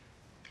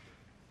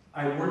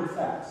 I work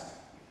fast.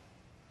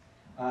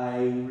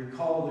 I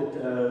recall that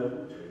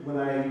when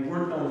I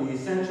worked on the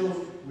essentials,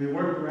 we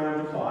worked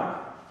around the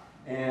clock,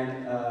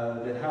 and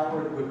that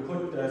Howard would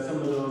put some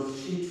of those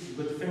sheets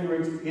with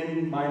fingerings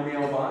in my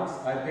mailbox.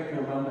 I picked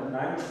them up at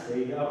night,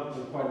 stayed up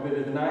for quite a bit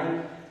of the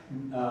night,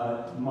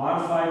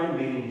 modified them,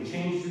 made any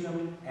changes to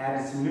them,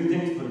 added some new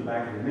things, put them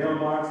back in the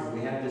mailbox, and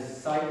we had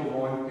this cycle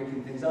going,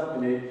 picking things up,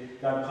 and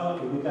it got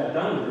published, and we got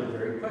done with it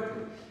very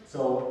quickly.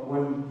 So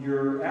when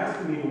you're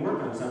asking me to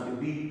work on something,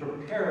 be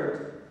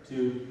prepared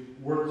to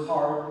work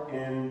hard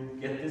and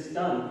get this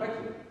done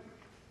quickly.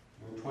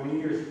 We're 20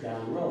 years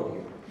down the road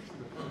here.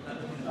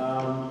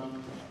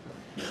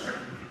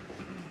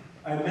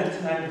 I met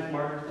tonight with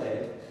Mark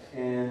Clague,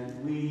 and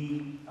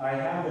I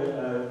have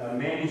a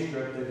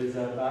manuscript that is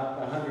about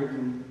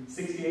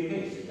 168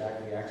 pages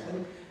exactly,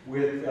 actually,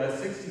 with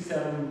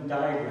 67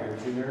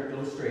 diagrams in their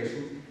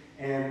illustrations,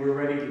 and we're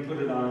ready to put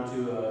it on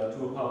to a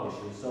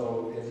publisher.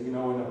 So, as you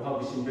know, in a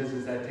publishing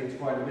business, that takes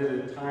quite a bit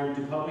of time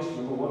to publish.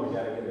 Number one, we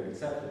got to get it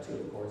accepted too,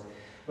 of course.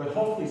 But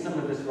hopefully some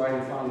of this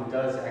writing finally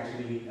does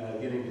actually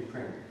get into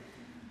print.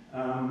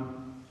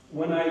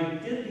 When I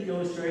did the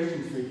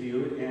illustrations with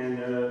you,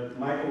 and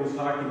Michael was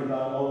talking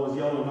about all those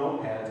yellow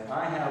notepads,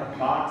 I have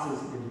boxes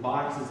and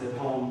boxes at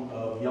home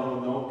of yellow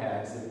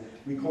notepads that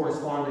we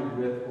corresponded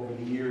with over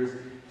the years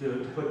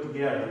to put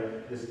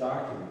together this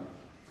document.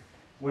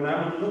 When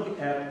I would look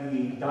at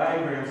the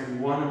diagrams that you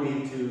wanted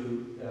me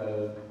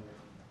to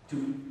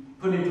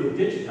put into a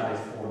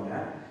digitized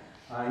format,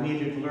 I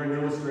needed to learn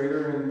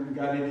Illustrator and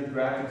got into the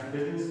graphics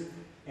business,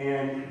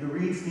 and the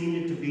reeds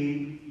needed to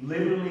be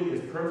literally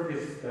as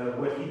perfect as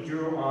what he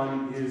drew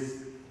on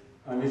his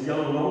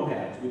yellow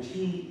notepads, which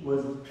he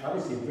was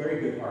obviously a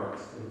very good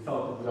artist and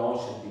felt that we all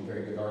should be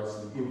very good artists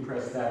and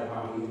impressed that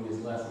upon me in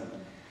his lesson.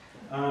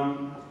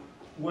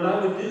 What I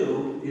would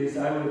do is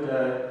I would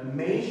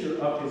measure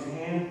up his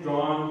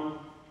hand-drawn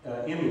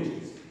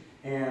images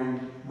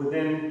and would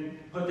then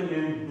put them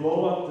in,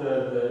 blow up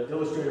the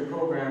Illustrator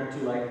program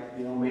to, like,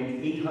 you know,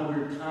 maybe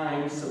 800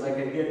 times so I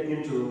could get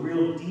into a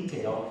real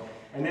detail.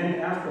 And then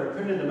after I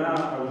printed them out,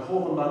 I would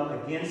hold them up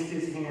against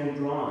his hand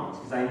drawings,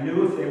 because I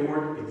knew if they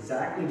weren't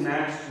exactly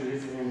matched to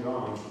his hand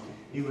drawings,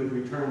 he would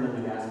return them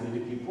and ask me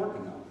to keep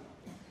working on them.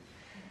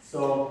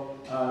 So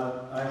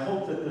I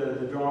hope that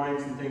the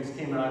drawings and things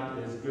came out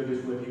as good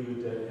as what he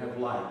would have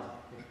liked.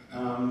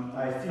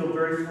 I feel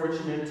very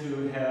fortunate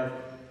to have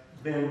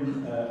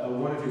been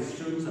one of his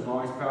students. I'm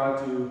always proud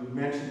to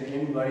mention to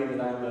anybody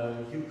that I'm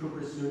a Hugh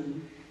Cooper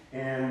student,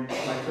 and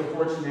I feel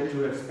fortunate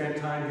to have spent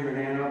time here in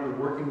Ann Arbor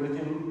working with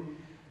him.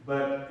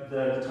 But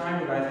the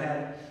time that I've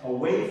had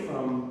away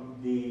from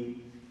the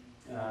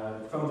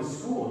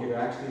school here,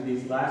 actually,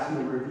 these last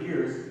number of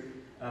years,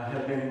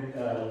 have been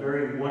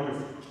very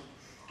wonderful.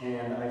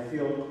 And I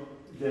feel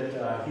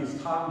that he's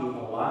taught me a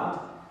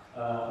lot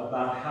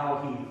about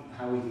how he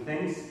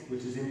thinks,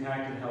 which has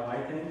impacted how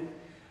I think.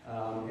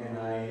 And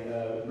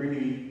I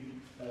really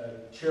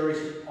cherish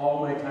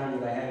all my time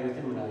that I had with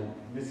him, and I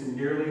miss him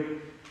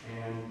dearly.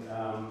 And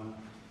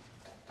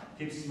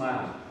keep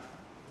smiling.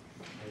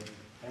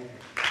 Thank you.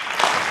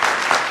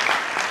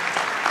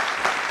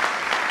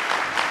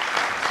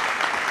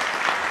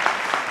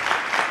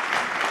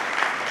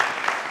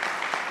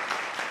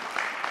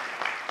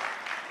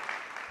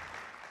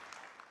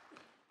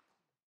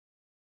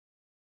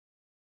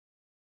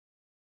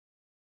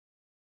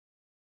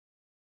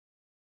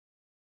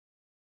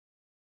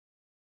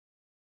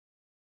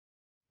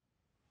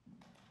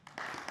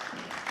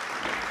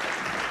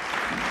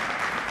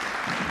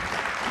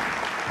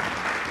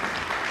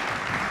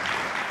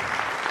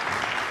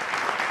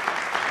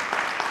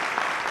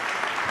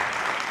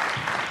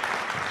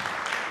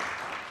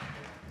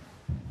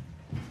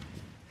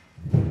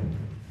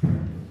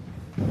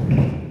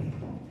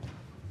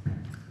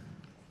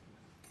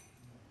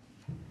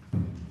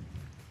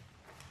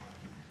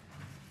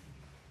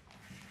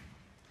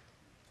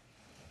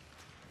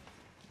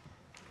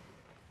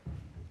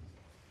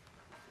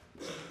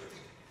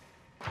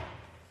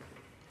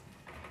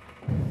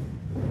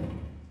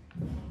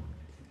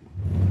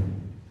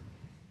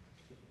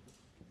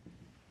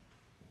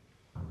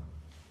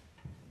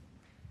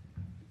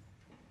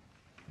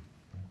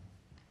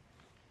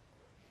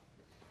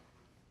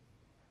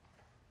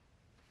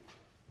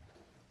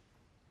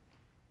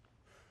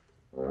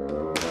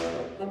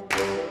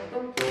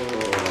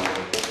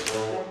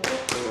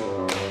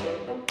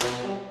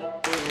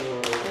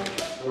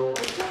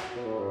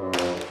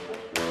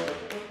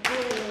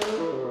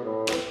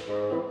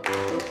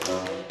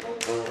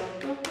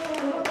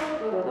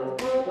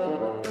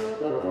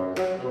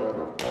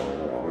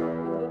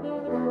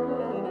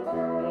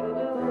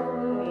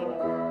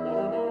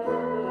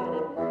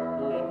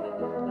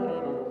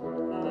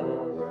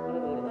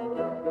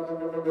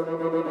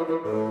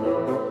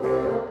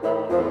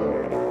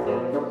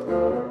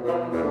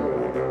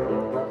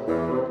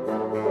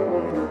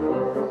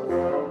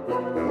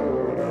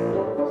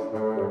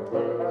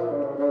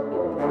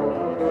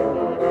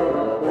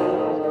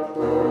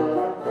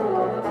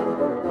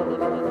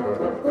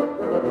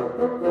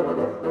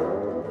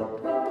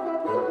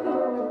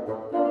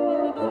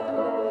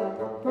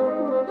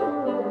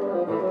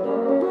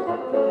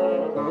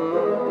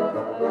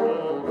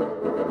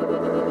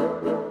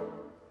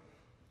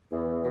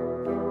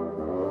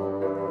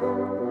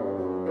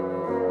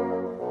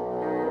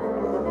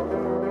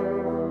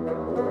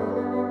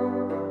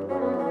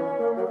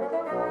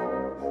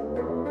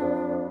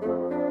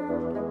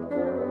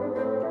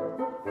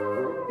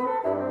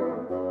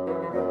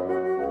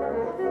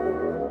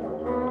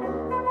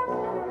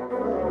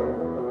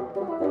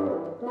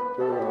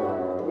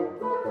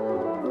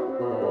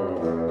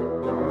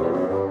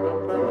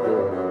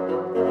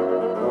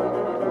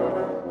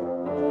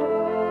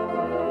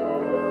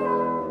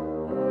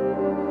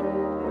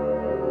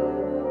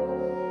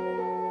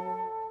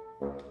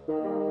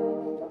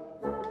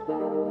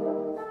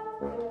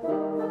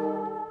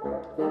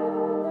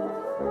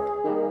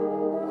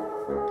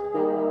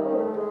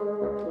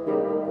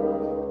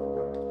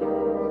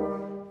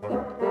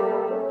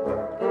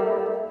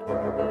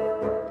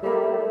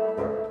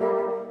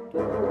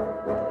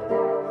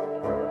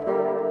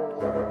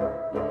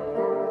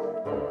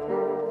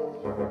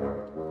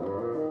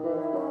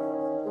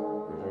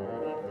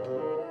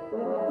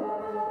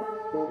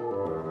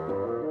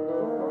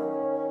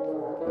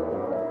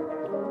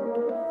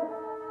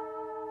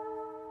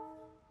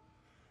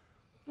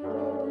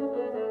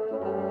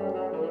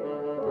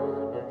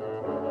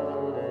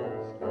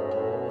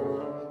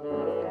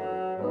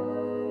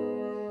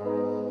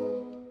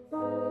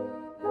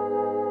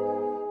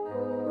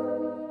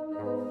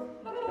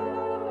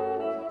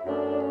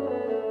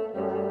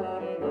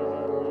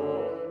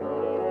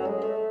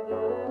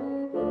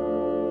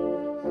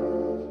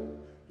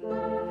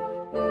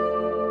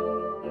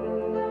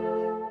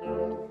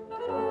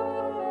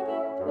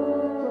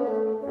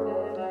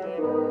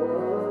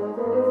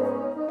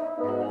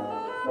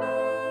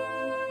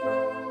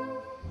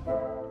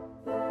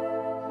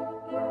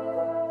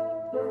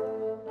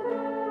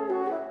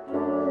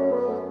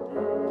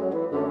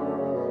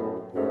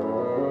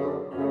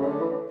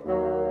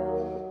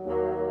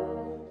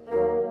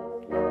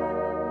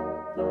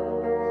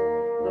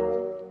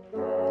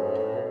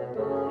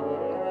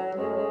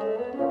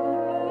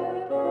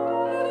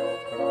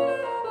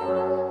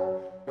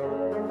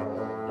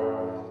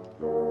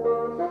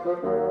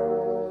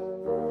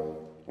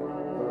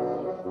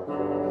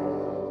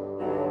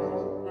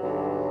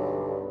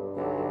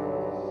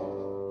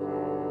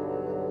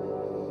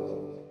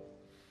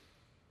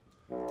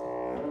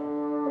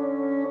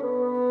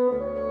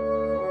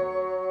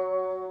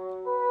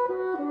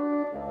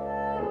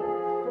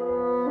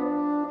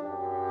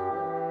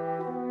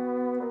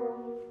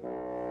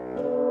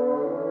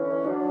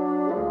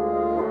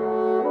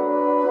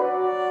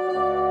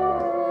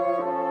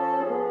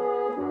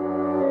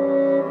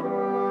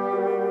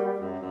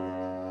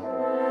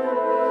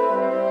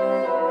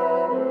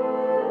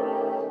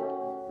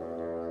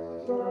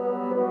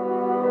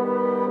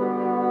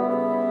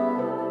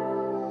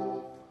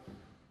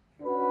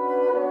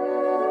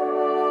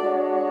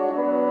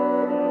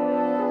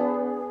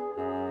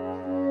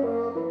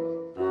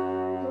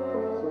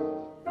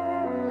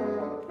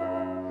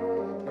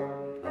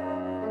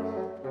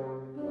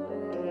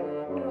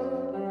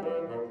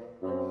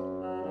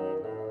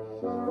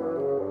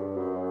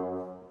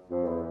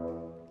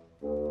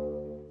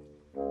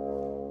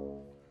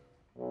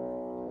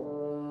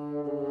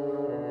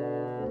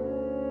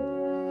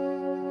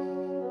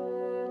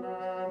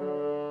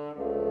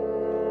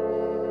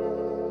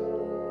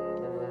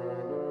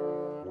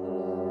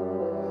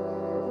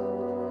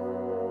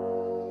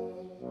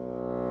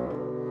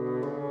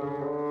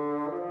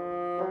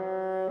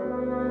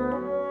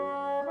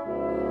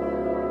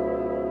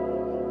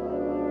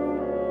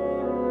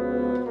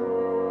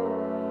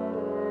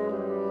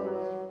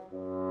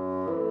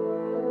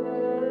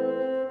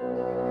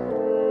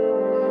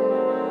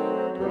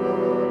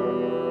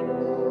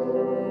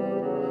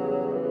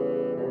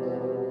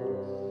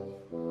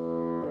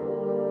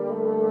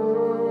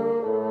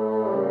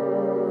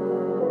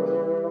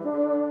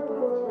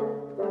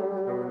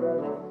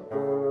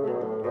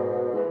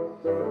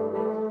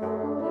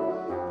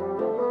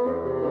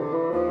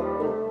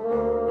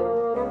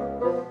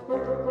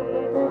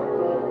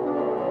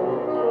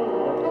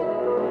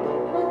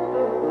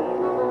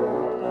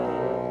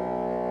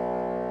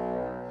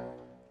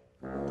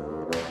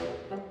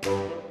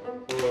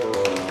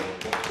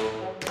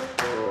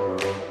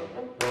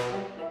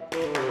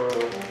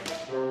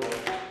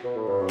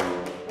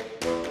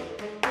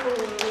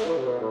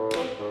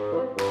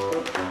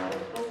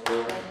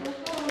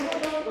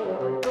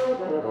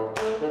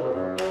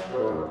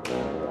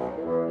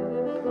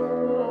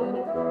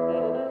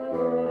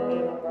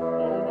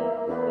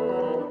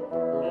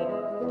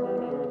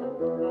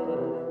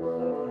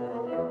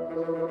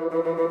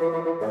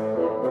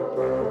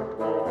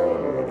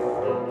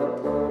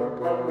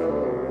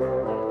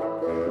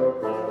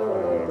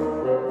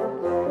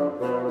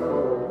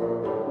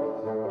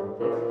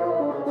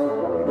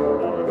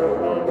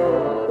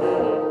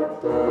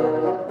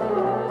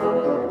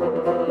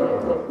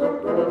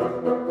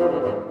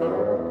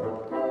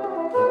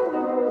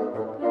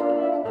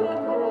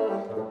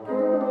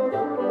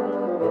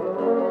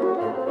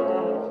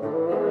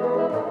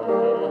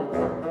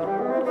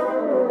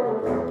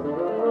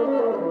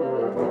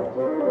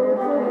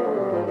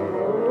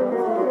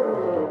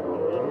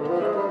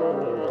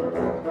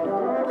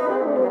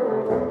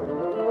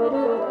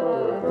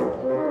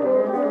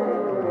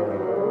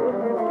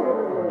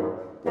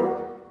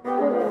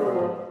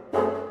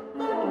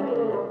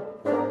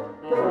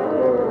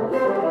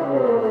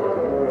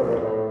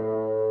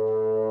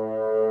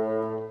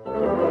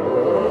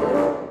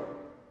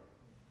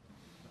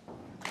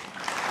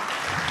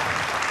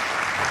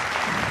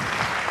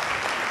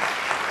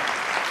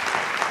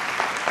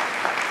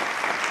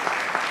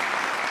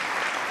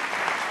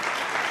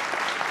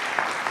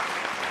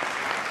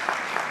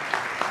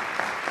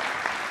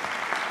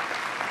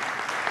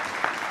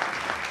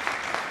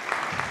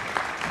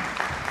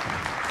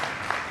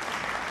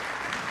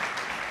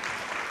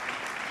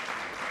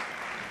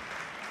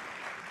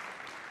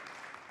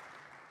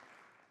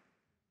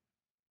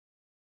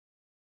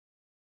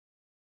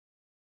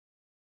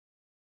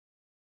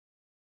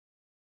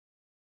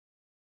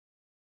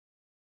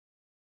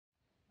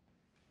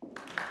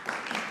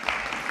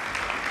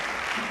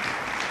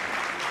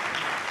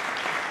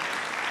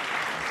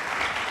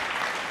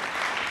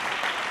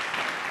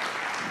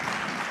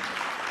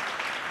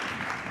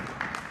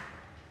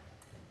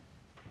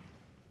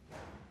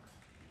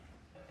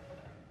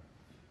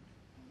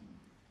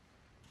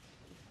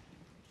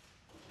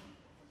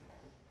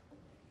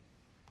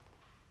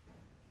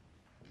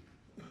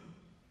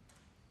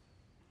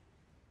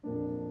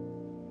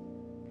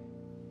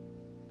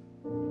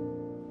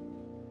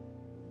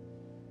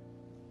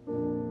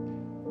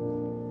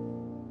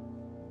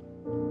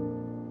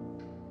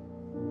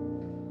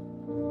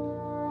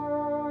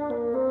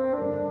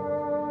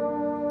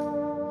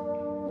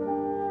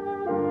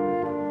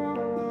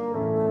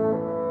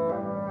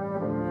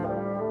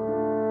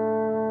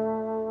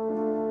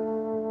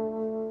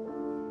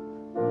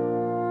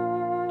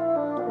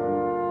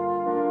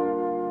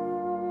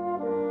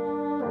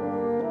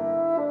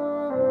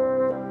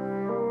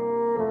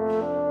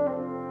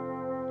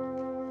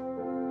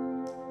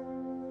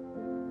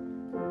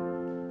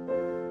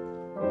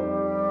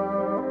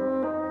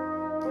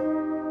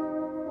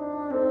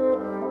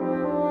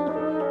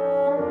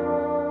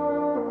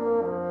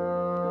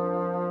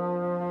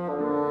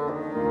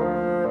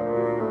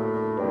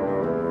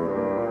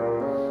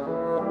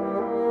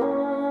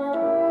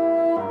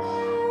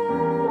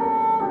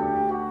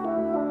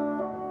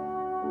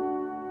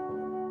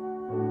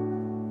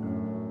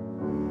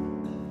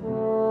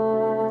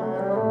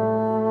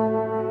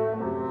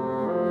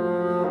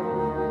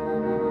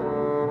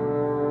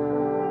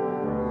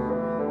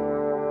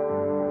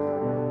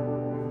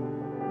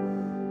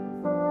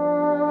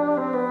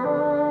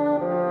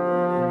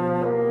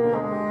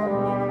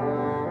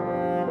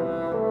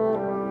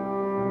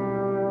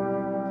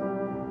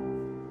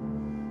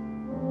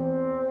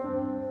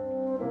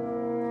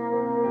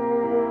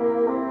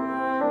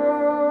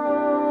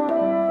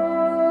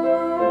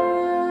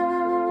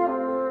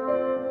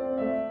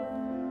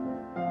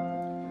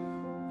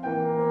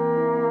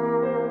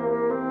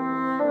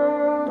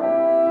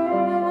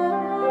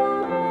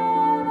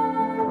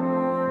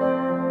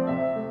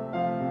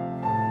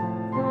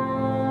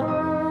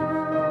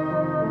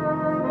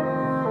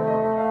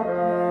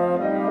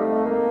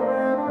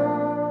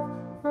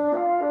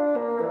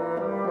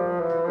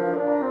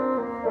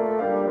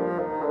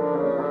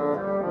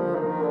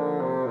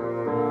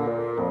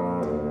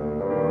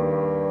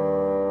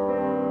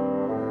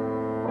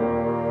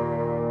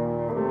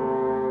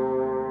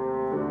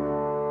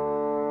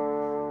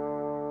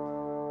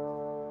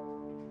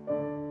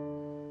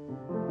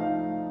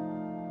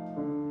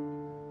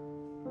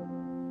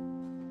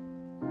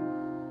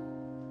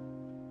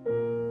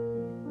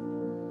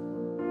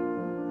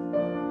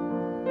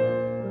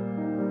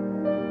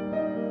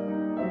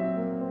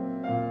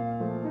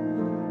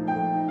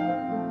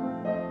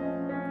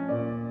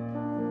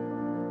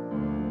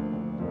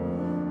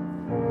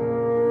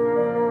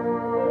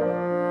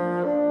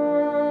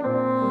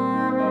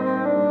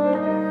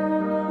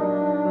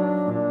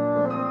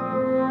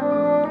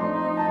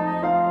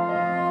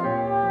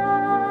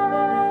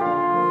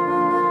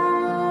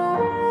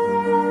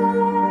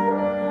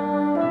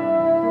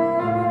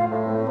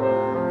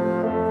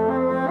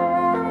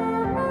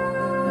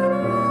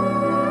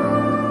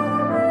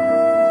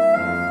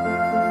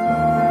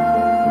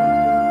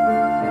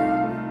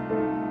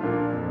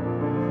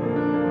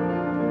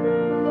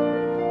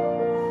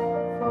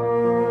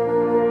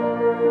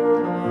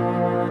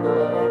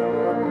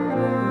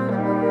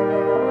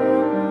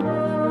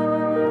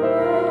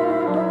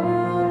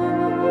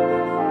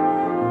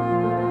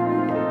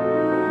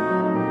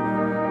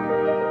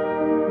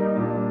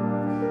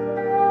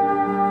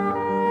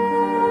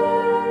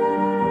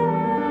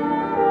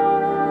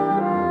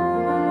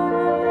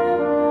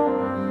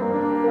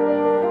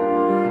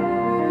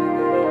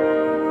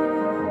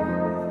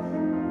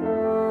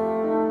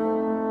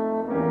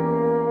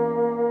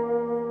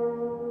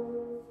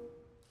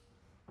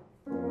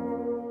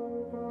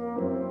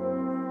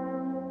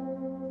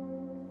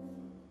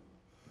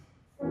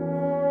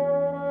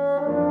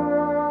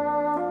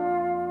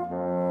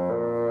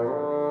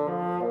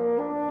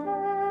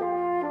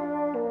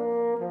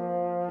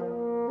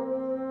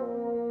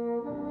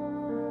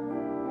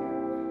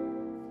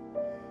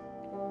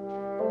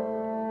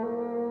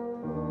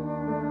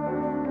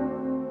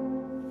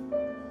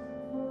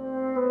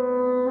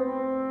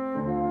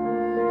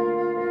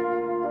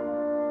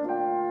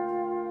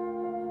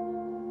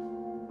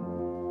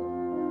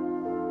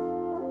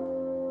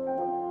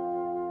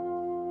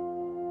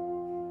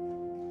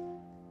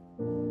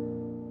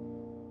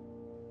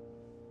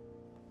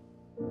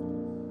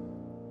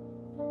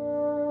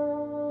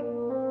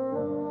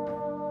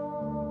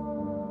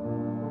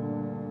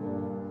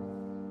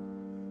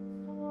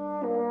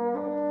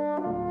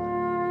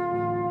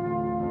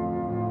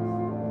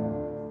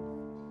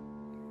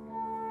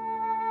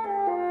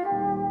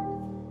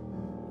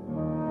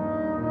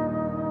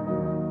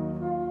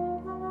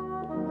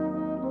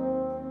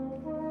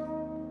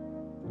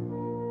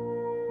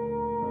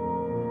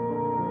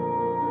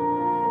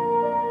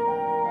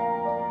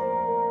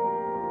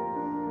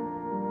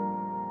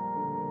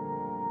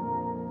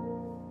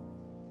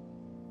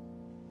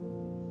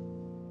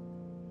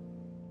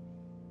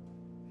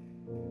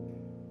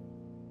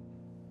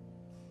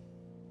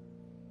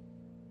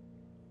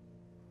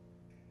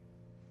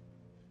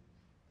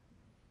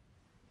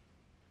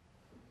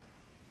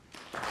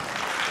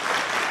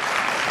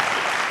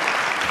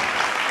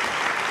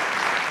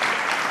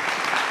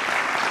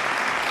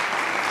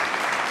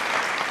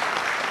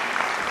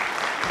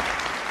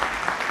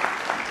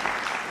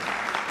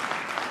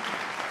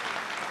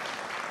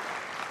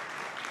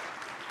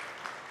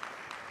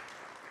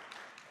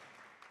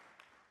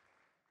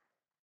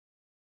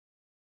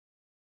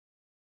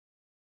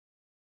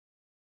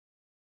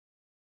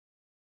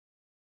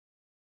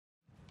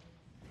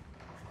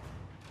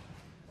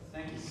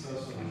 thank you so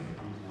much for coming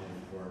tonight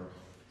and for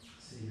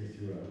sitting here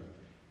through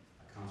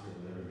a concert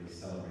with everybody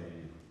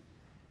celebrating.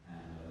 And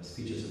the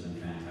speeches have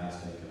been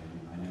fantastic.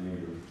 I know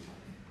you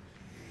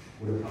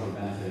would have probably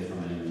benefited from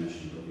an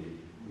intermission, but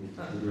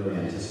we really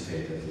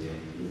anticipate that the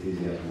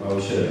enthusiasm, well,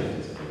 we should have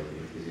anticipated the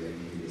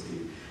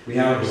enthusiasm. We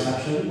have a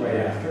reception right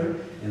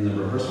after in the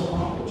rehearsal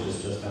hall, which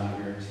is just down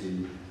here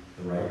to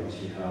the right, once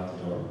you head out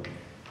the door.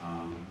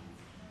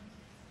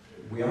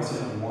 We also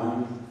have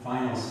one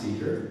final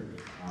speaker,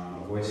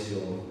 a voice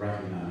you'll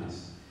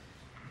recognize.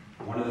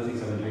 One of the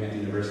things I've been doing at the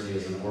university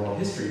is an oral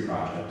history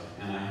project,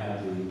 and I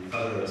had the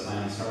pleasure of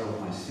assigning several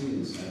of my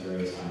students at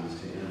various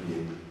times to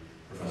interview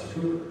Professor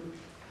Cooper.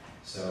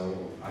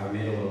 So I've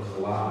made a little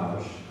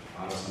collage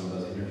out of some of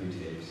those interview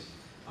tapes,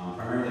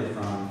 primarily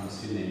from a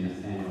student named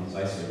Nathaniel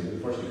Zeisler, who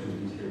unfortunately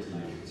couldn't be here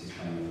tonight because he's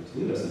playing with the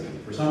Toledo Symphony.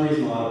 For some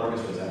reason, a lot of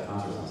orchestras have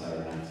concerts on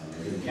Saturday night, so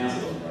they didn't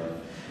cancel them,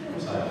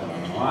 so I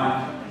don't know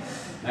why.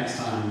 Next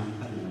time,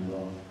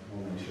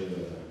 we'll make sure that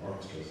the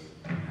orchestras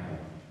have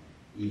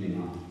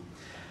evening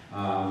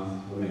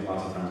on. We'll make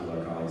lots of friends with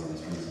our colleagues in the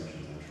string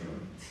sections, I'm sure.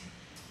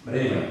 But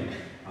anyway,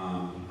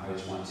 I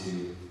just want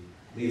to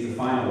leave the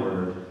final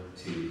word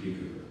to Hugh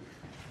Cooper.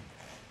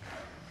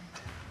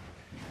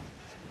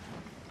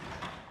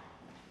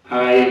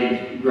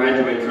 I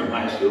graduated from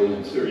high school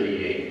in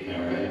 '38,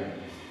 all right?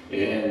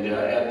 And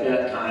at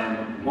that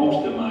time,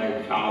 most of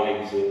my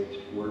colleagues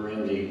that were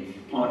in the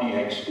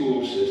Pontiac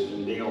school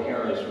system, Dale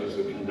Harris was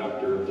the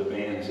conductor of the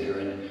bands there,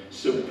 and a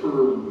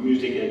superb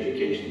music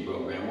education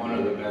program, one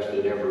of the best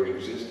that ever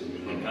existed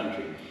in the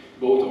country,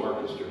 both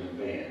orchestra and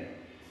band.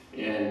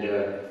 And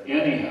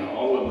anyhow,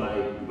 all of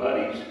my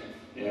buddies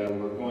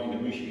were going to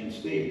Michigan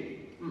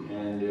State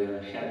and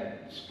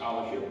had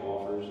scholarship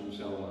offers and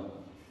so on.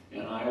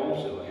 And I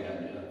also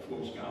had a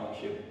full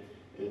scholarship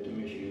at the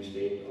Michigan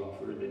State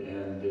offered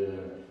and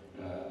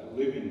a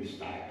living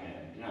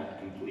stipend, not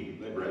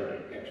complete, but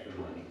extra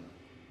money.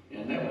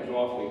 And that was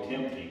awfully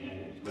tempting.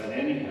 But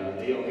anyhow,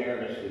 Dale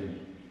Harris, in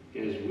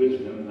his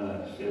wisdom,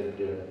 said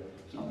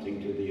something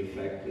to the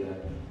effect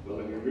that, well,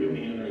 if you're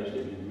really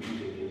interested in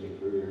music as a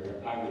career,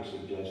 I would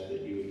suggest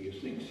that you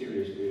think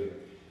seriously of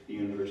the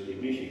University of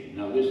Michigan.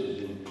 Now, this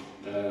is in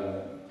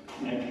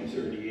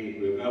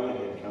 1938. Ravelli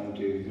had come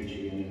to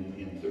Michigan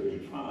in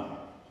 35.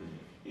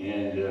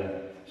 And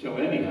so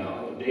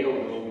anyhow, Dale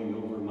drove me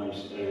over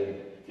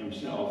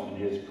himself in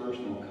his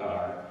personal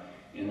car.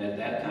 And at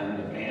that time,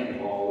 the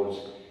band hall was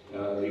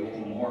the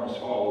old Morris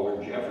Hall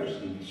where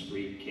Jefferson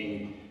Street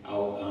came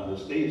out onto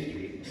State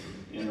Street.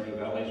 And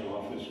Ravelli's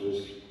office was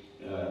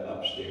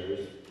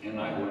upstairs. And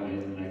I went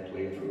in and I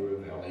played for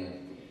Ravelli.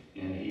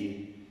 And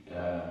he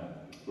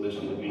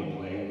listened to me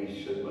play and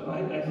he said, well,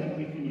 I think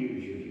we can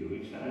use you, Hugh.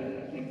 He said,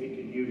 I think we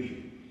can use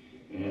you.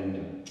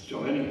 And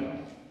so anyhow,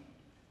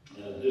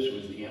 this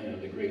was the end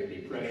of the Great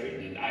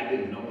Depression, and I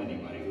didn't know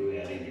anybody who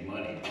had any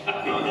money.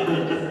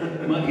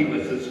 Money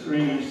was a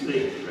strange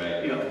thing,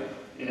 right? You know?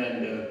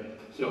 And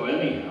so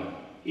anyhow,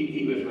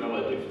 he was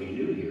relatively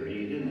new here, and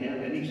he didn't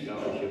have any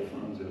scholarship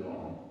funds at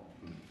all.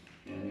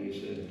 And he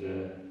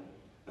said,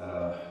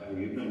 are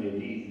you going to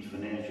need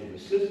financial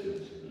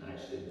assistance? And I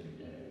said,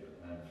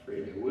 I'm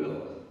afraid I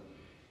will.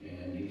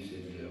 And he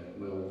said,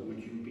 well, would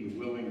you be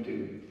willing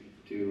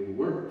to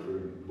work for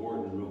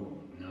board and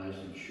room? And I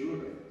said,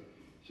 sure.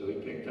 So he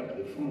picked up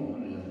the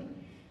phone,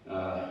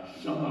 and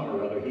somehow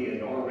or other he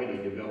had already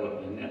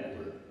developed a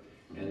network,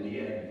 and he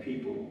had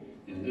people,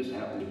 and this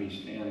happened to be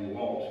Stan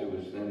Waltz, who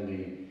was then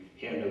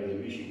the head of the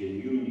Michigan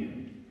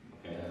Union.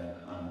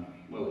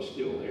 Well, it's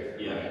still there.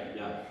 Yeah, right?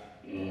 Yeah.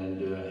 And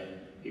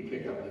he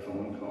picked up the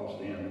phone, called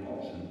Stan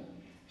Waltz, and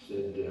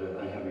said,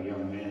 I have a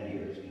young man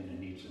here who's going to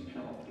need some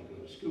help to go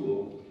to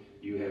school.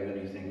 Do you have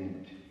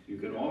anything you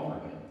could offer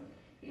him?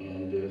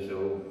 And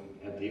so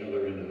at the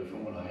other end of the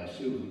phone, I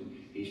assumed,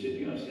 he said,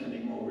 you know, send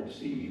him over to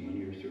see me when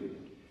you're through.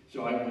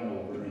 So I went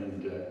over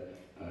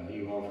and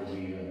he offered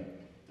me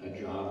a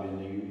job in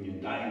the Union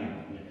Dining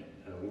Room,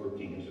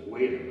 working as a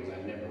waiter. Well,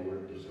 I'd never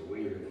worked as a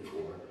waiter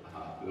before,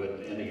 but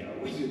anyhow,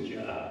 it was a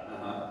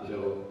job.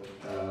 So,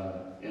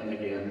 and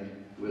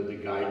again, with the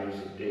guidance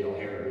of Dale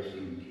Harris,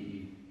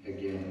 he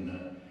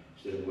again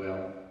said,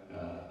 well,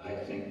 I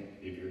think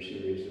if you're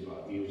serious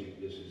about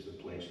music, this is the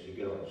place to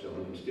go. So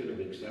instead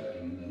of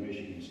accepting the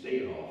Michigan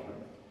State offer,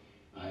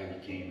 I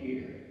came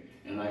here.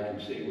 And I can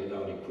say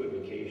without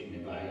equivocation,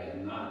 if I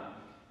had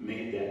not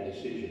made that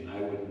decision, I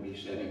wouldn't be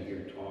sitting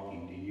here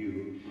talking to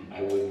you.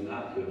 I would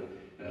not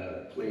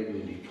have played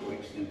in the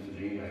Detroit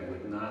Symphony. I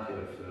would not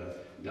have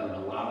done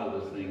a lot of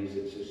the things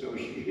that's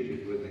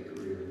associated with the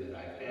career that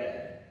I've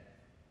had.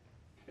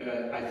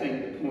 I think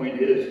the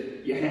point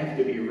is, you have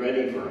to be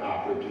ready for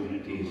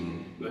opportunities.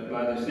 But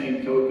by the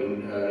same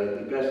token,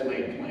 the best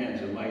laid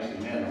plans of mice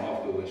and men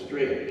off go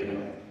astray, you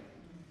know.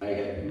 I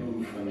had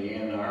moved from the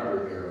Ann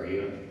Arbor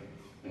area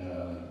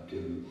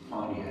to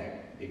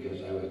Pontiac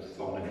because I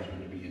thought I was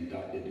going to be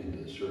inducted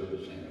into the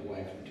service, and a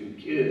wife and 2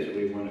 kids.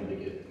 We wanted to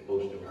get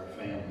close to our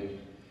families.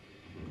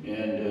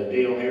 And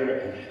Dale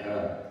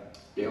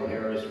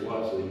Harris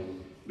was the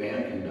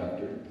band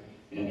conductor,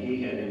 and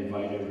he had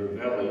invited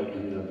Ravelli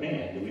and the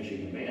band, the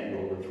Michigan band,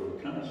 over for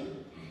a concert.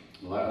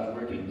 Well, I was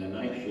working the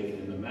night shift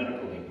in the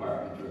medical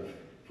department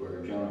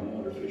for General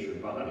Motor Fisher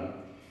Body,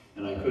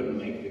 and I couldn't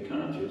make the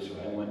concert, so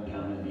I went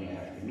down in the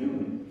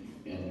afternoon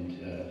and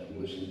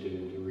listened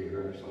to the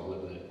rehearsal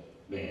of the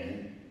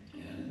band.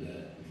 And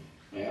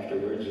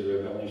afterwards,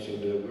 Ravelli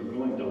said, "We're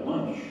going to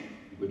lunch.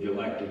 Would you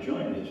like to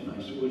join us?" And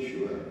I said, "Well,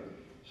 sure."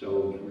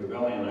 So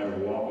Ravelli and I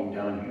were walking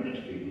down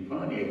Unit Street in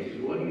Pontiac. He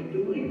said, "What are you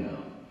doing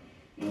now?"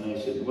 And I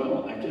said,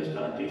 "Well, I just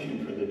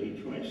auditioned for the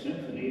Detroit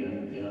Symphony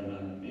and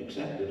I'm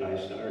accepted. I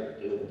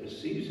start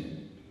this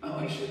season." Oh,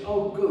 he said,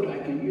 "Oh, good. I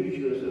can use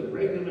you as a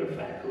regular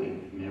faculty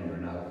member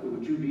now.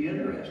 Would you be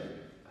interested?"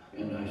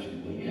 And I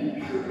said, "Well,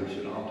 yeah, sure." He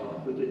said, "I'll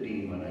talk with the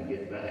dean when I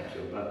get back."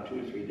 So about 2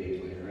 or 3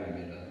 days later, I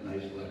get a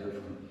nice letter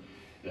from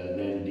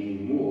then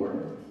Dean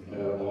Moore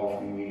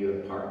offering me a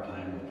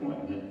part-time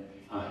appointment.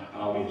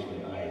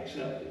 Obviously, I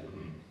accepted.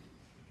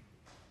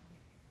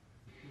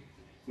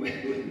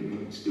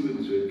 When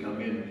students would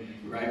come in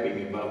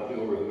griping about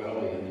Bill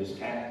Ravelli and his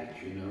tactics,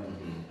 you know,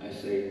 I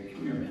say,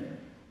 "Come here, man."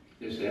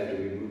 This is after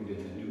we moved in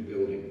a new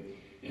building.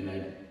 And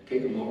I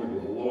take them over to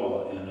a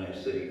wall and I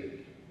say,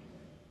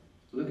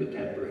 "Look at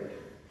that brick."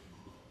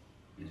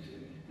 He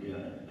said,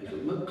 "Yeah." I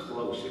said, "Look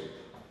closer.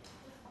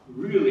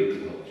 Really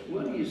close.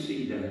 What do you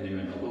see down there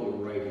in the lower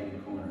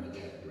right-hand corner of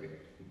that brick?"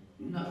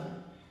 "Nothing.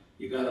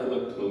 You got to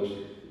look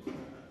closer."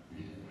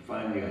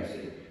 Finally, I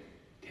say,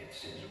 "That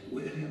says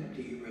William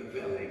D.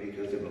 Ravelli,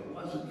 because if it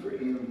wasn't for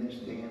him, this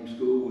damn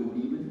school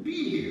wouldn't even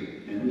be here."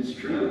 And it's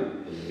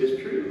true.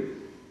 It's true.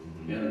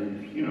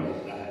 And, you know,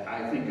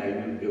 I think I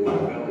knew Bill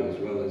Ravelli as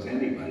well as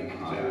anybody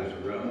because I was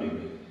around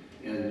him.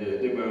 And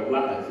there were a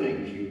lot of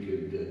things you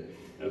could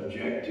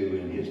object to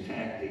in his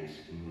tactics.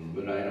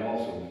 But I'd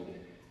also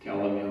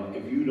tell him, you know,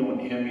 if you don't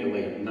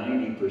emulate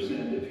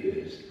 90% of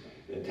his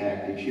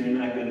tactics, you're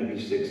not going to be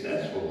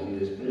successful in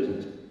this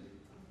business.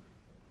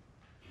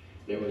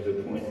 There was a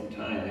point in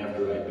time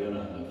after I'd been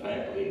on the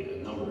faculty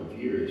a number of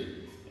years,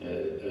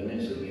 an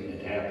incident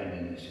that happened,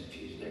 and I said,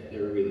 "Geez,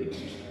 they're really going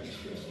to start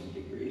stressing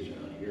degrees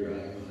around here.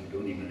 I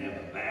don't even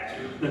have a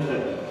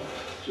bachelor's."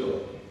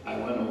 So I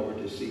went over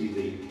to see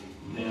the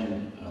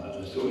then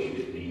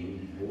associate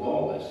dean,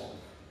 Wallace,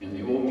 and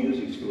the old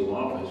music school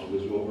office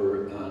was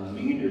over on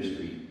Meaner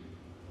Street.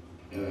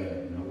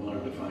 And I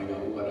wanted to find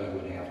out what I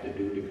would have to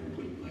do to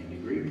complete my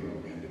degree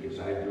program because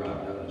I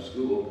dropped out of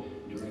school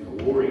during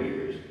the war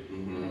years.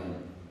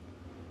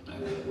 I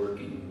was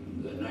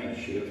working the night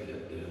shift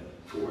at the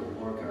Ford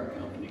Motor Car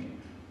Company.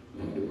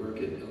 Going to work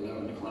at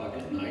 11 o'clock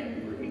at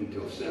night, working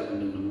until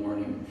 7 in the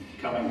morning,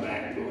 coming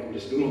back, going to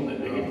school in the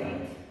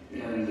daytime.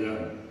 And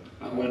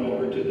I went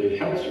over to the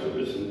health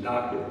service, and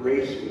Dr.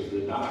 Brace was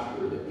the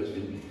doctor that was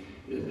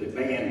the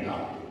band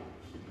doctor.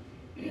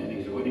 And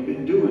he said, "What have you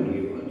been doing,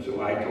 you?" And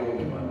so I told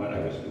him what I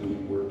was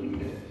doing, working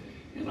there.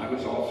 And I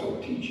was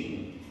also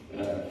teaching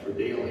for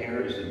Dale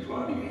Harris in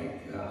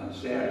Pontiac on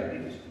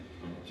Saturdays.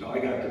 So I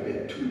got to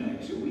bed 2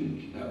 nights a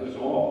week. That was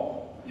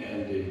all.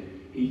 And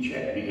he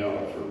checked me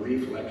out for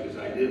reflexes.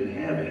 I didn't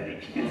have any.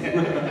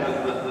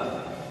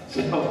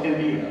 So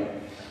anyhow,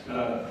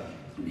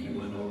 he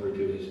went over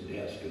to his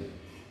desk and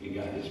he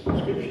got his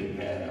prescription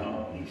pad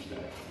out and he's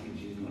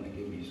going to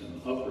give me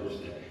some uppers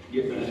that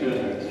get me through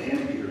the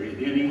exam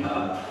period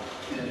anyhow.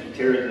 And he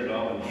tears it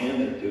off and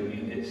hands it to me,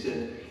 and it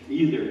said,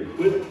 "Either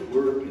quit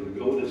work and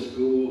go to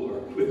school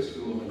or quit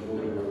school and go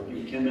to work.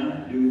 You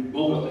cannot do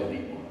both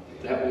anymore."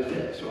 That was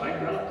it. So I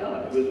dropped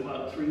out. It was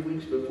about 3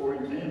 weeks before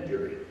exam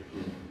period.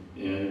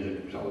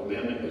 And so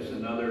then it was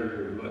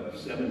another,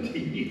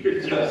 17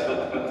 years or so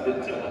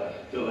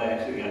until I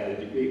actually got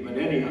the degree. But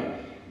anyhow,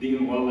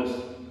 Dean Wallace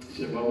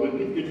said, "Well, we'll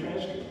get your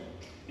transcript."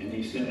 And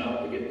he sent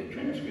out to get the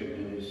transcript,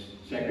 and his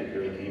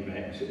secretary came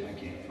back and said, "I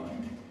can't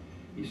find it."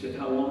 He said,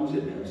 "How long has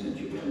it been since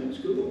you've been in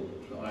school?"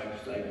 So I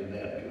cited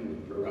that too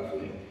for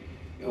roughly.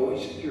 Oh, he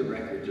said, "Your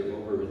records are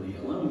over in the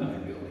alumni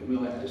building.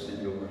 We'll have to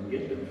send over and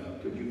get them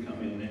out. Could you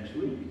come in next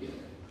week again?"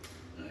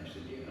 And I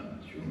said, "Yeah,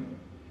 sure."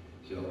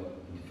 So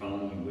the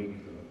following week,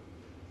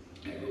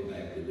 I go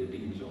back to the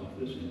dean's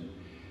office,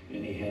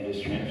 and he had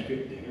his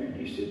transcript there, and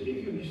he said,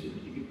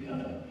 "You've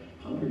got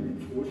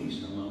 140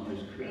 some hours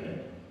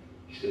credit."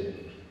 He said,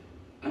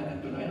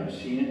 "But I don't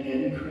see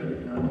any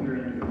credit on here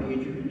in your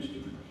major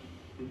instrument."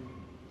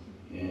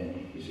 And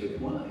he said,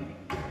 "Why?"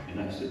 And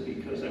I said,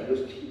 "Because I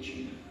was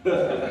teaching." And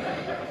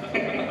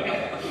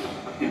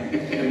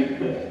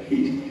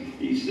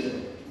he said,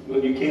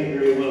 "Well, you can't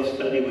very well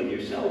study with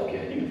yourself,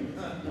 can you?"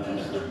 And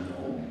I said,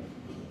 "No."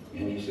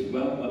 And he said,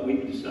 "Well, what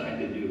we've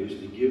decided to do is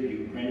to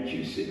grant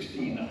you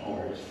 16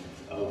 hours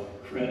of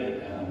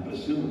credit on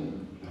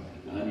bassoon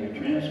on your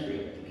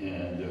transcript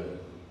and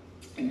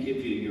give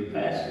you your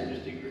bachelor's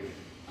degree."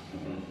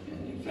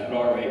 And is that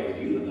all right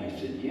with you? And I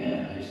said,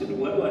 "Yeah." I said,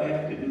 "What do I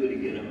have to do to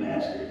get a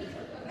master's?"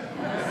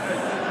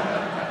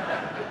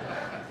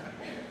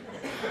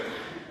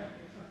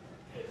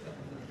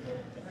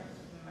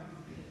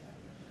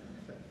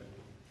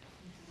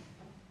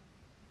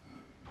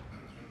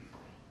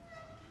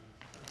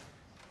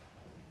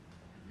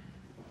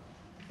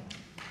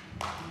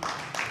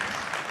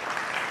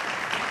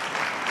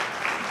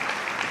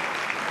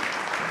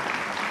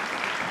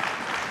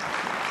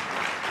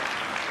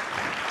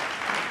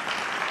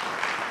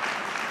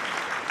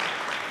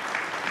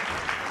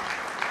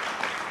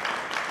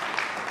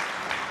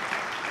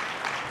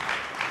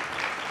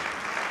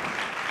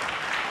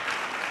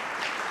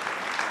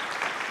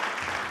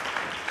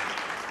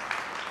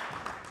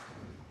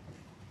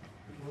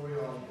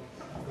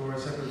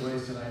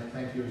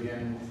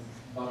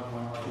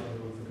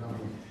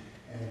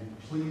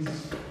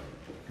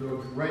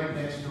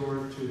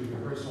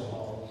 Rehearsal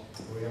Hall,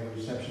 where we have a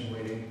reception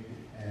waiting,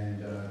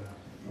 and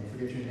don't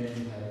forget your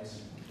name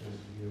tags, because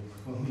you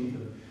will need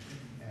them.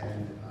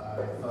 And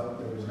I thought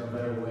there was no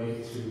better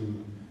way to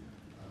do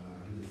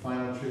the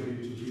final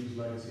tribute to Hugh's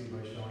legacy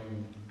by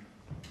showing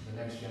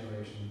the next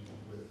generation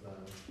with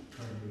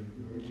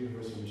current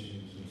University of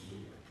Michigan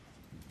students.